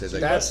that. Like I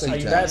said, that's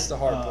the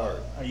hard part.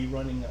 Are you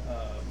running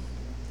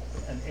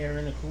an air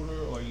in a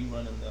cooler, or are you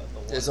running the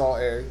water? It's all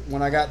air.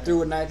 When I got through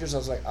with nitrous, I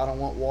was like, I don't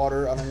want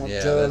water. I don't want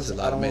jugs. That's a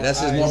lot of maintenance.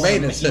 That's just more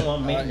maintenance. You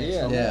want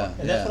maintenance. Yeah.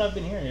 And that's what I've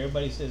been hearing.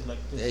 Everybody says like.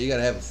 You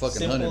gotta have a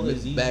fucking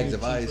 100 bags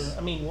of ice.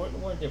 I mean,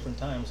 we're at different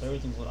times, so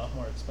everything's a lot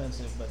more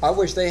expensive. But I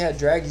wish they had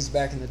draggies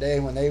back in the day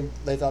when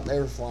they thought they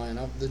were flying.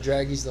 The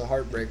draggies, the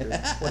heartbreaker.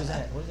 What is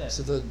that?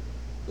 So the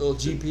little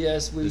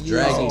GPS we use to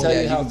Dragon, tell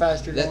you how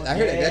fast you're going. I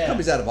heard that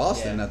company's out of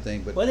Austin, I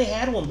think. But well, they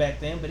had one back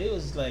then, but it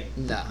was like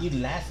you'd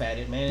laugh at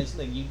it, man. It's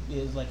like it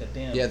was like a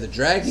damn. Yeah, the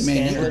Dragon,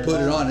 man, you can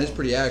put it on. It's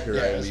pretty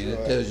accurate. Yeah, I mean,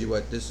 it tells you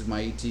what this is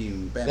my ET.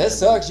 And bam, that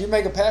sucks. You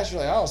make a pass,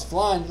 you're like, I was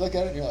flying. You look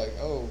at it, and you're like,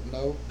 oh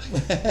no.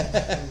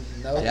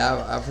 No.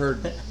 Yeah, I've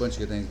heard a bunch of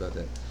good things about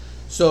that.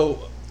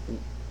 So,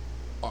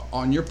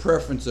 on your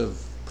preference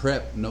of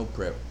prep, no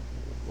prep,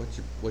 what's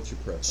your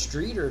preference?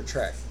 Street or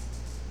track?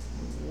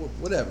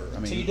 Whatever. I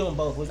mean, so you're doing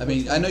both. I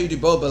mean, I know you do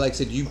both, but like I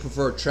said, do you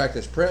prefer a track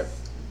that's prep,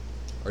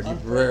 or do you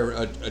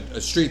prefer a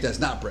street that's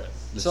not prep?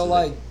 So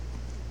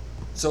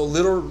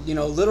Little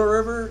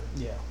River.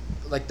 Yeah.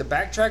 Like the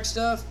backtrack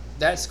stuff,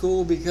 that's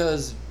cool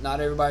because not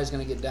everybody's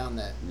gonna get down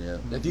that. Yeah.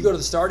 If you go to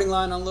the starting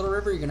line on Little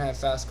River, you're gonna have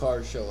fast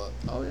cars show up.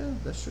 Oh yeah,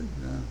 that's true.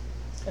 Yeah.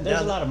 And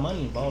there's a lot of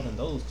money involved in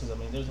those because I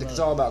mean, It's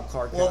all about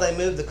car count. Well, they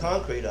moved the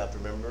concrete up,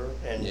 remember,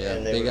 and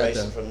they were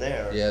racing from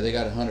there. Yeah, they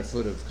got 100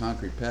 foot of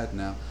concrete path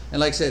now. And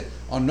like I said,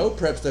 on no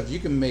prep stuff, you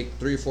can make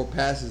 3 or 4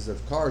 passes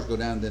of cars go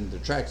down, then the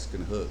track's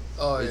gonna hook.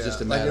 Oh it's yeah.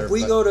 just a like matter if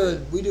we of, go to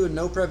we do a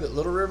no prep at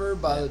Little River,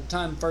 by the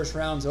time first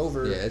round's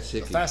over, it's the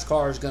hickey. fast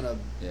car is gonna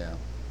Yeah.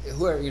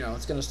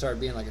 it's gonna start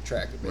being like a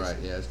track. Right.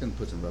 Yeah, it's gonna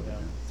put some rubber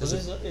down. So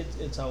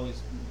it's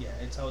always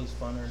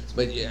funner.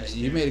 But yeah,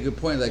 you made a good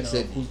point. Like I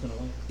said, who's gonna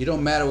win? You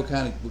don't matter what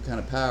kind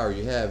of power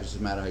you have. It's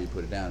just a matter how you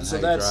put it down and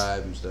So how you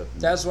drive and stuff.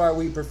 That's why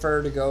we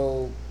prefer to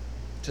go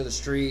to the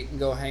street and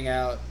go hang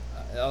out.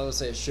 I would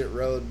say a shit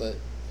road, but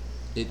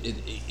it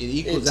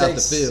equals out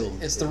the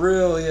field. It's the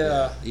real,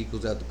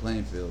 equals out the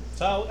playing field.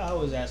 So I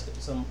always ask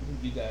some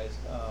of you guys.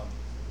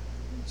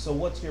 So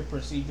what's your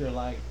procedure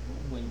like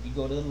when you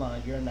go to the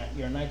line? You're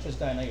a nitrous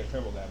guy, not you're a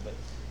turbo guy, but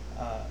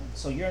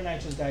so you're a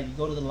nitrous guy. You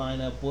go to the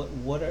lineup.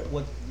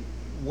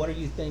 What are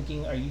you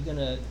thinking? Are you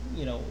gonna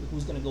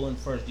who's gonna go in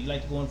first? Do you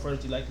like to go in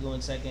first? Do you like to go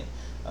in second?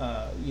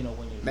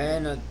 When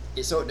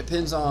you're so it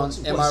depends on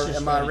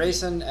am I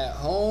racing at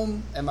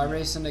home? Am I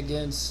racing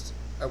against?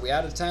 Are we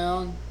out of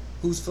town?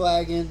 Who's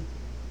flagging?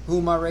 Who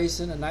am I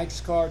racing? A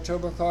nitrous car,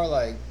 turbo car?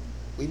 Like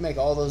we make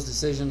all those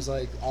decisions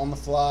like on the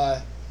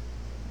fly,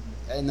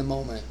 in the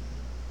moment.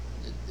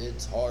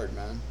 It's hard,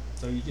 man.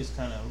 So you just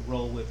kind of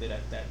roll with it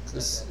at that.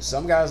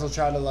 Some guys will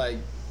try to like,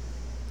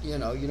 you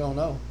don't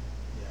know.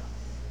 Yeah.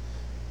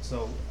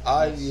 So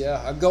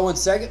I'm going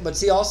second, but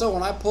see, also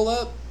when I pull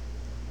up,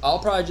 I'll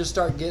probably just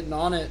start getting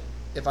on it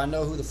if I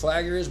know who the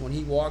flagger is when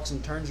he walks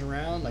and turns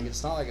around. Like,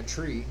 it's not like a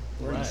tree.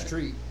 We're in the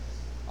street.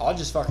 I'll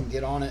just fucking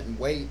get on it and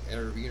wait,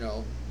 or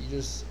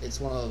it's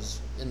one of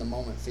those in the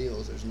moment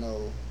feels. There's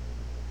no.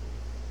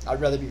 I'd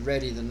rather be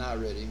ready than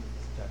not ready.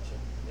 Gotcha.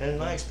 And in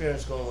my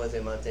experience going with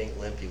him, I think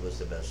Limpy was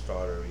the best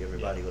starter.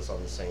 Everybody was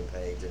on the same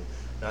page, and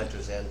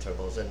nitros and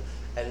turbos,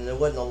 and there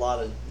wasn't a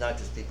lot of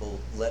nitrous people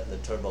letting the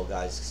turbo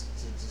guys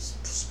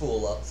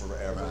spool up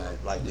forever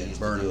like we used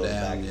to do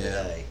back in the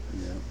day.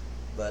 Yeah.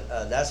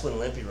 But that's when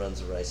Limpy runs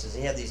the races.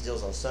 He had these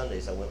deals on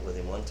Sundays. I went with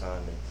him one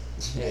time,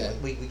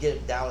 and we get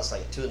at Dallas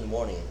like 2 in the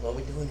morning. What are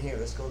we doing here?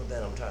 Let's go to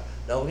bed. I'm tired.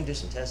 No, we're gonna do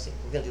some testing.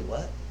 We're gonna do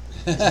what?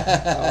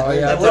 Oh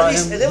yeah,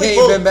 he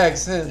ain't been back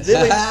since.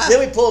 Then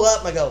we pull up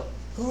and I go,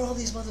 who are all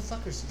these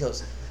motherfuckers? He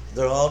goes,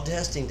 they're all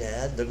testing,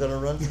 Dad. They're gonna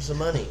run for some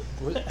money.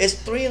 It's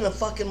 3 in the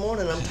fucking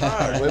morning. I'm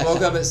tired. We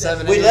woke up at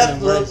 7 We left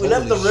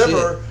the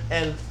river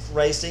and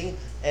racing,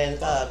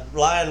 and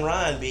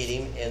Ryan beat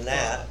him in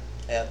that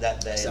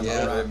day.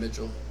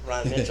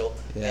 Ryan Mitchell.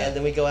 And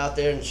then we go out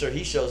there, and sure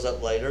he shows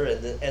up later,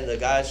 and the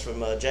guys from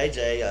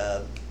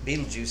JJ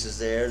Beetlejuice is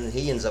there, and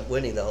he ends up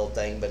winning the whole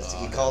thing. But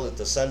he called it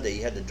the Sunday.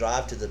 You had to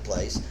drive to the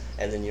place,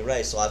 and then you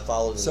race. So I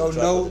followed. So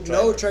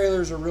no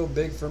trailers are real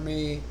big for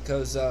me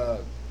because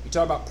you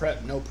talk about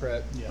prep, no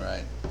prep. Yeah.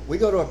 Right. We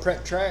go to a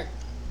prep track.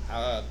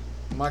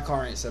 My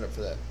car ain't set up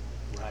for that.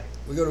 Right.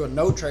 We go to a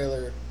no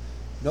trailer.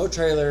 No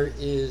trailer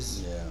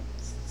is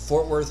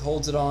Fort Worth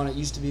holds it on. It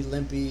used to be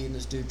Limpy and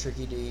this dude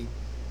Tricky D.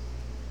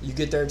 You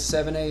get there at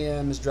 7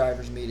 a.m. is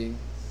driver's meeting,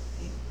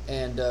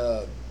 and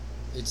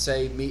it'd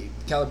say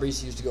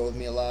Calabrese used to go with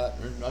me a lot.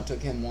 I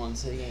took him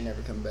once. He ain't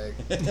never come back.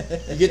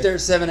 You get there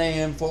at 7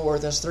 a.m. Fort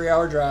Worth. That's a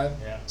 3-hour drive.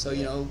 Yeah. So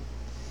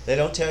they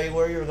don't tell you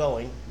where you're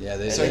going. Yeah,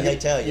 they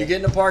tell you. You get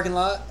in the parking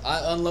lot.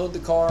 I unload the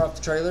car off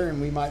the trailer, and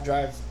we might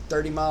drive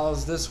 30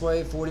 miles this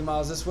way, 40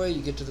 miles this way.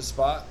 You get to the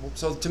spot.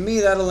 So to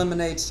me, that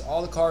eliminates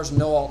all the cars.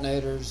 No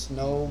alternators,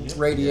 no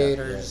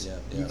radiators.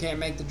 You can't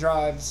make the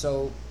drive.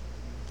 So.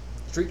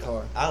 Street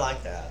car. I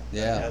like that.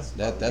 Yeah,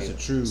 that's a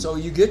true. So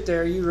you get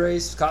there, you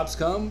race, cops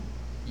come,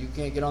 you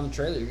can't get on the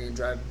trailer. You're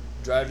gonna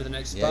drive to the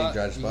next spot.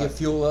 You get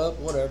fuel up,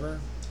 whatever.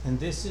 And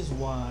this is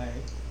why.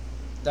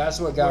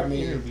 That's what got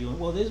me interviewing.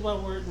 Well, this is why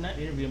we're not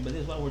interviewing, but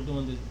this is why we're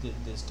doing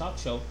this talk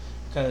show,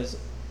 because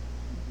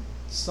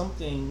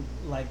something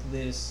like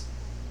this,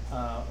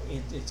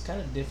 it's kind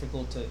of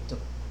difficult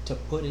to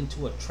put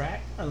into a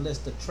track unless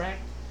the track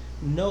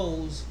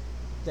knows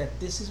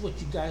that this is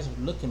what you guys are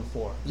looking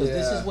for, because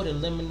this is what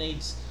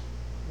eliminates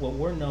what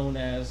we're known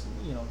as,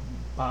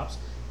 pops,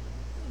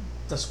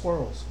 the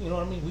squirrels. You know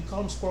what I mean? We call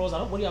them squirrels.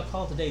 What do y'all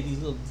call it today? These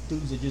little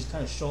dudes that just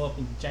kind of show up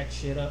and jack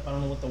shit up. I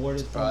don't know what the word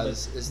is from,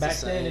 but back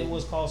then it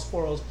was called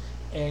squirrels.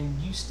 And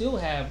you still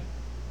have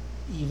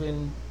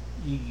you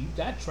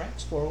got track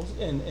squirrels,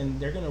 and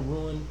they're gonna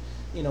ruin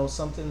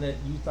something that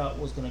you thought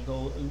was gonna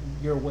go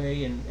your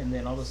way, and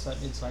then all of a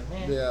sudden it's like,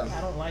 man,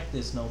 I don't like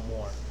this no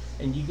more.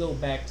 And you go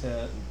back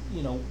to,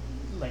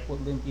 like what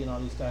Limpy and all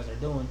these guys are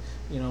doing,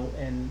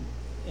 and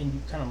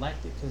you kind of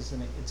liked it because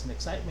it's an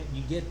excitement.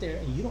 You get there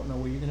and you don't know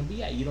where you're going to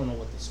be at. You don't know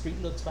what the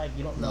street looks like.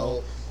 You don't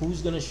know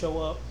who's going to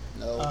show up.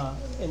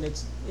 And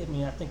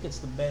I think it's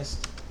the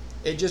best.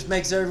 It just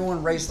makes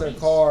everyone race their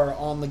car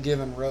on the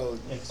given road.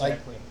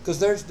 Exactly. Because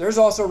there's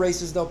also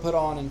races they'll put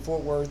on in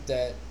Fort Worth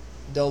that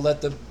they'll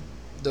let the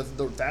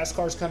fast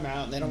cars come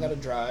out and they don't got to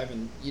drive,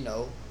 and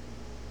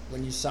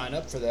when you sign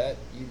up for that,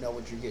 you know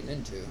what you're getting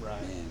into. Right.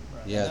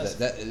 Right. Yeah,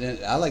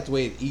 I like the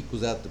way it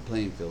equals out the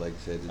playing field, like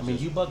I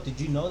said. Buck, did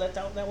you know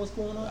that was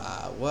going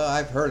on? Well,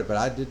 I've heard it, but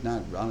I did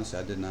not. Honestly,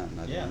 I did not.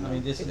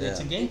 It's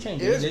a game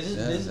changer. This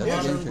is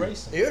modern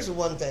racing. Here's the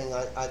one thing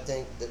I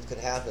think that could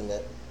happen,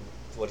 that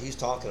what he's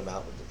talking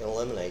about would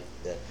eliminate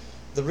that.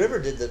 The river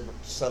did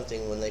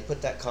something when they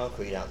put that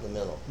concrete out in the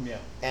middle. Yeah.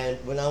 And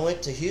when I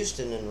went to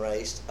Houston and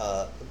raced,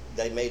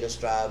 they made us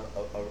drive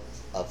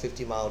a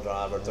 50-mile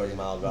drive or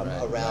 30-mile drive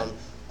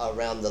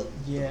around the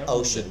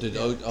ocean.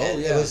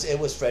 It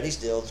was Freddie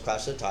Still's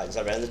Chrysler Titans.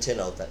 I ran the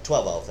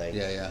 12-0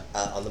 thing.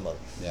 On the motor.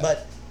 Yeah.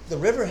 But the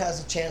river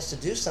has a chance to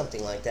do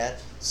something like that.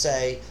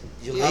 Say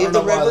you leave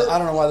the river. I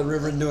don't know why the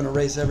river isn't doing a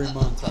race every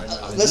month right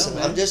now. Listen,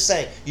 I'm just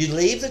saying, you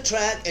leave the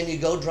track and you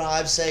go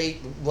drive,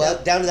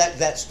 down to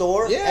that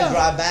store and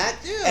drive back,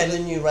 and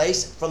then you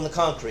race from the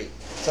concrete.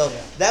 So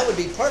that would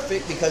be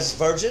perfect because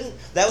Virgin.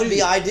 That would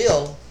be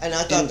ideal. And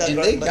I thought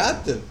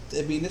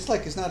it's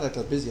like it's not like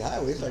a busy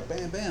highway. It's like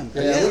bam, bam.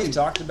 Yeah, we've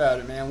talked about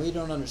it, man. We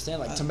don't understand.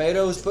 Like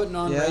Tomatoes putting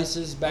on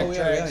races,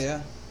 backtracks.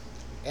 Yeah.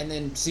 And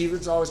then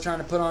Sievert's always trying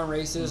to put on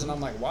races, and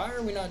I'm like, why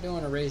are we not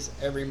doing a race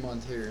every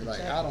month here?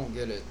 Like, I don't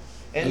get it.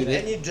 And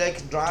you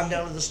drive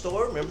down to the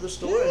store, remember the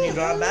store, and you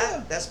drive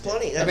back. That's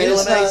plenty. That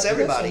eliminates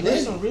everybody.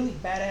 There's some really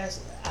badass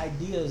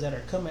ideas that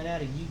are coming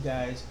out of you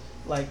guys.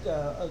 Like,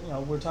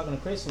 we're talking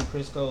to Chris, and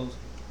Chris goes,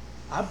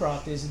 I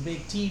brought this big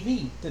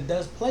TV that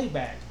does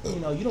playback. You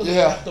know, you don't even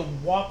have to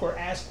walk or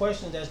ask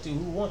questions as to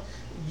who won.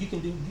 You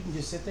can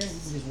just sit there and you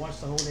can just watch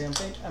the whole damn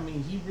thing. I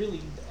mean,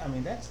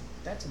 that's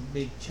a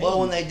big change. Well,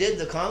 when they did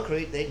the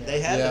concrete, they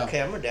had the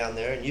camera down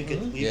there, and you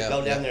could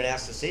go down there and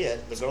ask to see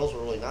it. The girls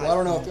were really nice. Well, I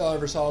don't know if y'all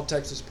ever saw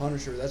Texas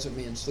Punisher. That's what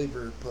me and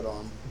Sleeper put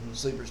on.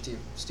 Sleeper Steve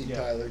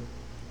Tyler.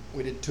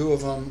 We did 2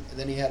 of them, and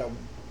then he had a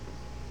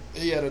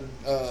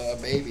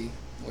baby,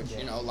 which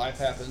you know, life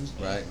happens.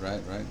 Right.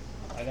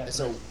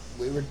 So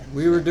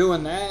we were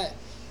doing that,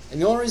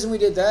 and the only reason we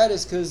did that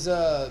is because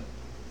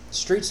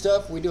street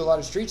stuff. We do a lot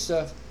of street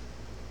stuff.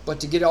 But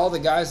to get all the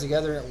guys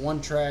together at one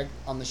track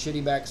on the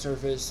shitty back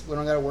surface, we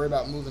don't got to worry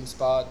about moving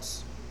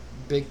spots,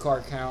 big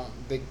car count,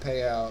 big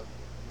payout.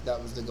 That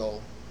was the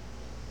goal.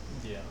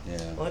 Yeah.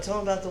 Well, tell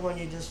them about the one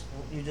you just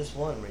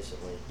won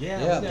recently.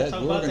 Yeah, we're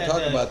going to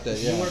talk about that.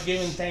 Yeah. You were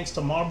giving thanks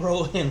to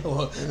Marlboro and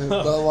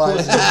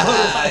Budweiser.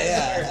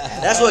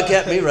 That's what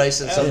kept me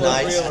racing some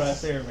nights. Real right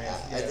there, man.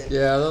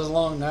 Yeah, those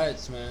long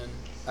nights, man.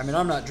 I mean,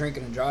 I'm not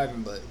drinking and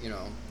driving, but you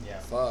know,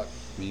 fuck. I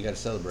mean, you got to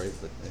celebrate,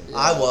 but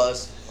I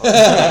was.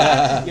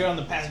 You're on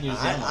the passenger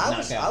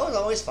seat. I was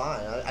always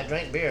fine. I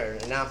drank beer,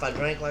 and now if I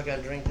drank like I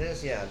drink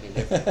this, it'd be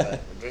different. But I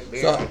drink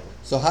beer.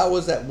 So how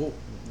was that?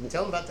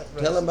 Tell them about that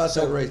race. Tell them about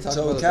that race.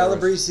 So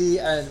Calabrese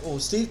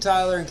and Steve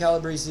Tyler and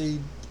Calabrese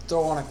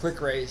throw on a quick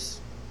race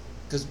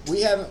because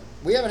we haven't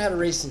had a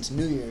race since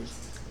New Year's.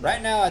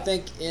 Right now, I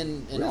think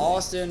in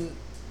Austin,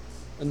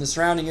 in the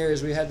surrounding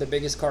areas, we had the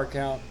biggest car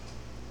count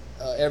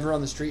ever on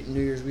the street in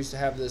New Year's. We used to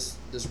have this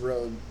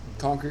road,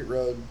 concrete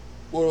road,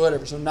 or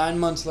whatever. So 9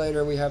 months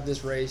later, we have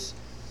this race.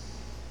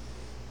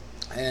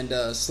 And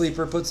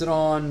Sleeper puts it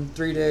on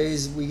 3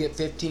 days. We get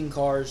 15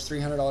 cars,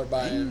 $300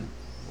 buy-in.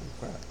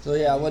 So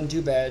yeah, it wasn't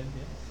too bad.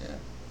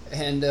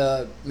 Yeah. And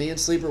me and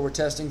Sleeper were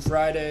testing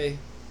Friday.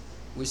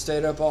 We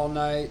stayed up all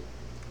night,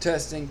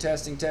 testing,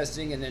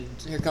 and then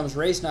here comes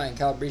race night, and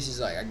Calabrese's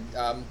like,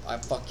 I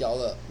fuck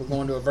y'all up. We're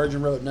going to a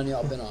virgin road none of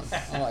y'all been on.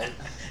 I'm like,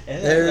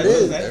 there it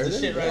is. That's the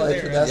shit right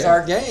there. That's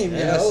our game, you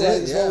know.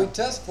 That's what we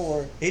test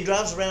for. He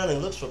drives around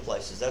and looks for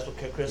places. That's what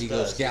Chris does. He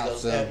goes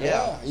scouts.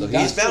 So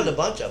he's found a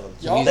bunch of them.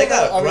 They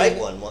got a great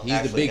one.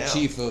 He's the big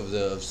chief of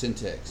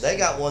Syntex. They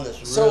got one that's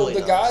really nice. So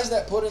the guys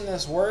that put in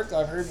this work,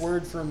 I've heard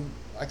word from,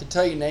 I could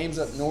tell you names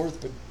up north,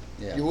 but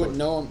you wouldn't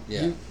know them.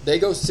 Yeah. They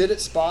go sit at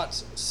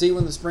spots, see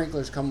when the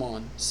sprinklers come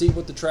on, see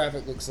what the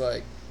traffic looks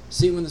like,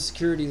 see when the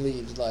security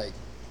leaves. Like,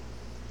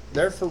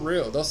 they're for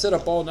real. They'll sit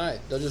up all night.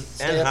 They'll just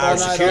stay up all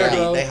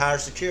night. They hire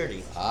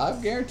security. I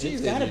guarantee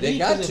it's they gotta do. be, They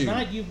got if to.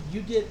 not, you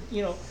get,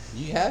 you know,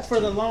 you have for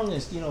to. the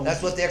longest, you know.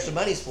 That's what the extra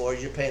money's for.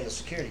 Is you're paying the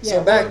security. Yeah,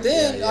 so back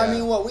then, I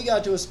mean, we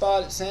got to a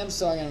spot at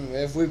Samsung, and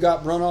if we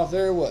got run off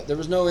there, there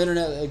was no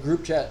internet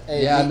group chat.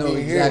 Hey, I know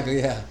exactly.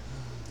 Here. Yeah.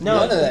 No,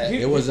 none of that.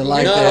 It wasn't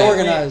like not that.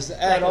 organized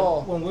at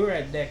all. When we were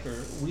at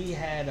Decker, we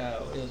had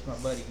it was my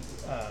buddy.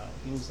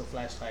 He was the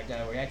flashlight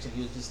guy. Or actually,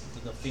 he was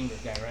just the finger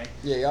guy, right?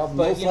 Yeah, y'all.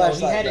 But no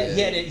he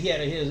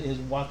had his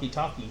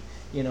walkie-talkie.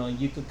 You know, and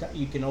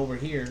you can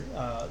overhear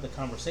the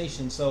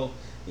conversation. So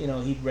you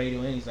know, he'd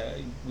radio in. He's like,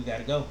 "We got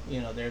to go.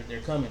 You know,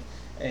 they're coming."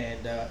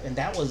 And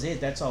that was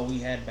it. That's all we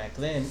had back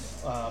then.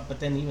 But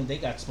then even they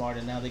got smart,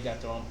 and now they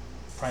got their own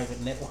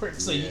private network,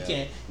 so you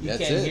can't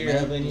hear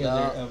of any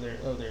of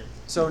their.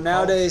 So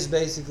nowadays,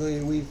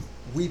 basically,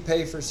 we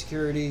pay for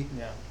security.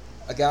 Yeah.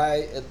 A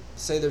guy,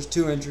 say there's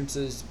 2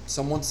 entrances.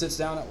 Someone sits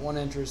down at one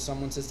entrance,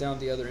 someone sits down at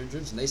the other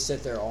entrance, and they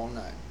sit there all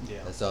night. Yeah.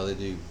 That's all they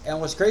do. And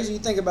what's crazy, you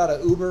think about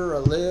an Uber,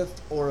 a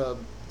Lyft, or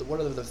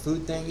whatever the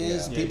food thing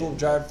is. People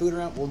drive food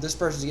around. Well, this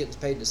person's getting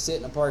paid to sit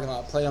in a parking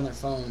lot, play on their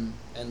phone,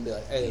 and be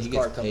like, "Hey, there's a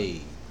car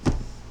coming."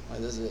 Like,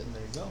 this is it.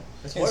 There you go.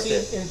 It's worth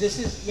it. And this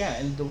is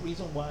and the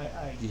reason why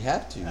you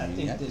have to. I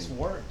think this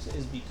works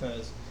is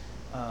because,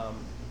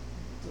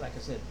 like I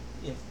said,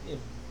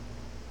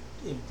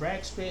 if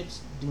drag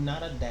strips do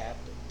not adapt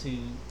to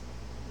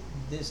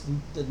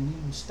the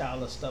new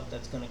style of stuff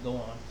that's going to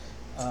go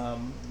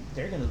on,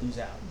 they're going to lose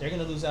out. They're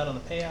going to lose out on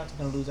the payouts. They're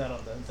going to lose out on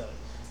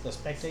the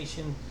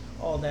spectation,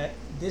 all that.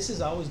 This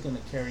is always going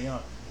to carry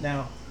on.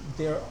 Now,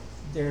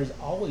 there's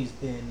always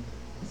been,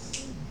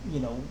 you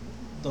know,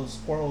 those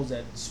squirrels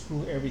that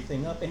screw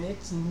everything up, and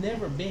it's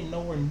never been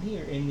nowhere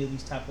near any of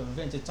these type of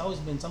events. It's always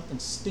been something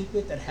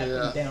stupid that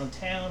happened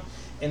downtown,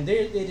 and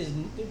there it is.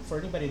 For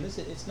anybody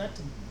listening, it's not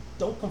to,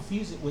 don't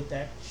confuse it with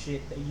that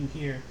shit that you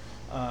hear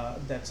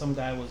that some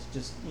guy was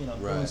just, you know,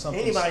 doing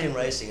something Anybody stupid. in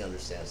racing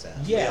understands that.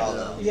 Yeah, we all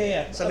know.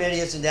 Yeah. Some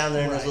idiots in down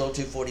there in his little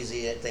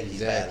 240Z think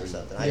he's bad or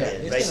something. I get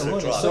it. Racing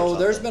a truck. So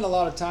there's been a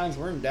lot of times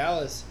we're in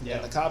Dallas,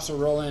 and the cops are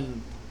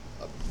rolling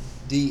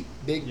deep,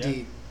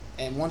 deep.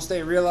 And once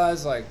they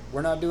realize, like,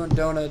 we're not doing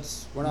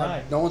donuts, we're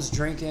not, no one's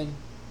drinking,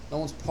 no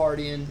one's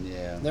partying.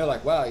 Yeah. They're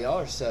like, wow, y'all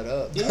are set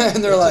up.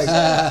 And they're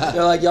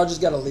like, y'all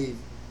just gotta leave.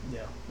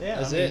 Yeah,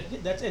 that's it.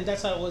 it.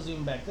 That's how it was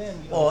even back then.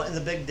 You know? Well, in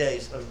the big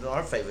days,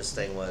 our favorite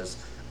thing was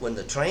when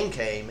the train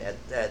came at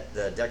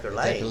the Decker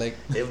Lake, Lake.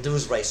 it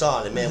was race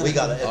on, and man, we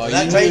got Oh,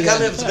 that you train knew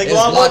coming. that- It was a big it was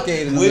long one.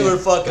 blockading We them. were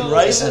fucking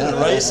racing and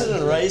racing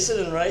and racing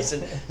and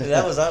racing. And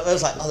that was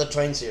like, oh, the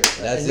train's here.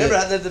 That's and remember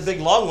it. how the big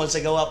long ones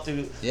they go up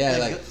through. Yeah,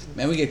 like, like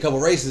man, we get a couple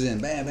races in,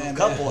 bam, bam, a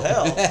couple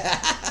bam.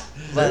 hell.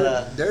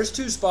 But There's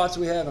 2 spots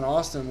we have in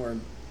Austin where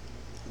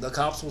the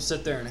cops will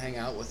sit there and hang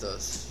out with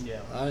us.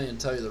 Yeah. I didn't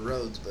tell you the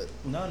roads, but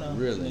No.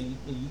 Really?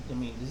 I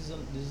mean, this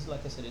is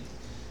like I said,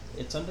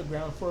 it's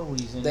underground for a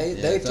reason. they've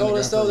it's told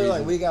us underground for though, a they're like,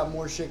 reason. we got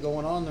more shit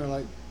going on. They're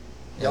like,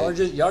 Hey.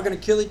 y'all gonna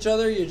kill each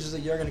other.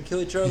 You're gonna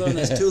kill each other on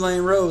this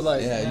 2-lane road.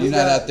 Like, Yeah, we you're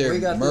not got- out there we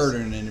got this-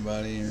 murdering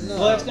anybody. Or, No.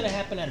 Well, it's going to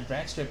happen at a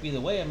drag strip either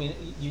way. I mean,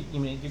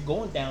 you're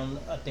going down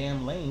a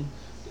damn lane,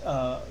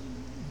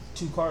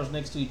 2 cars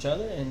next to each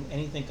other, and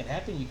anything can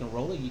happen. You can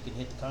roll it, you can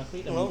hit the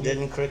concrete. I well, mean,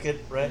 didn't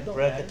Cricket wreck don't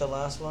at matter. the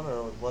last one,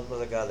 or what was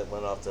the guy that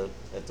went off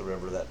at the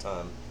river that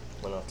time?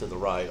 Went off to the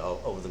right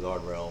over the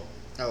guardrail.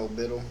 Oh,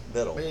 Biddle.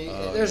 Biddle. But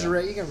Oh, there's yeah. a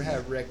wreck. You can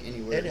have wreck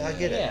anywhere. I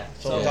get it. Yeah,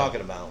 That's what I'm so-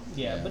 talking about.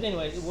 Yeah, Yeah. but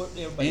anyway,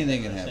 everybody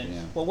Anything can understand. happen,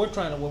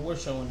 yeah. What we're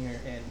showing here,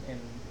 and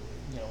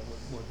you know,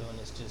 we're doing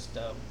is just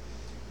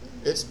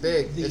It's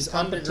big. the It's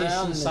underground. competition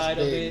And it's side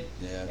of big. it,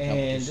 Yeah,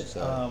 and competition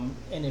side.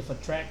 and if a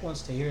track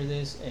wants to hear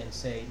this and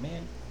say,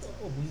 man,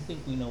 we think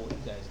we know what you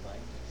guys like,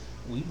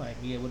 we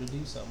might be able to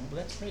do something.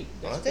 Well, that's great.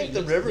 That's I think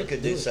great. the river Let's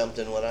could do do it.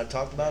 something what I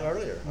talked about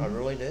earlier. I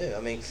really do.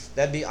 I mean,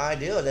 that'd be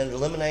ideal. And then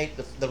eliminate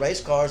the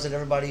race cars that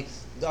everybody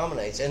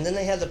dominates. And then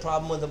they had the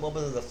problem with the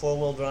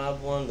 4-wheel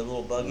drive one, the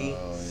little buggy.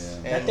 Oh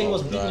yeah. That And- thing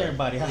was Right. beating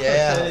everybody.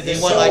 Yeah, They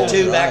he won so- like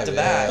 2 Drive, back to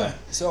yeah. back.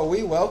 So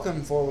we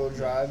welcome 4-wheel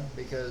drive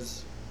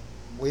because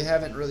we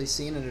haven't really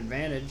seen an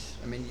advantage.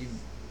 I mean,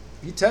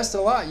 you test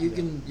a lot.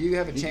 You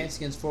have a chance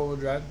against 4-wheel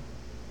drive.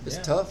 It's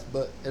Yeah. tough,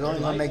 but it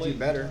only gonna make you Lightweight,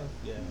 better.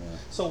 Yeah. Yeah.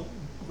 So,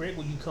 Greg,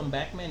 will you come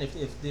back, man?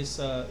 If this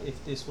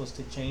was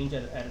to change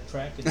at a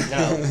track?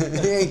 No.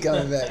 He ain't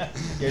coming back.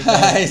 You're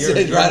I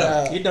said right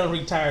up. You're done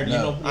retired. No. You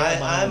know,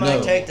 I you're might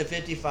No. take the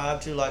 55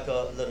 to like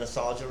the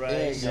nostalgia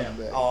race, Yeah,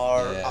 coming back.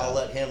 or Yeah. I'll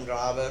let him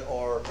drive it,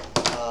 or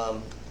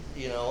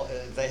you know,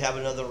 if they have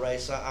another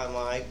race, I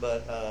might.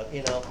 But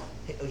you know,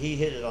 he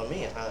hit it on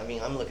me. I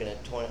mean, I'm looking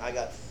at 20. I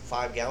got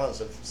 5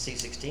 gallons of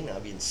C16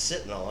 I've been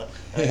sitting on.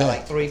 And I got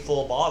like 3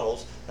 full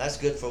bottles. That's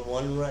good for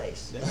 1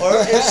 race.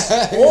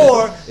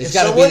 Or It's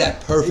got to be that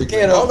perfect. You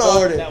can't race. Hold on.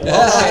 afford it. that one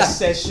test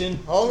session.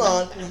 Hold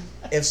on.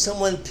 If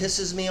someone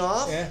pisses me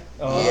off, Yeah.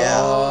 Yeah.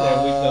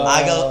 There we go.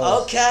 I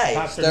go, okay.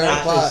 Pops Stir the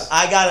are pot.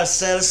 I got a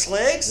set of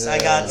slicks, I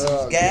got some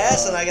Oh,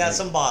 gas, God. and I got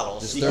some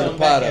bottles. Just You stir the come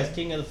pot back up. as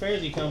king of the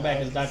fairs. You come back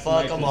as Dr. Fuck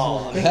Michael. them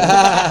all.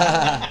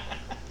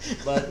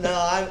 But no,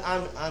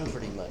 I'm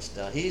pretty much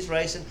done. He's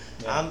racing.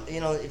 Yeah. You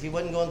know, if he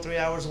wasn't going 3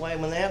 hours away,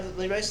 when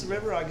they race the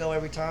river, I go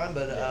every time.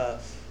 But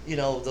you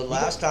know, the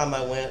last time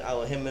I went,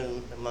 him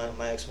and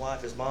my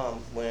ex-wife, his mom,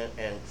 went,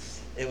 and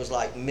it was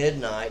like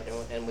midnight,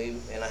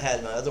 and I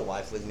had my other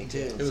wife with me too.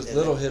 It was And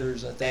little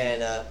hitters, I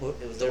think. And it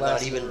was The they're not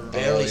last even one.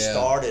 barely Oh, yeah.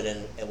 started,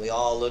 and we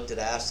all looked at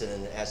Astin,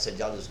 and I said,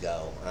 "Y'all just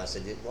go." And I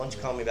said, "Why don't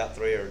you call me about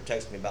 3 or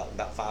text me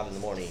about 5 in the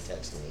morning?" He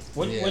texted me.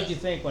 What Yeah. What'd you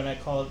think when I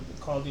called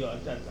you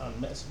on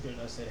Messenger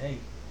and I said, "Hey,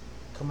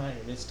 come out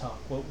here, let's talk."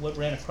 What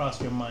ran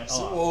across your mind?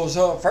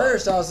 So at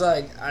first I was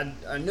like,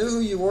 I knew who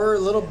you were a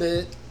little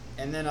bit,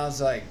 and then I was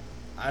like,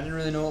 I didn't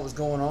really know what was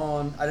going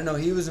on. I didn't know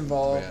he was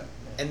involved. Yeah.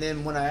 And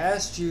then when I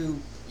asked you,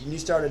 and you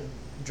started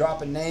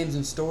dropping names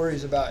and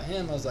stories about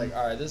him, I was like,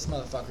 all right, this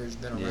motherfucker's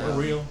been Yeah. For around.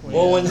 real?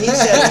 Well, when he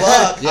said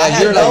buck, Yeah, I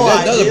had you're no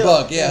like, "There's idea.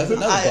 another buck." Yeah, there's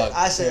another buck.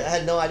 I said I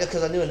had no idea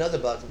because I knew another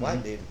buck, the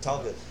white dude,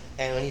 talking,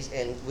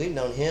 and we've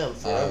known him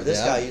forever. Oh, This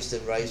yeah. guy used to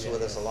race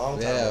with us a long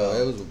time Yeah,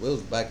 ago. it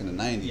was back in the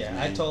 90s. Yeah,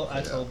 man. I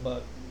told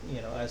Buck,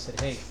 you know, I said,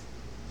 "Hey,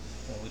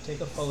 when we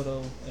take a photo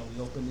and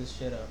we open this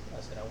shit up,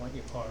 I said, I want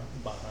your car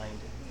behind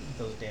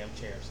those damn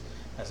chairs."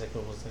 I said,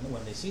 "Cause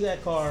when they see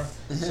that car,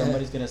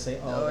 somebody's gonna say,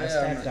 oh, Oh, that's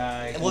yeah, that man.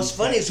 guy." And what's He's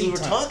funny got is we were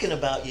 2 times." talking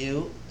about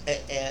you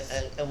and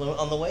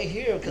on the way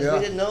here because Yeah. we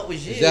didn't know it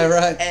was you. Is that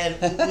right?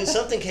 And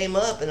something came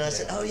up, and I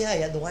said, "Oh yeah,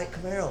 he had the white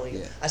Camaro."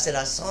 Yeah. I said,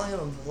 "I saw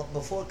him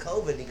before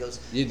COVID." And he goes,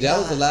 Yeah, that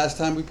was the last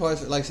time we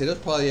probably, like I said, it was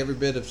probably every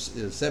bit of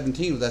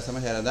 17 was the last time I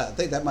had it. I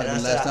think that might And have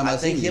I been the last said, time I I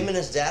think seen him you. and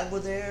his dad were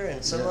there,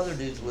 and some Yeah. other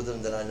dudes with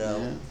him that I know.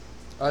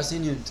 Yeah. I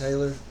seen you in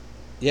Taylor.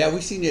 Yeah,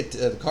 we seen it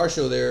at the car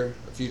show there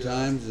a few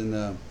times,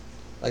 and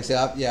like I said,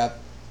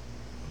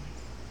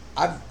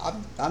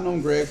 I've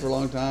known Greg for a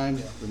long time.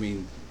 Yeah. I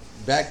mean,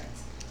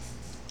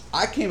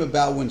 I came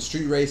about when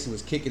street racing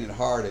was kicking it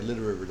hard at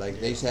Little River. Like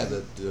they used to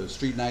have the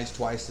street nights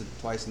twice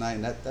a night,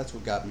 and that's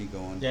what got me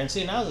going. Yeah, and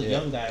see, and I was a Yeah,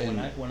 young guy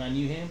and- when I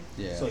knew him,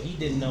 Yeah. so he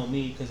didn't know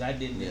me because I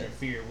didn't Yeah.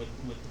 interfere with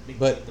the big.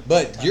 But the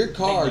but big your big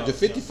car, dogs,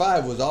 the you know.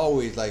 55, was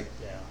always like.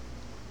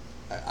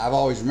 Yeah. I've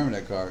always remembered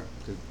that car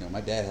because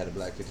my dad had a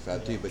black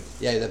 55 too. But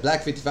yeah, the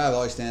black 55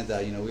 always stands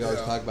out. We always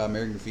Yeah. talk about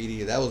American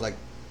Graffiti. That was like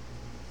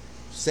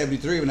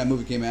 73 when that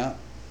movie came out,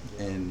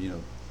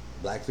 and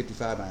black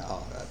 55.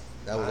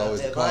 That was always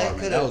the If car. I Man.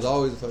 could That have was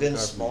always the fucking been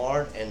car. for me.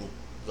 smart and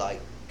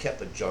like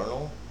kept a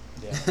journal,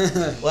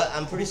 Yeah. Well,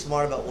 I'm pretty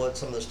smart about what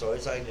some of the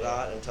stories I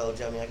got and told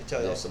you. I mean, I could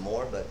tell you some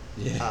more, but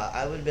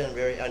I would have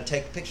been and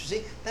take pictures.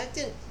 See, back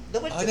then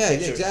nobody took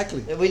pictures.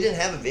 Exactly. We didn't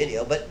have a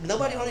video, but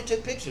nobody really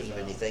took pictures of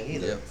anything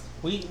either.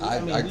 Yeah. I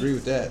agree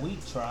with that. We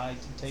tried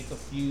to take a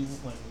few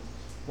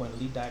when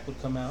Lee Dyke would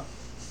come out,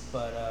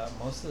 but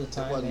most of the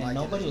time, man,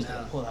 nobody was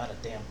gonna pull out a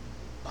damn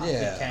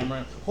pocket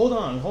camera. Hold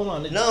on.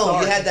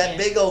 No, you had that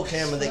big old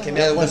camera that came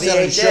out with the the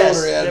VHS.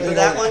 shoulder. Remember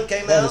that one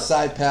came Had a out?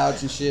 side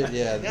pouch and shit.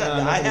 Yeah.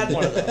 I had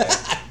one of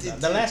those.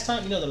 The last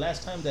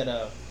time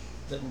that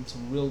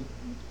some real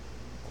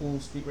cool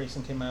street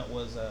racing came out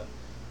was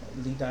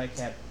Lee Dyke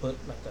had put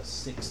like a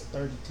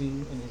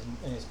 632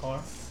 in his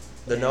car.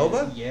 The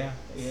Nova? Yeah,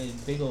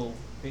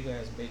 big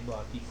ass big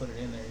block. He put it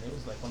in there, and it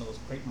was like one of those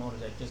crate motors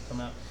that just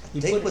come out. I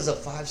think it was a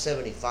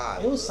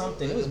 575. It was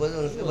something. It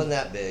wasn't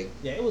that big.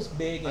 Yeah, it was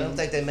big. I don't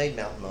think they made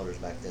mountain motors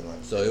back then.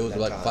 So it was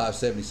like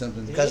 570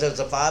 something. Because it was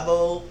a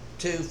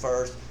 502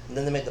 first, and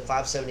then they made the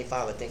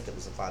 575. I think it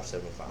was a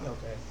 575.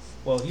 Okay.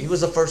 Well, he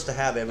was the first to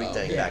have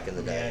everything back in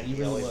the day. Yeah,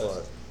 he really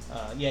was.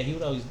 He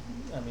would always.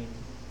 I mean,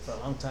 for a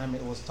long time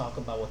it was talk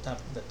about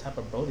the type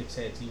of Brodix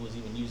heads he was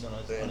even using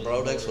on his. And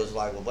Brodix was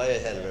like way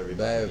ahead of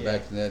everybody.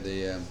 Back in that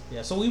day,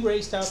 Yeah, so we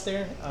raced out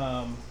there.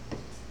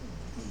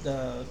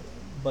 The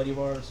buddy of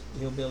ours,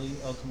 Hillbilly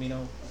El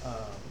Camino,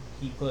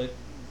 he put,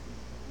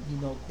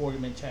 Corey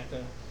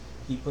Menchaca,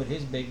 he put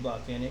his big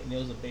block in it, and it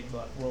was a big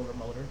block rotor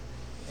motor,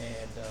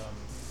 and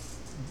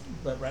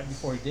but right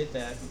before he did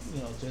that,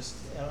 just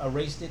a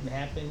race didn't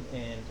happen,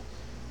 and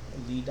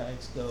Lee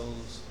Dykes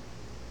goes,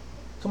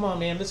 "Come on,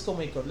 man, let's go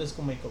make a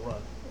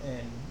run."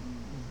 And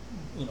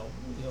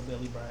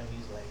Billy Bryan,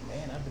 he's like,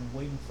 "Man, I've been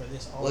waiting for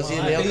this all my life." Was he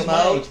in El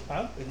Camino?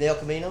 In El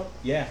Camino?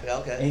 Yeah.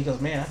 Okay. And he goes,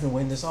 "Man, I've been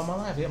waiting this all my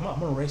life. I'm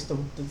gonna race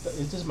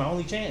this is my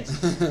only chance."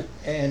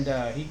 And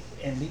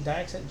Lee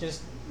Dykes had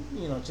just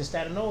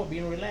out of nowhere,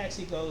 being relaxed,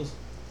 he goes,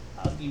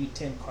 "I'll give you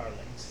 10 car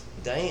lengths."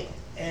 Damn.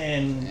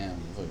 And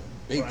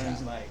big Brian's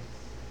time. like,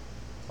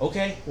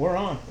 "Okay, we're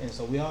on." And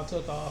so we all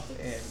took off,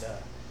 and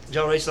Did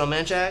y'all race on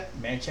Manchac?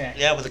 Manchac.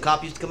 Yeah, where the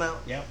cop used to come out?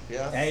 Yep.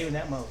 Yeah. Even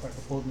that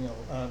motherfucker pulled me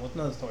over with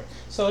another story.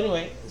 So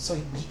anyway,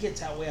 he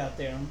gets out way out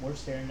there, and we're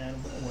staring at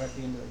him. We're at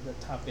the end of the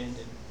top end,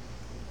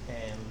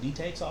 and Lee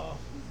takes off.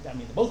 I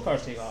mean, both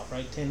cars take off,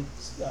 right? 10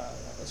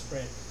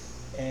 spread,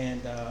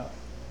 and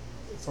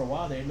for a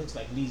while there, it looks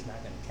like Lee's not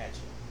going to catch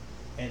it.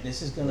 And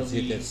this is going to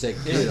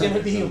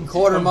be a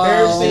quarter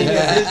mile. Embarrassing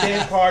if this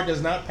damn car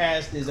does not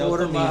pass this El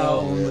Quarter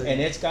Camino, mile.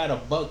 and it's got a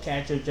buck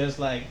catcher just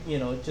like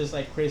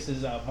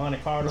Chris's Monte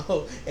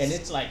Carlo, and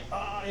it's like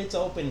it's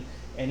open,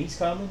 and he's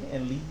coming,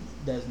 and Lee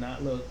does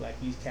not look like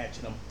he's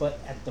catching him. But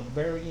at the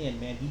very end,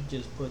 man, he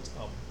just puts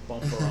a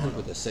bumper on him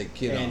with a sick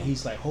kid and on.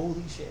 he's like,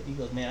 "Holy shit!" He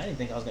goes, "Man, I didn't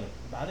think I was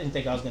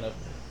gonna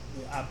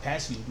I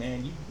pass you,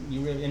 man. You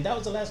really." And that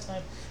was the last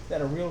time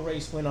that a real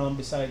race went on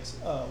besides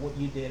what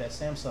you did at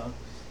Samsung.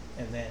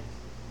 And then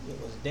it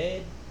was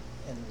dead,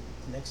 and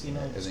next thing you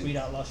know, the Street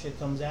Outlaw shit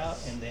comes out,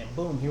 and then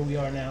boom, here we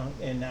are now,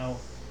 and now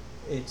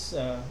it's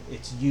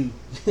you.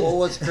 Well,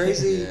 what's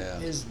crazy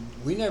is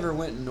we never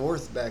went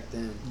north back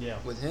then. Yeah.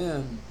 With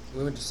him,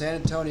 we went to San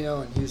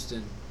Antonio and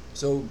Houston.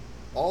 So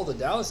all the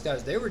Dallas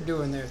guys, they were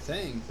doing their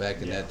thing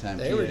back in that time.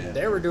 They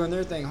were doing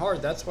their thing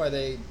hard. That's why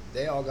they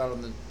all got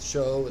on the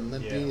show and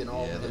Limpy and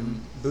all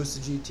and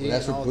Boosted GT. Well,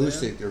 that's and where all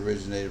Boosted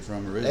originated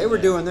from. They were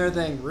doing their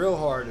thing real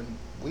hard, and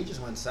we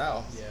just went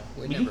south. Yeah.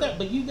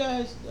 But you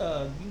guys,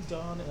 you,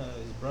 John,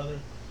 his brother,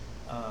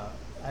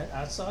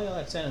 I saw y'all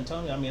at San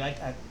Antonio. I mean,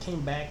 I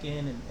came back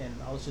in and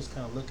I was just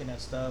kind of looking at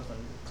stuff, and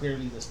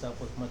clearly the stuff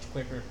was much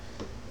quicker,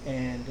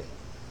 and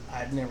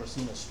I'd never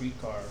seen a street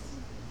car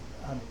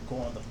go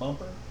on the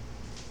bumper,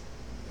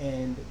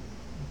 and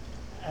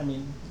I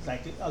mean,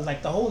 like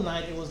the whole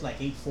night it was like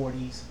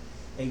 840s,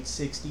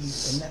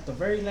 860s, and at the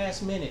very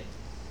last minute,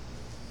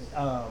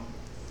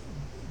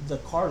 the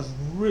cars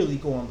really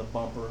go on the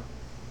bumper.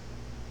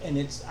 And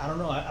it's I don't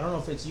know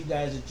if it's you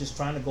guys are just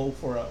trying to go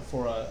for a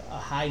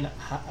high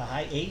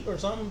 8 or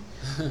something,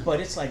 but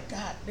it's like,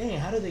 God dang,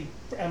 how do they?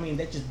 I mean,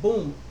 they just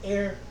boom,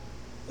 air,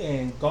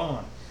 and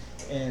gone.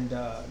 And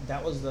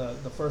that was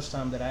the first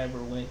time that I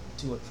ever went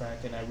to a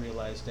track, and I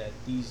realized that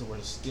these were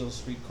still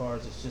street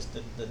cars. It's just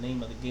the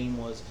name of the game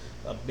was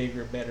a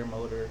bigger, better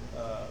motor.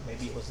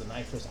 Maybe it was the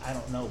nitrous, I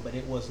don't know, but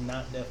it was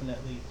not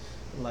definitely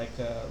like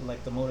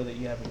the motor that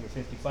you have in your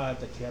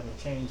 55 that you haven't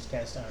changed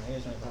cast iron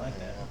heads or anything like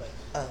that. But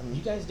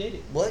you guys did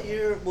it. What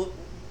year?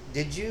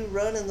 Did you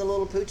run in the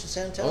little pooch in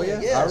San Antonio? Oh yeah,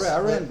 yes. I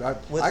ran.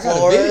 With I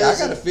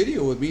got a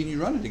video with me and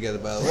you running together,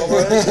 by the way.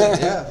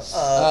 Yeah.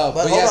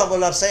 But hold on,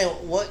 what I'm saying,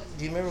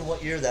 do you remember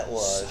what year that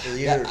was?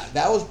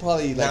 That was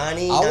probably like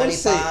 90, I want to 95,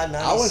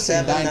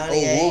 say 97,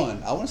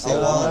 98. I want to say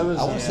 01.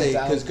 I want to say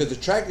because the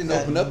track didn't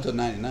open up till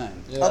 99.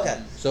 Yeah. Okay.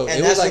 So and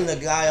it that's was when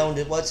the guy owned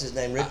it. What's his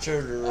name,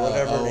 Richard or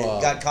whatever? and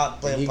he got caught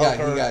playing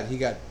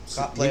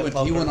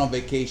poker. He went on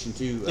vacation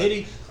too. Did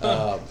he?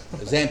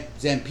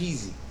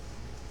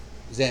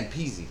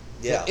 Zampese.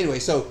 Yeah. So, anyway,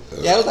 so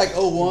it was like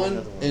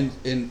 01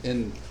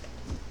 and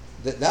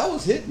That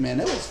was hit, man.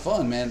 That was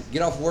fun, man.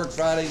 Get off work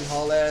Friday,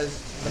 haul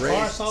ass. The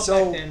car I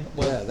saw back then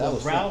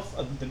was Ralph,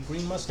 the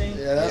green Mustang.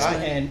 Yeah, that's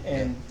right.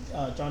 And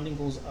John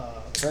Dingle's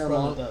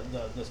brother,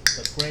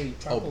 the gray,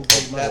 charcoal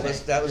gray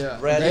Mustang. That was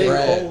Brad. They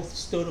both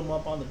stood them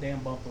up on the damn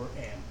bumper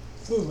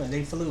and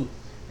they flew.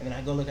 And then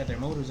I go look at their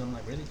motors. And I'm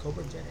like, really,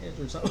 Cobra jet heads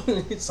or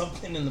something?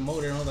 something in the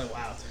motor. And I was like,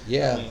 wow.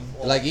 Yeah, I mean,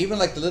 like even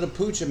like the little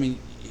pooch. I mean,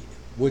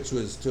 which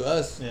was to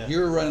us, you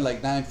were running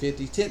like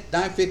 950,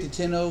 950,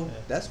 10.0. Yeah.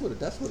 That's what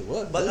it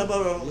was. But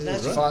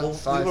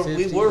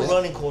we were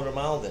running quarter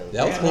mile then.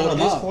 That was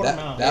quarter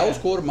mile. That was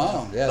quarter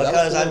mile. Yeah,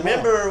 because I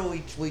remember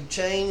we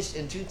changed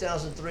in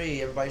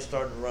 2003. Everybody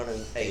started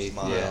running 8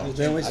 mile. Yeah. Well,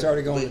 then we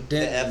started going to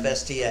Denton. The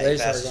FSTA,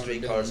 Fastest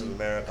Streetcars of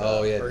America.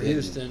 Oh yeah, or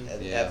Houston.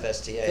 And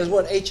FSTA. Because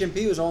what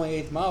HMP was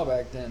only 8th mile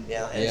back then.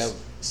 Yeah,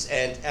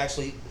 and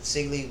actually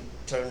Sealy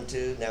turned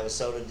to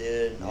Navasota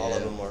did. And all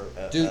of them were.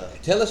 Dude,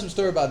 tell us some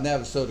story about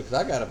Navasota because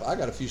I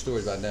got a few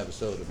stories about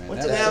Navasota, man.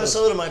 Went to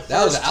Navasota my first time.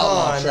 That was an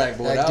outlaw track,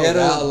 boy. That was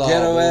outlaw,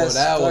 boy.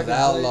 That was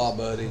outlaw,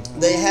 buddy.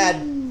 They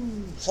had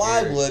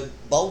plywood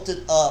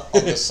bolted up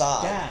on the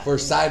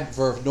side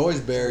for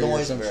noise barrier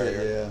or some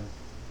shit. Yeah.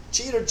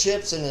 Cheater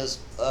Chips in his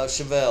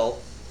Chevelle.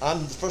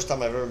 I'm the first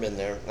time I've ever been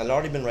there. I'd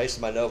already been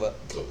racing my Nova.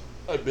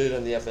 I'd been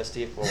in the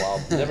FST for a while.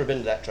 Never been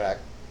to that track.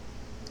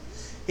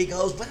 He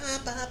goes, bop,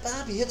 bop,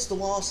 bop. He hits the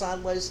wall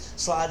sideways,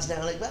 slides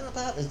down it, bop,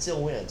 bop, and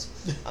still wins.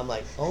 I'm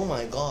like, oh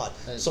my God.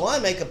 So I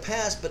make a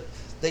pass, but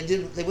they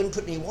wouldn't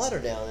put any water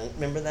down.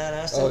 Remember that,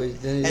 Astin? Oh,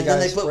 then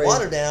they put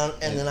water down,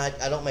 and then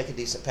I don't make a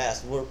decent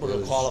pass. We're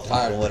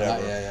qualified or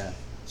whatever. Yeah.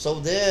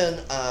 So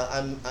then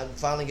I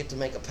finally get to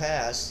make a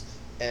pass,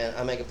 and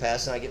I make a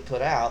pass, and I get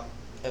put out,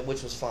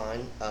 which was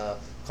fine.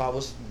 Car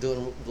was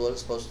doing what it was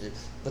supposed to do.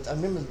 But I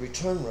remember the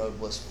return road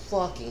was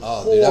fucking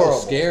horrible. Dude, that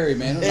was scary,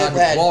 man. It was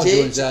like ball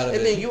joints out of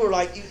it. I mean, you were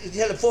like, you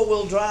had a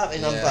 4-wheel drive,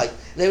 and I'm like,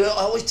 they were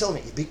always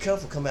telling me, be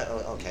careful, come out. I'm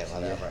like, okay,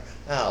 whatever.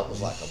 Oh, it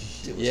was like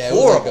it was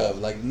horrible. It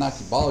was like knock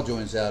your ball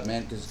joints out,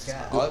 man. Because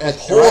at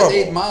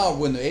the 8 mile,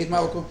 when the 8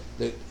 mile would come,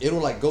 it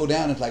would like go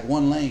down. It's like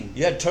one lane.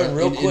 You had to turn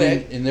real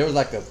quick. And there was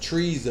like a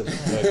trees of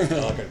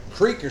like a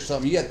creek or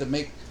something. You had to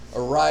make a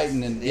right,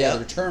 and then the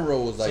return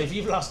road was like. So if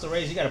you've lost the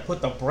race, you got to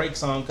put the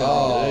brakes on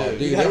because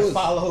you got to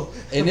follow.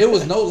 And there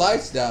was no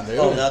lights down there.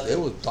 Nothing. It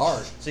was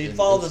dark. So you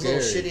follow this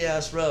little shitty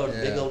ass road,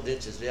 big old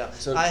ditches. Yeah,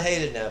 so, I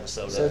hated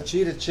Navasota. So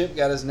Cheetah Chip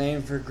got his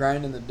name for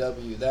grinding the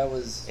W. That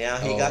was.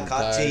 Yeah, he got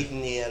caught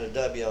cheating. He had a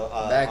W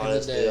back on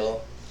his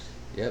deal.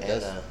 Yep,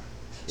 and,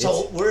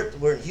 so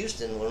we're in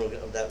Houston when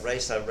that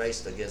race I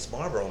raced against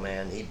Marlboro,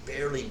 man. He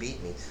barely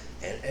beat me.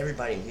 And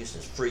everybody in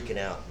Houston's freaking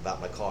out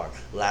about my car.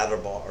 Ladder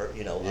bar,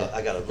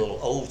 I got a little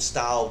old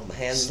style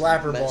hand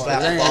slapper bar.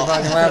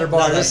 Ladder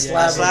bar.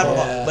 Slapper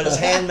bar. But it's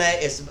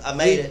handmade. I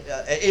made it.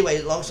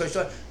 Anyway, long story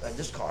short,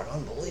 this car,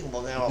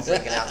 unbelievable. They're all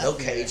freaking out. No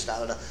cage.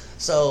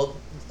 So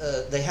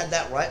they had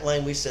that right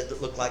lane we said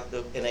that looked like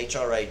an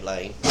HRA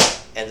lane,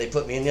 and they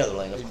put me in the other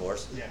lane, of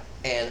course. Yeah.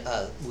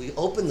 And we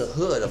opened the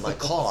hood of my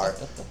car,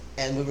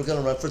 and we were going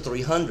to run for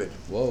 300.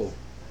 Whoa.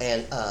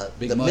 And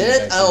the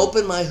minute I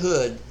opened my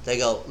hood, they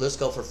go, let's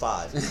go for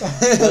 5.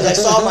 Because they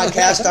saw my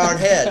cast iron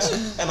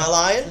heads. Am I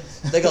lying?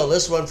 They go,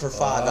 let's run for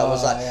 5. I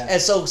was like,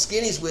 and so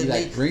Skinny's with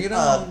me. Bring it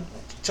on.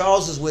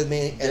 Charles is with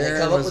me, and they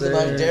come up with the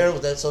money. Darren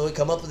with that, so we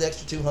come up with the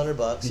extra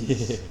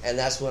 $200, and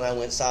that's when I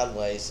went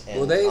sideways.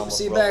 And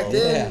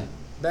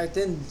back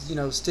then,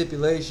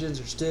 stipulations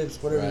or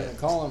stips, whatever you want to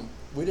call them.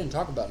 We didn't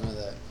talk about none of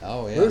that.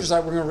 Oh yeah. We were just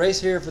like, we're gonna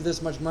race here for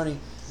this much money.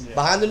 Yeah.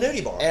 Behind the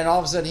nudie bar. And all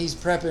of a sudden he's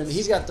prepping.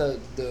 He's got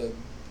the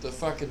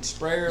fucking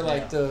sprayer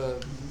like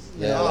the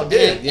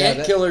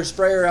ant killer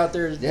sprayer out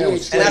there. Yeah,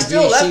 and I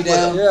still left with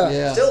him.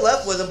 Yeah. Still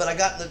left with him, but I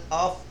got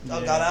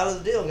got out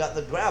of the deal and got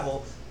the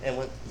gravel and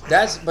went.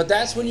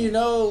 That's when you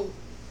know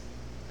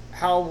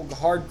how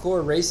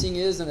hardcore racing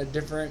is in a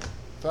different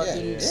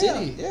fucking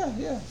city.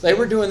 Yeah. They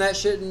were doing that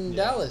shit in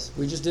Dallas.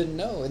 We just didn't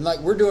know. And like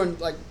we're doing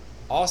like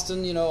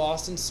Austin,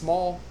 Austin's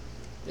small.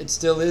 It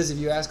still is if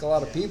you ask a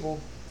lot of people.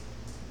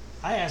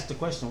 I asked the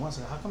question once,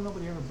 how come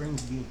nobody ever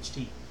brings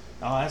VHT?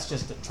 Oh, that's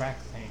just a track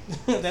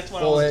thing. That's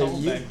what I was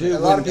told back then. A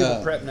lot of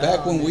people prep now.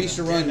 Back when we used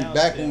to run,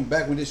 back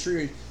when this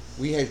street,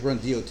 we had to run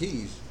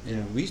DOTs.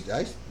 And we used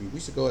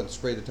to go out and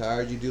spray the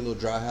tires. You do a little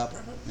dry hop,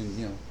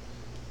 and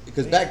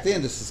because back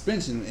then the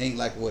suspension ain't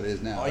like what it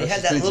is now. Oh, you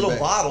had that little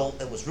bottle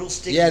that was real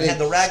sticky. You had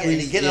the rag,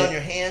 and you get it on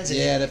your hands,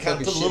 and you kind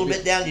of put a little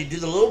bit down. You do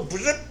the little, and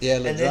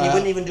then you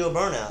wouldn't even do a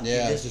burnout.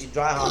 Yeah, you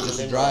dry hop.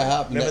 Just dry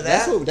hop. Remember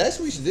that? That's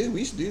what we used to do. We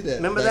used to do that.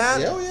 Remember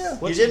that? Oh yeah.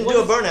 You didn't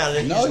do a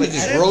burnout. No, you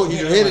just rolled.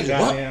 You hit it.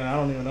 I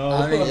don't even know.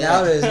 I mean,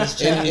 nowadays it's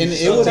changed. And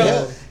it would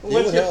help.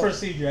 What's your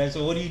procedure?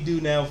 So what do you do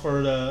now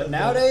for the?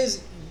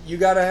 Nowadays, you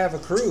got to have a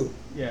crew.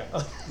 Yeah.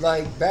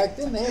 Like back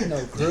then, they had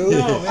no crew.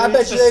 No, man, I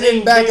bet you they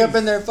didn't back up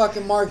in their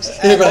fucking marks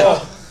at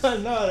all.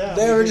 No,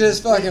 they were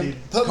just fucking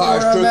put me where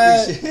I'm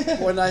at.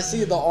 When I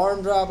see the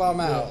arm drop, I'm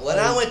out. When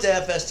I went to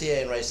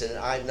FSTA and racing,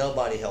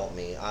 nobody helped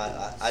me.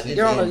 I didn't.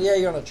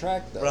 You're on a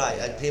track though. Right.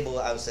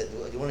 I said,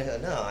 "Do you want to?"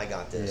 No, I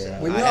got this.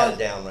 Yeah. I had it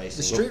down racing.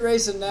 The street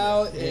racing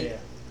now,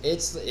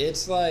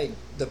 It's like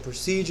the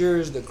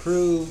procedures, the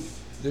crew.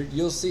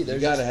 You'll see. You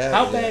gotta have.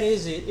 How bad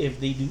is it if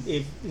they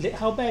do?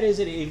 How bad is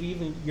it if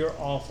even you're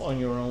off on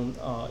your own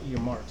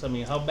your marks? I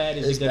mean, how bad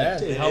is it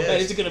gonna? How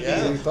bad is it gonna be?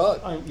 You're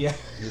fucked. Yeah,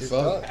 you're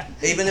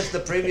fucked. Even if the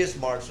previous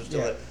marks are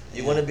still there,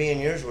 you want to be in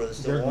yours where it's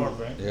still warm,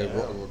 right? Yeah,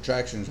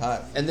 traction's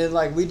hot. And then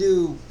like we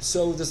do.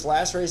 So this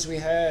last race we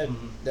had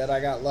that I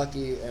got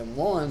lucky and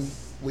won,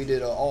 we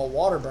did an all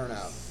water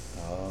burnout.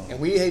 Oh. And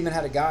we even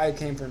had a guy who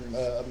came from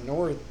up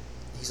north.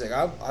 He's like,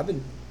 I've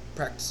been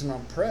practicing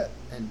on prep,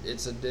 and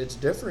it's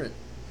different.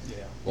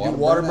 Yeah. You do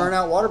water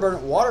burnout.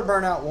 Water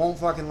burnout won't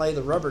fucking lay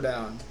the rubber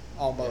down.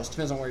 Almost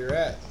depends on where you're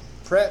at.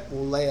 Prep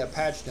will lay a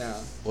patch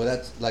down. Well,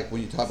 that's like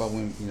when you talk about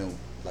when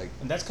like.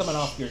 And that's coming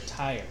off your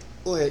tire.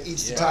 Well, it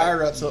eats the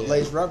tire up so it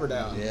lays rubber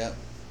down. Yeah,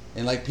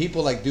 and like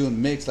people like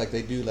doing mix, like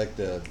they do like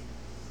the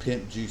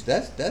pimp juice.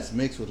 That's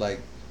mixed with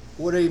like.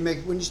 What do you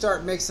mix when you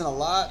start mixing a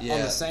lot on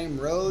the same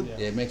road?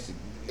 Yeah, it makes it.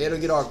 It'll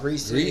get all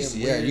greasy. Greasy,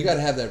 yeah. You got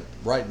to have that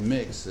right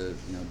mix.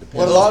 Depending.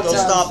 Well, they'll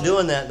stop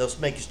doing that. They'll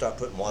make you start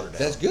putting water down.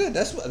 That's good.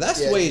 That's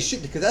the way it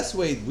should, because that's the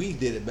way we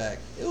did it back.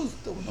 There was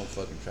no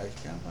fucking traction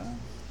count.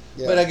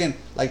 Yeah. But again,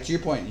 like to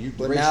your point,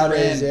 the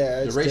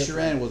race you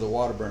ran was a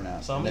water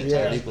burnout. So how many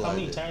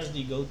tires do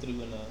you go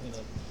through in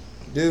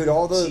a Dude,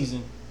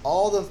 season?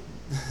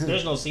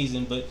 There's no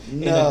season, but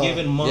in a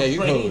given month. Yeah, you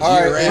go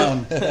year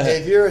round.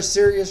 If you're a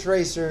serious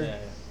racer,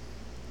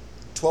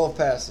 12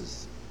 passes.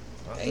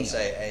 I was gonna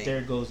say 8.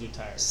 There goes your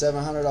tires.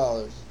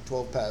 $700,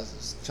 12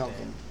 passes, chunk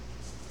them.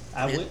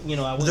 I went.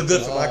 They're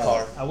good for my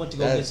car. I went to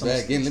go get some.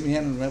 Again, let me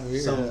handle them over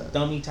here. Some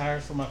dummy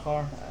tires for my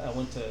car. I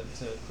went to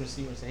Chris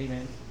Seaver and said, "Hey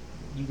man,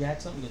 you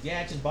got something?" He goes,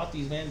 "Yeah, I just bought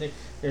these, man.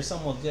 They're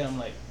somewhat good." I'm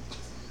like,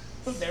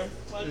 "They're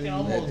fucking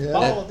almost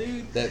bald,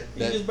 dude. You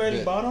just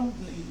barely bought them."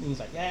 And he's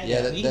like,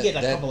 "Yeah, you can get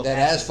like a couple of that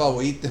passes." asphalt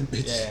will eat them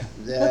bitches.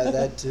 Yeah,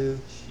 that too.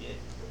 Shit.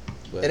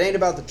 But it ain't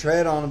about the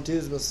tread on them too.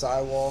 It's about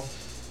sidewall.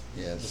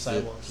 Yeah, the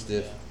sidewall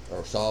stiff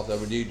or soft. That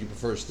would do. You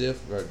prefer stiff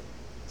or?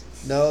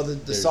 No,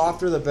 the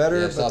softer the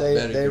better, but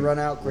they run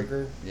out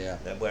quicker. Yeah,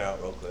 they wear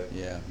out real quick.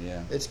 Yeah.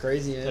 It's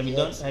crazy. Have you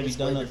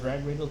done a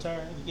drag radial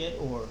tire yet,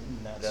 or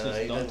not? No,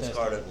 even this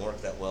car doesn't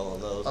work that well on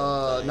those.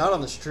 Not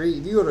on the street.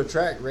 If you go to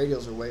track,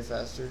 radials are way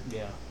faster.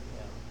 Yeah.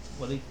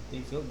 Well, they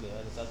feel good.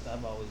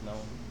 I've always known.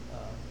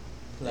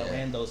 Because I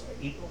ran those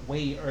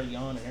way early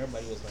on, and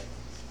everybody was like,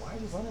 "Why are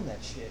you running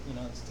that shit?"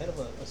 Instead of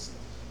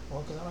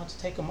well, because I don't have to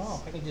take them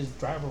off. I can just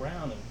drive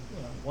around, and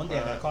one day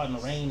I got caught in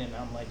the rain, and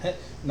I'm like,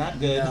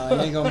 not good. No,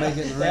 you ain't gonna make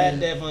it in the rain. That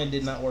definitely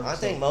did not work. I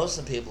think most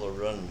of the people are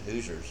running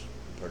Hoosiers,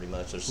 pretty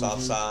much. They're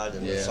soft side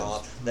and they're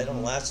soft. They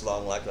don't last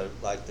long like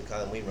the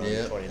kind we run.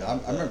 Yeah,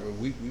 29. I remember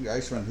I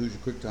used to run Hoosier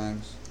Quick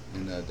Times,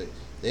 and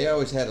they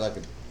always had like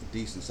a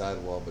decent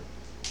sidewall, but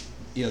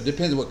it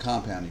depends on what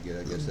compound you get.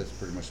 I guess that's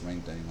pretty much the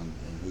main thing on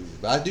Hoosiers.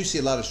 But I do see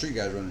a lot of street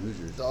guys running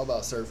Hoosiers. It's all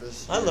about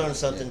surface. I learned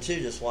something too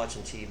just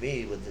watching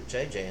TV with the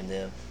JJ and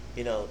them.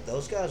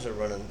 Those guys are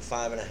running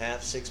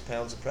 5.5, 6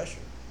 pounds of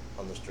pressure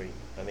on the street.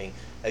 I mean,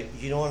 in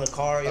a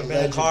car, you've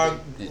been in a car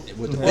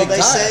with the big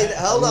tire. Say,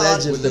 hold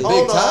on, with the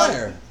big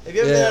tire. Have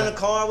you ever been in a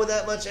car with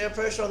that much air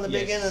pressure on the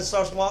big end and it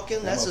starts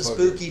walking? That's a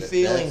spooky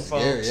feeling,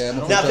 folks.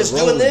 Now, if it's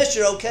doing this,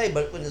 you're okay,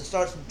 but when it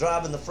starts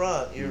driving the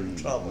front, you're in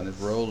trouble. When it's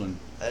rolling.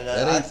 And,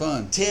 that ain't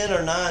fun. 10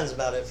 or 9 is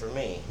about it for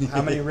me.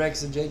 How many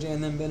wrecks have JJ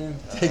and them been in?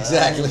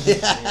 Exactly.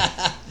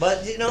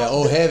 But that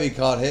old heavy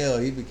caught hell.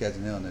 He'd be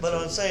catching hell in that. But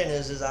what I'm saying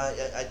is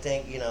I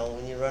think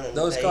when you're running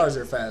those cars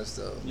are fast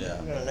though.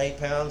 Yeah. You're running 8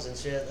 pounds and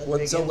shit.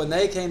 So when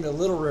they came to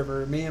Little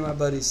River, me and my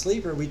buddy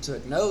Sleeper, we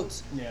took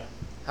notes. Yeah.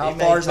 How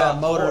far is that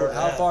motor?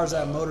 How far is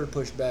that motor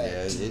pushed back?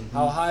 Yeah,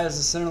 how high is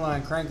the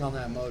centerline crank on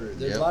that motor?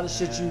 There's a lot of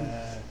shit you.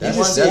 That's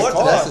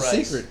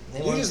the secret.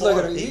 You just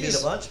look at he beat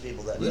a bunch of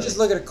people that. You just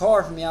look at a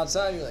car from the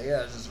outside. You're like,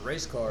 yeah, it's just a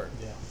race car.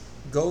 Yeah.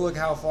 Go look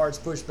how far it's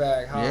pushed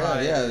back. How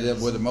high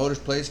where the motor's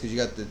placed, because you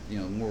got the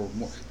more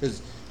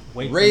because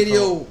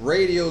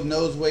radio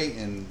nose weight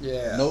and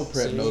no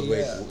prep nose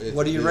weight.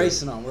 What are you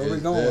racing on? Where are we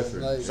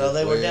going? So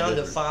they were down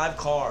to 5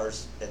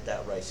 cars at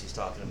that race he's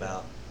talking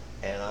about.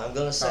 And I'm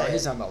going to say...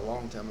 he's talking about a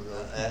long time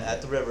ago.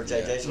 At the river,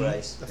 JJ's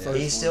race. He's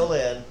one. still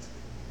in,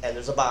 and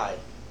there's a bye.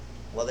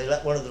 Well, they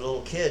let one of the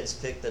little kids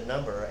pick the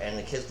number, and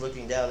the kid's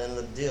looking down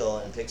into the deal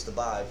and picks the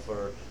bye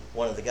for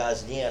one of the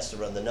guys, and he has to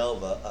run the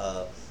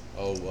Nova.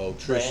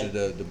 Trisha,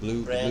 the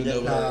blue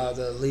Nova.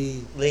 The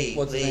Lee. Lee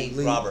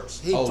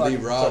Roberts. Lee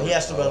Roberts. So he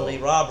has to run Lee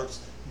Roberts.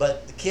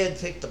 But the kid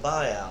picked the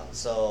buyout,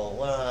 so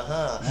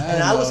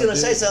And I was going to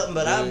say something,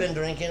 but I've been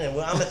drinking, and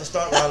I'm at the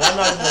start line. I'm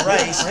not in the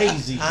race.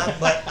 Crazy.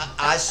 But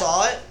I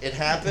saw it. It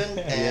happened,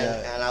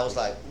 and I was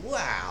like,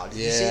 "Wow, did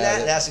you see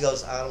that?" And Astin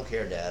goes, "I don't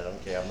care, Dad. I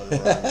don't care. I'm going to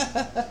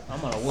run."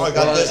 I'm going to work. I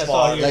got this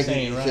far.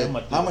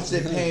 How much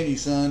they paying you,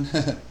 son?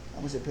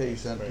 How much they pay you,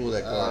 son, to pull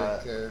that car? I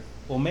don't care.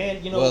 Well,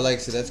 man, Well, like I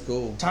said, that's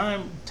cool.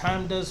 Time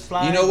does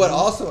fly. You know what?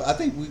 Also, I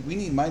think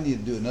we might need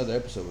to do another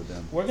episode with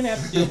them. We're gonna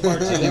have to do a part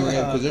 2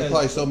 because there's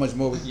probably so much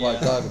more we can probably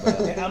talk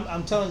about.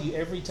 I'm telling you,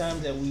 every time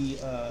that we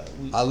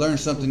I learn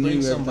something new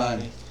every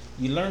time.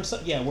 You learn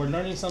something. Yeah, we're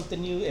learning something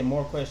new, and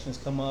more questions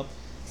come up.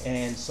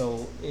 and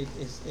so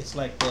it's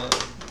like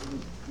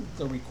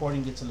the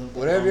recording gets a little bit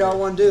whatever y'all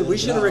want to do. We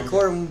should have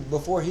recorded him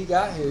before he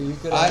got here. You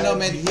could. I know,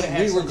 man.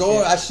 We were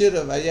going. I should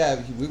have.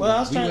 Yeah. Well, I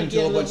was trying to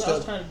get a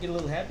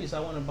little happy, so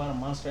I went and bought a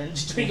Monster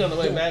Energy drink on the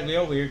way back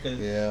over here. Cause,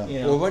 you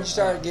know, well, once you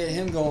started getting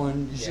him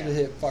going, you should have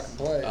hit fucking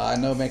play. I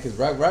know, man. Because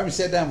right when we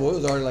sat down, boy, it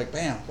was already like,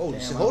 bam. Whoa,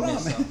 hold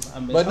on, man.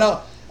 But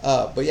no.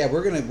 But yeah,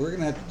 we're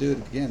gonna have to do it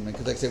again, man.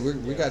 Because like I said,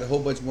 we got a whole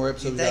bunch more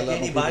episodes. You think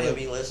anybody will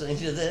be listening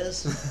to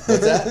this?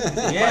 What's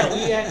that? Yeah,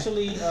 we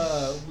actually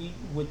the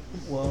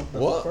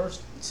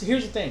first. So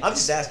here's the thing. I'm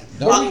just asking.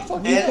 No,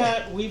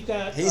 we've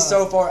got. He's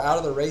so far out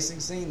of the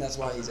racing scene. That's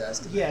why he's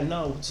asking. Yeah,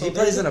 no. So he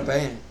plays in a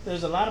band.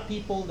 There's a lot of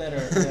people that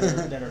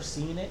are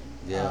seeing it.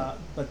 Yeah.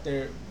 But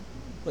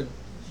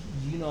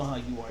you know how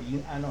you are.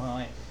 I know how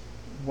I am.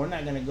 We're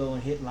not gonna go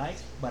and hit like,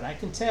 but I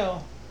can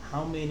tell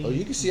how many. Oh,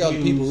 you can see all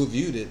the people who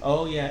viewed it.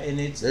 Oh yeah, and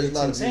it's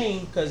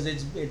insane because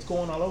it's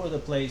going all over the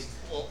place.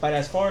 But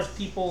as far as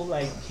people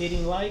like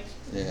hitting like,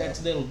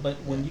 that's little. But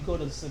when you go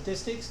to the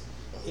statistics,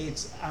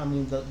 it's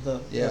the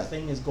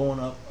thing is going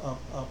up.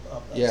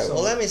 Yeah. So,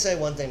 well, let me say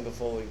one thing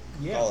before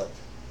we call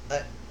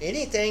it.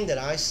 Anything that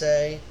I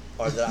say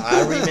or that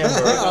I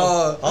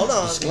remember. Hold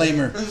on.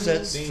 Disclaimer.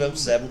 Since from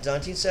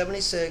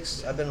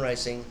 1976, I've been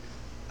racing.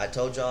 I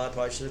told y'all I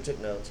probably should have took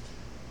notes.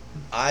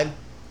 I'm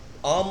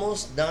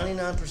almost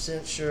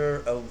 99%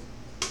 sure of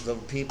the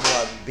people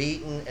I've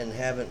beaten and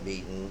haven't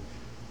beaten,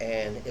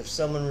 and if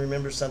someone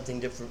remembers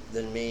something different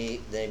than me,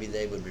 maybe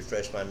they would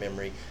refresh my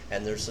memory,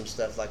 and there's some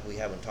stuff like we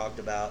haven't talked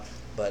about,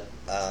 but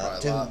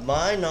to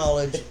my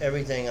knowledge,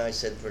 everything I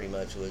said pretty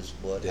much was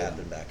what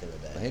happened back in the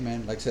day. Hey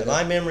man, like I said,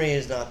 my memory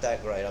is not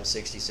that great. I'm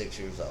 66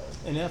 years old.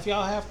 And if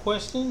y'all have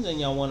questions and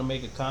y'all want to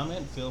make a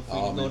comment, feel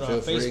free to go to our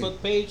Facebook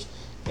page.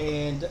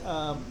 And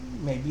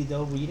maybe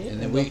they'll read it,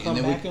 and we'll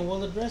come back and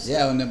we'll address it.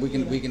 Yeah, and then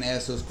we can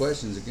ask those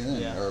questions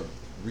again, or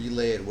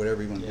relay it,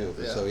 whatever you want to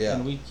do. So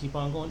and we keep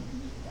on going.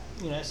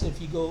 You know, that's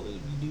if you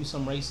do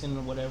some racing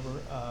or whatever,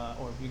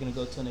 or if you're gonna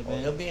go to an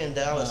event. He'll be in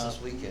Dallas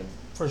this weekend.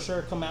 For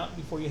sure, come out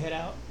before you head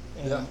out,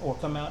 or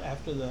come out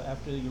after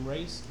your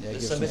race. Yeah,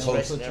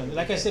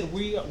 like I said,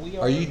 we are.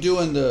 Are you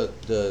doing the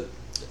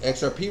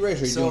XRP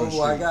race, or are you doing?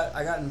 So I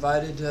got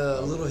invited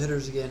to Little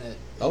Hitters again at.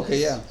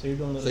 Okay, yeah. So you're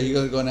doing. So you're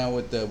gonna go now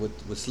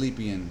with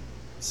Sleepy and.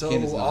 So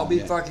I'll be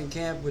fucking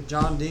camp with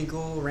John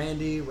Dinkle,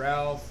 Randy,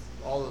 Ralph,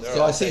 all of them.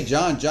 So I see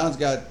John's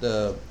got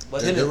they're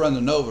running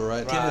the Nova,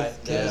 right?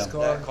 Kenneth's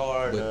car. That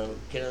car,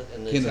 Kenneth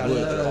and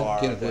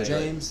the Wood.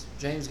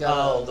 James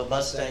got. The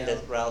Mustang that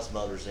Ralph's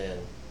motor's in.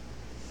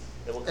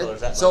 What color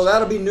is that? So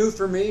that'll be new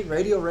for me.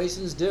 Radio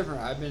racing's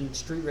different. I've been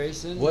street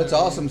racing. Well, it's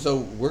awesome.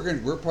 So we're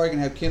probably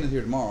gonna have Kenneth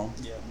here tomorrow.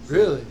 Yeah.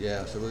 Really?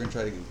 Yeah. So we're gonna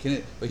try to get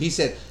Kenneth, but he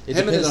said it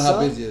depends on how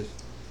busy he is.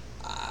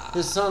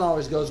 His son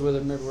always goes with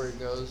him everywhere he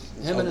goes.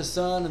 Him and his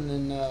son, and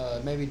then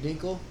maybe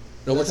Dinkle.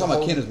 No, we're talking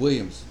about Kenneth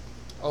Williams.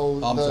 Oh,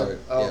 I'm sorry.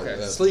 Oh,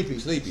 okay. Sleepy.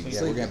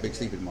 Yeah, we're gonna have big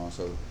Sleepy tomorrow.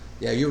 So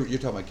yeah, you're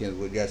talking about Kenneth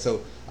Williams. Yeah.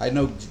 So I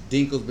know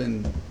Dinkle's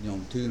been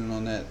tuning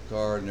on that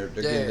car, and they're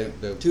getting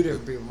two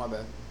different people. My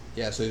bad.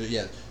 Yeah. So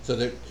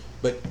they're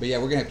but yeah,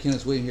 we're gonna have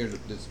Kenneth Williams here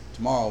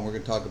tomorrow, and we're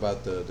gonna talk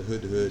about the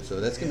hood to hood. So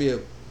that's gonna be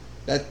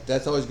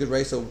that's always a good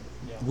race. So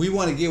we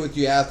want to get with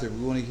you after.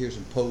 We want to hear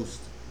some posts.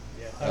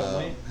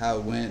 How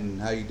it went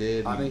and how you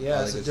did. I mean,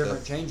 it's a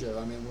different change-up.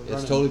 I mean,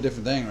 it's a totally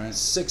different thing, right?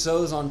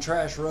 6.0s on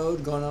trash road,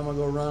 I'm gonna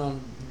go run on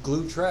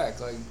glue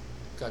track. Like,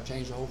 got to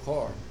change the whole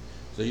car.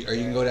 So are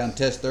you gonna go down and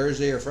test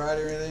Thursday or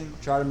Friday or anything?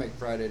 Try to make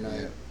Friday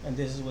night. Yeah. And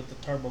this is with the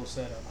turbo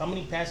setup. How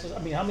many passes?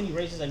 How many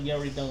races have you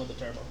already done with the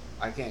turbo?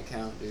 I can't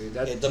count, dude.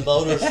 The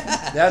motors.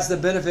 That's the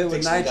benefit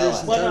with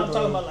nitrous and well, turbo. I'm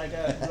talking about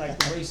like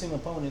racing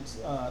opponents.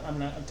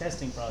 I'm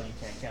testing probably you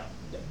can't count,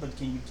 but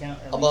can you count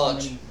at a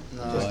bunch?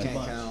 No, I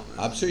can't count.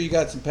 I'm sure you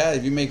got some pad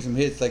if you make some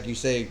hits, like you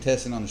say,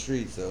 testing on the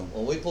street. So.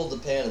 Well, we pulled the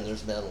pin and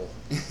there's metal.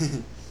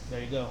 There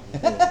you go.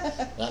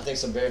 And I think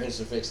some bearings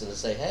are fixing to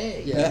say,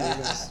 hey. Yeah,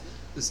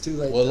 it's too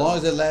late. Well, as long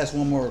as it lasts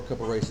one more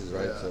couple races,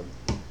 right? Yeah. So.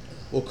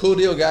 Well, cool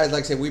deal, guys.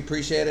 Like I said, we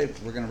appreciate it.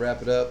 We're gonna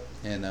wrap it up,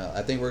 and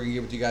I think we're gonna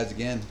get with you guys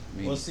again.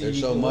 I mean, there's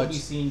so much. We'll be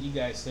seeing you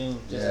guys soon,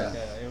 just like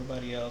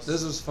everybody else.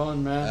 This was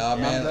fun, man.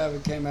 Man. I'm glad we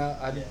came out.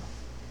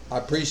 I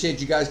appreciate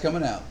you guys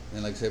coming out,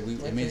 and like I said,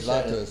 it means a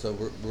lot to us. So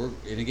we're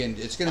and again,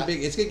 it's gonna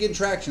get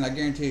traction. I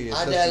guarantee you.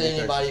 I doubt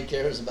anybody who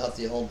cares about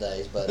the old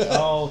days, but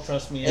oh,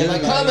 trust me. If I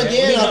come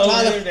again,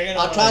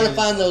 I'll try to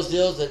find those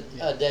deals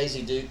that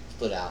Daisy Duke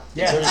put out.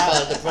 Yeah,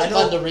 they're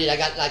fun to read. I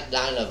got like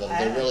 9 of them.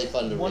 They're really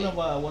fun to read. One of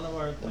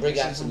our bring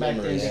out some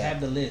memories. They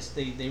have the list.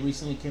 They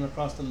recently came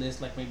across the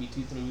list like maybe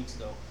 2-3 weeks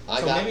ago.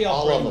 I got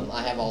all of them.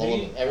 I have all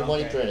of them.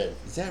 Everybody printed.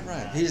 Is that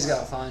right? He just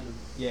got to find them.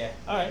 Yeah.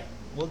 All right.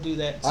 We'll do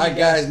that. All right,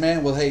 guys,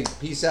 man. Well, hey,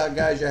 peace out,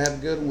 guys. Y'all have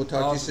a good one. We'll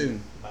talk to you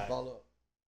soon. Bye. Follow up.